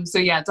 So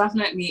yeah,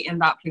 definitely in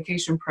the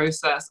application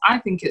process, I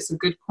think it's a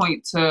good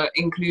point to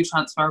include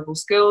transferable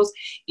skills,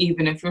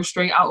 even if you're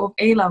straight out of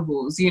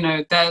A-levels. You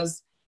know,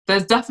 there's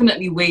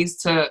definitely ways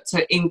to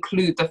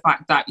include the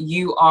fact that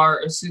you are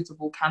a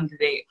suitable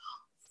candidate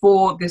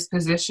for this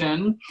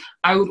position.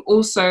 I would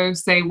also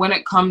say when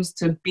it comes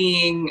to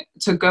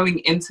going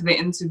into the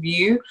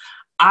interview,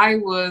 I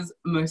was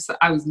nervous.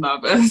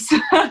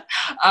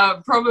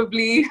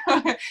 Probably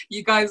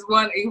you guys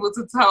weren't able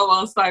to tell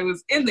whilst I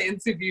was in the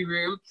interview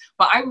room,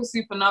 but I was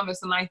super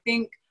nervous. And I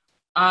think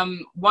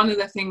one of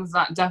the things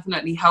that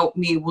definitely helped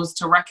me was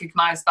to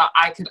recognize that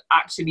I could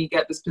actually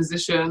get this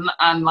position,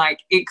 and like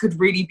it could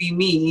really be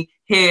me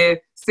here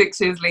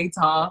 6 years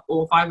later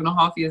or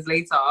 5.5 years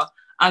later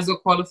as a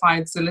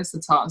qualified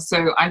solicitor.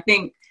 So I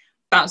think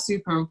that's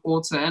super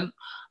important.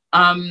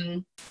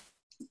 And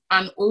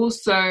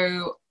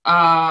also,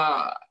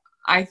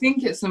 I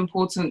think it's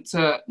important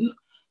to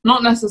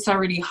not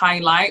necessarily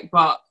highlight,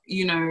 but,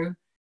 you know,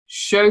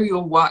 show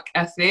your work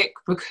ethic,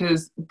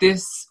 because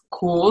this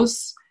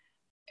course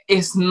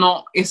is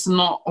not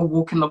a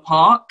walk in the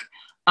park.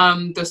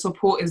 The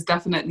support is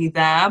definitely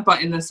there,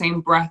 but in the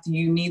same breath,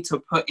 you need to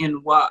put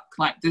in work.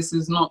 Like, this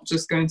is not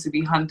just going to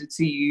be handed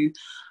to you.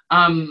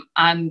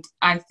 And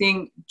I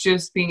think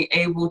just being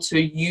able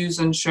to use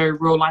and show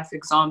real life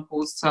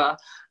examples to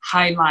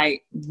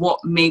highlight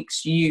what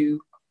makes you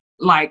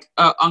like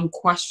an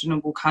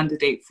unquestionable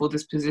candidate for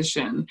this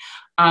position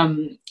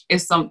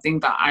is something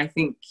that I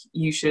think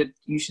you should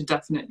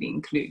definitely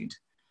include.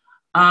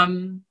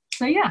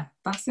 So yeah,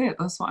 that's it.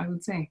 That's what I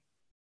would say.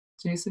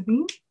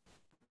 Josephine?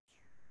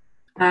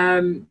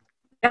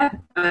 Yeah,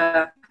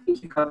 I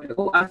think you covered it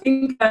all. I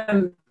think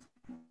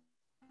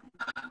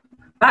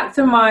back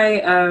to my,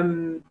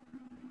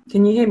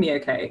 can you hear me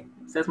okay?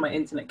 It says my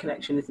internet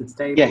connection isn't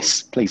stable.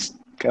 Yes, please,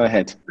 go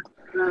ahead.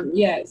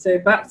 Yeah, so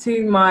back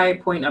to my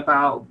point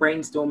about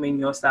brainstorming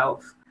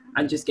yourself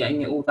and just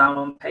getting it all down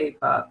on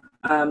paper.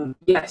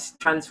 Yes,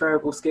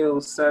 transferable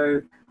skills.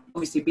 So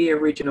obviously be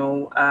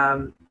original.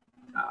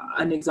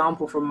 An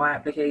example from my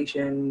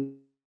application.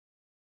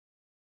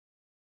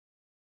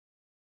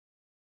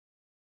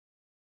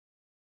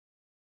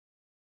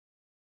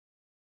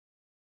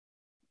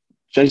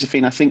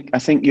 Josephine, I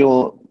think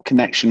your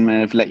connection may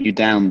have let you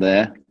down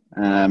there.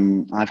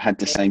 I've had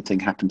the same thing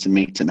happen to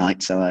me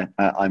tonight, so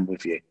I'm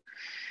with you.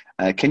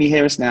 Can you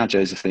hear us now,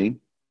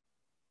 Josephine?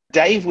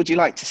 Dave, would you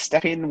like to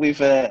step in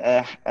with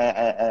a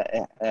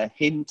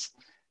hint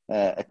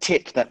a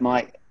tip that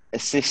might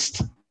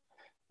assist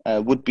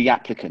would-be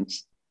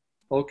applicants?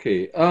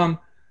 Okay.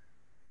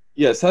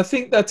 Yes, I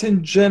think that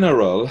in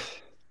general,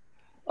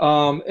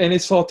 any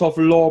sort of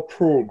law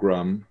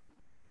program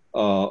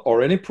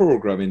or any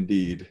program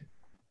indeed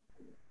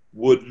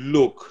would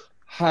look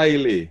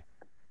highly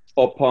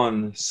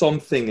upon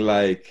something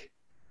like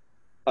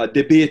a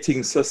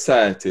debating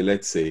society,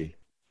 let's say,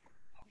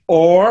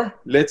 or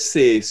let's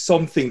say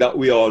something that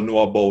we all know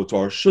about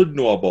or should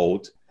know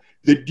about,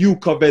 the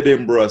Duke of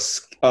Edinburgh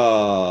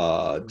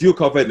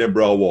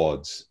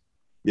Awards.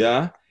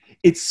 Yeah,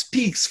 it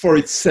speaks for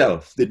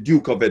itself, the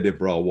Duke of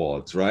Edinburgh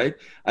Awards, right?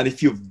 And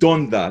if you've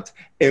done that,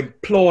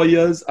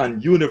 employers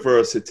and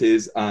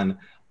universities and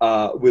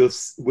will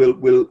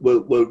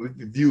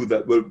view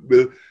that,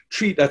 will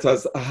treat that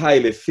as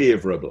highly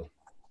favorable.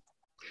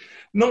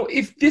 Now,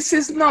 if this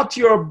is not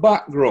your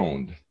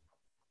background,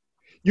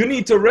 you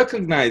need to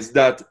recognize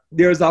that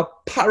there's a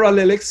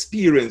parallel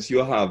experience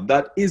you have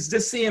that is the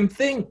same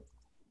thing.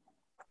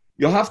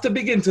 You have to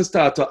begin to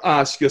start to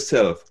ask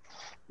yourself,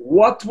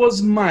 what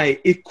was my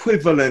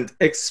equivalent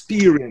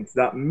experience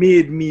that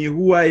made me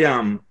who I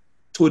am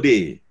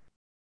today?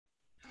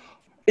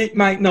 It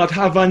might not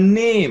have a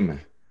name,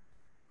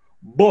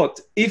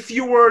 but if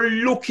you were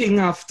looking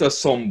after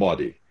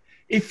somebody,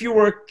 if you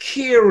were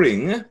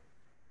caring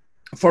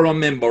for a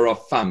member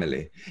of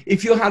family,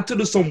 if you had to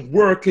do some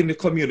work in the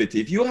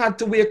community, if you had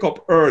to wake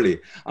up early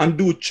and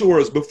do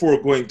chores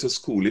before going to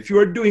school, if you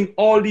are doing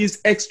all these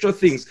extra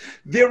things,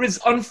 there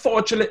is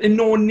unfortunately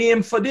no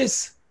name for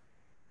this.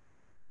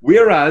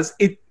 Whereas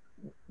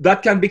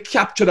that can be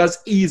captured as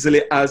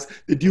easily as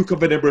the Duke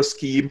of Edinburgh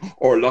scheme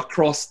or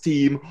lacrosse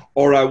team,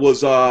 or I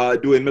was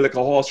doing like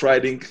a horse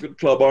riding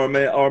club or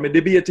my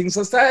debating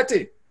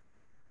society.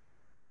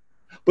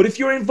 But if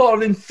you're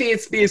involved in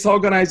faith-based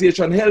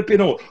organization,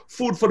 helping out,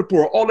 food for the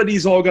poor, all of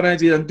these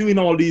organizations, doing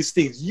all these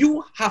things,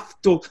 you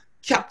have to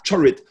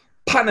capture it,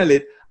 panel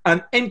it,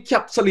 and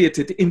encapsulate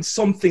it in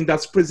something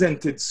that's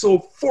presented so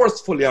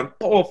forcefully and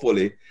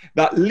powerfully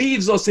that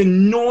leaves us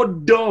in no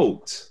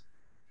doubt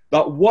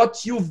that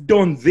what you've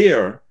done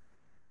there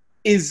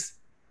is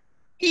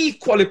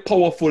equally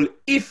powerful,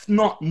 if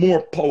not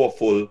more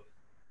powerful,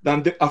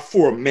 than the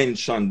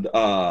aforementioned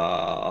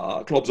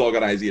clubs,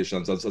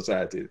 organizations, and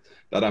societies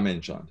that I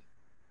mentioned.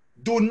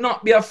 Do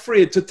not be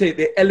afraid to take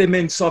the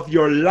elements of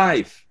your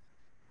life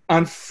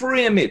and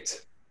frame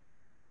it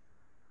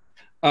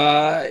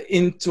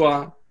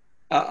into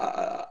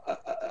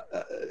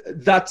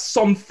that's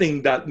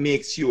something that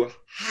makes you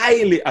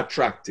highly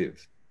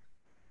attractive.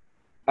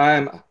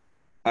 I'm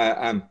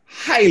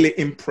highly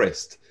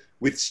impressed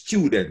with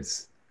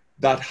students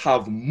that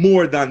have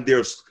more than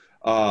their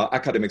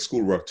academic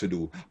schoolwork to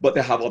do, but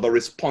they have other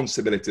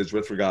responsibilities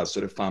with regards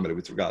to the family,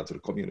 with regards to the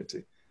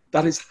community.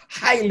 That is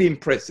highly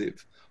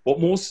impressive. But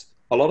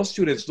a lot of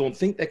students don't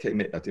think they can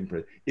make that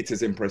impressive. It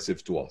is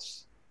impressive to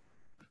us.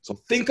 So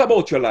think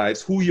about your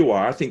lives, who you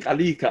are. I think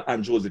Alika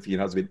and Josephine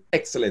has been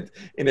excellent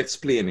in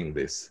explaining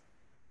this,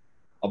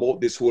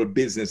 about this whole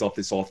business of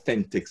this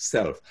authentic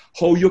self,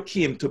 how you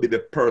came to be the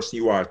person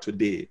you are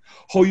today,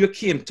 how you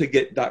came to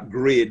get that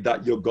grade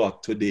that you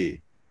got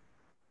today.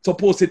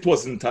 Suppose it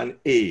wasn't an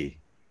A.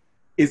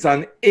 It's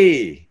an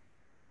A.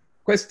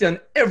 Question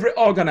every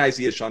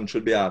organization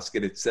should be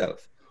asking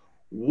itself.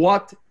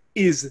 What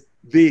is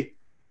the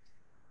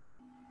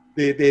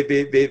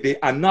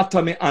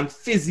anatomy and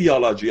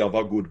physiology of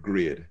a good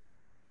grade?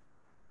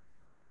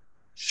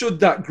 Should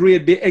that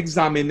grade be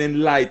examined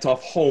in light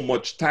of how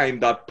much time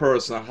that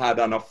person had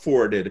and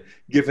afforded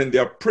given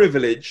their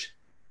privilege?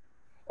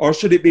 Or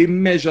should it be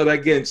measured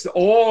against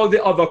all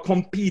the other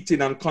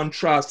competing and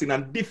contrasting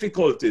and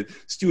difficulties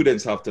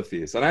students have to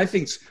face? And I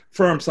think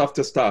firms have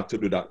to start to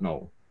do that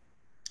now.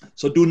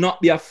 So do not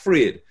be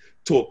afraid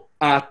to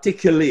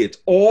articulate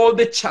all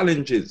the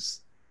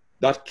challenges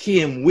that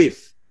came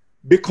with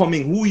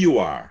becoming who you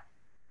are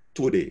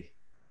today.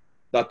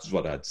 That's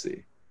what I'd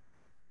say.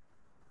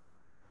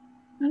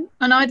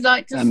 And I'd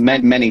like to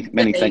many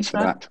thanks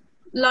for that.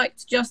 Like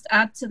to just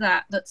add to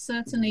that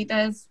certainly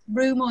there's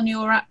room on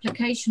your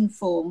application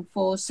form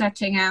for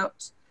setting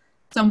out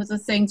some of the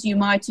things you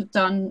might have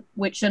done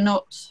which are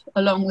not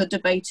along the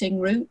debating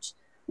route.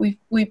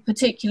 We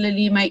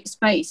particularly make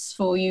space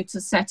for you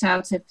to set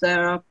out if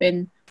there have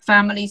been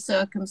family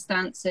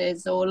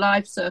circumstances or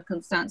life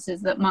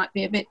circumstances that might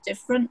be a bit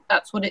different.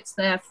 That's what it's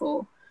there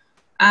for.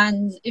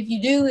 And if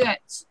you do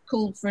get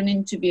called for an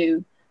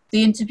interview,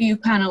 the interview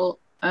panel,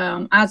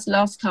 as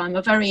last time,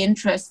 are very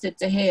interested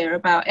to hear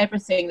about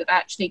everything that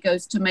actually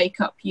goes to make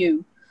up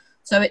you.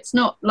 So it's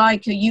not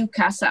like a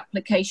UCAS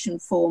application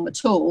form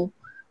at all.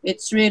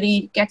 It's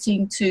really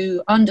getting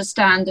to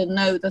understand and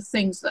know the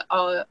things that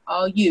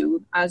are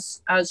you,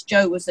 as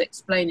Joe was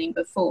explaining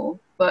before.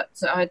 But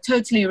I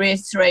totally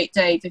reiterate,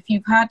 Dave, if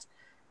you've had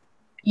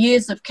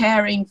years of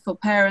caring for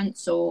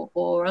parents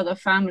or other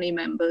family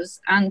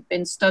members and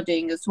been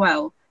studying as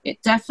well, it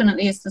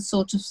definitely is the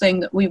sort of thing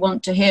that we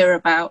want to hear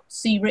about,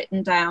 see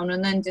written down,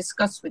 and then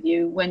discuss with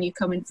you when you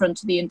come in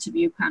front of the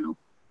interview panel.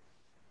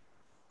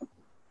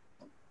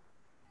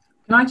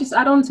 Can I just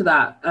add on to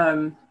that?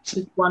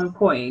 Just one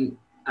point.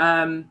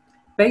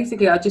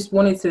 Basically, I just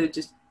wanted to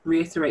just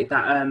reiterate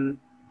that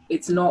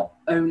it's not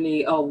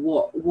only, oh,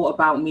 what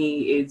about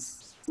me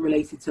is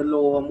related to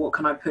law and what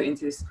can I put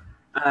into this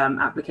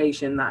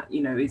application that,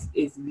 you know,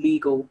 is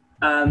legal.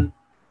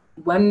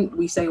 When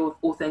we say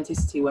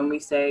authenticity, when we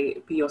say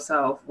be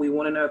yourself, we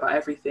want to know about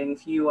everything.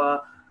 If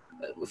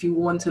you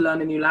want to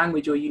learn a new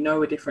language, or you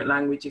know a different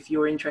language, if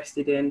you're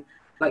interested in,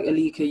 like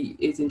Alika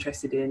is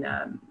interested in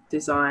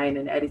design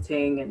and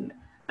editing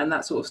and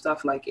that sort of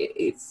stuff, like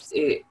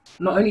it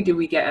not only do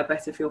we get a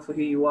better feel for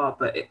who you are,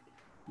 but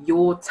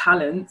your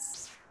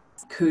talents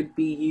could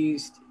be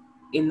used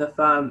in the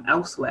firm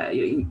elsewhere.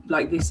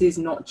 Like, this is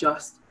not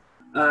just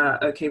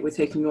okay, we're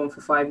taking you on for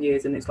 5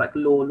 years and it's like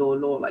law.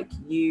 Like,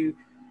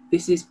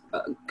 this is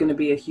going to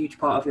be a huge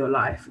part of your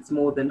life. It's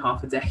more than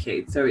half a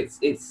decade. So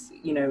it's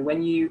you know,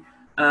 when you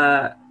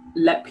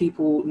let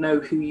people know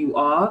who you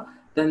are,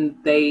 then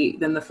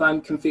the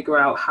firm can figure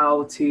out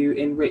how to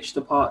enrich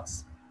the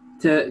parts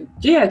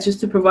just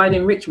to provide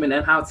enrichment,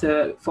 and how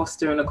to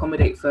foster and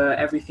accommodate for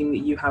everything that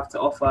you have to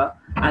offer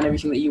and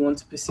everything that you want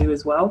to pursue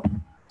as well.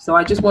 So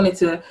I just wanted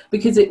to,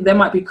 because there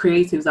might be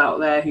creatives out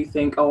there who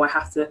think, oh, I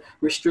have to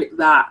restrict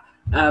that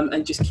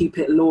and just keep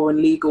it law and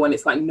legal, and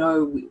it's like,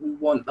 no, we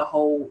want the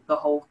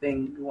whole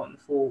thing. We want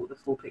the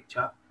full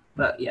picture.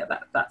 But yeah,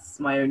 that's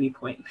my only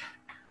point.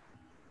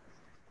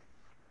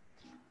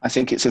 I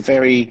think it's a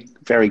very,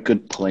 very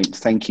good point.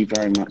 Thank you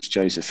very much,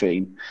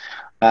 Josephine.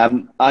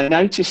 I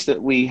noticed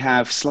that we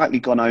have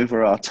slightly gone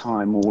over our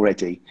time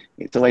already.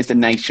 It's always the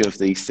nature of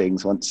these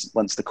things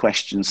once the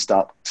questions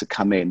start to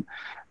come in.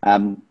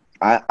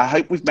 I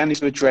hope we've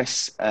managed to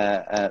address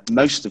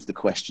most of the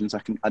questions.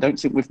 I don't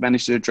think we've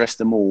managed to address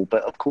them all,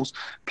 but of course,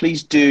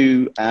 please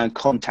do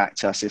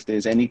contact us if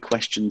there's any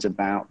questions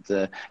about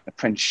the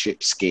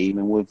apprenticeship scheme,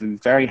 and we'll be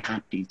very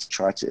happy to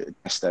try to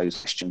address those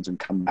questions and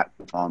come back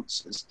with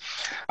answers.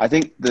 I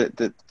think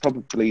that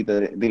probably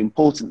the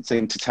important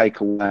thing to take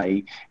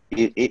away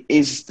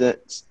is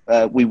that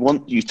we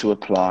want you to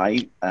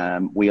apply.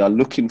 We are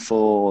looking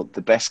for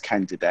the best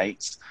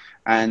candidates.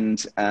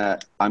 And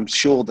I'm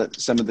sure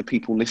that some of the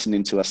people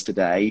listening to us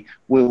today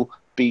will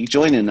be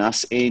joining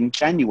us in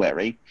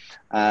January.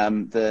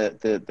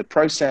 The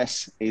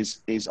process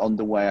is on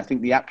the way. I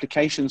think the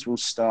applications will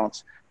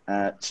start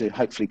to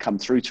hopefully come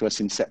through to us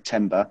in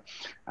September.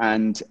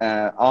 And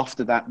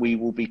after that, we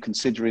will be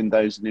considering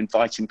those and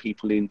inviting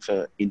people in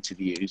for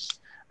interviews.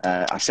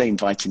 I say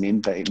inviting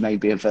in, but it may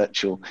be a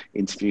virtual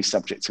interview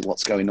subject to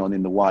what's going on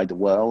in the wider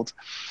world.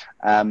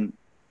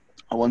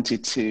 I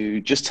wanted to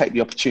just take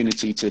the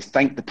opportunity to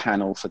thank the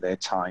panel for their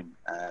time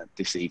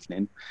this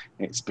evening.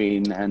 It's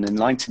been an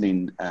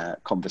enlightening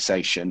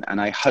conversation,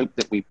 and I hope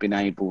that we've been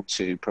able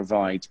to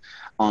provide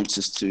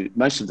answers to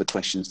most of the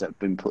questions that have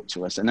been put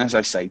to us. And as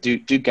I say, do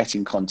get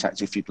in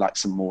contact if you'd like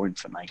some more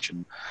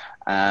information.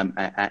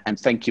 And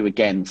thank you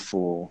again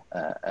for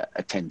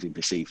attending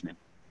this evening.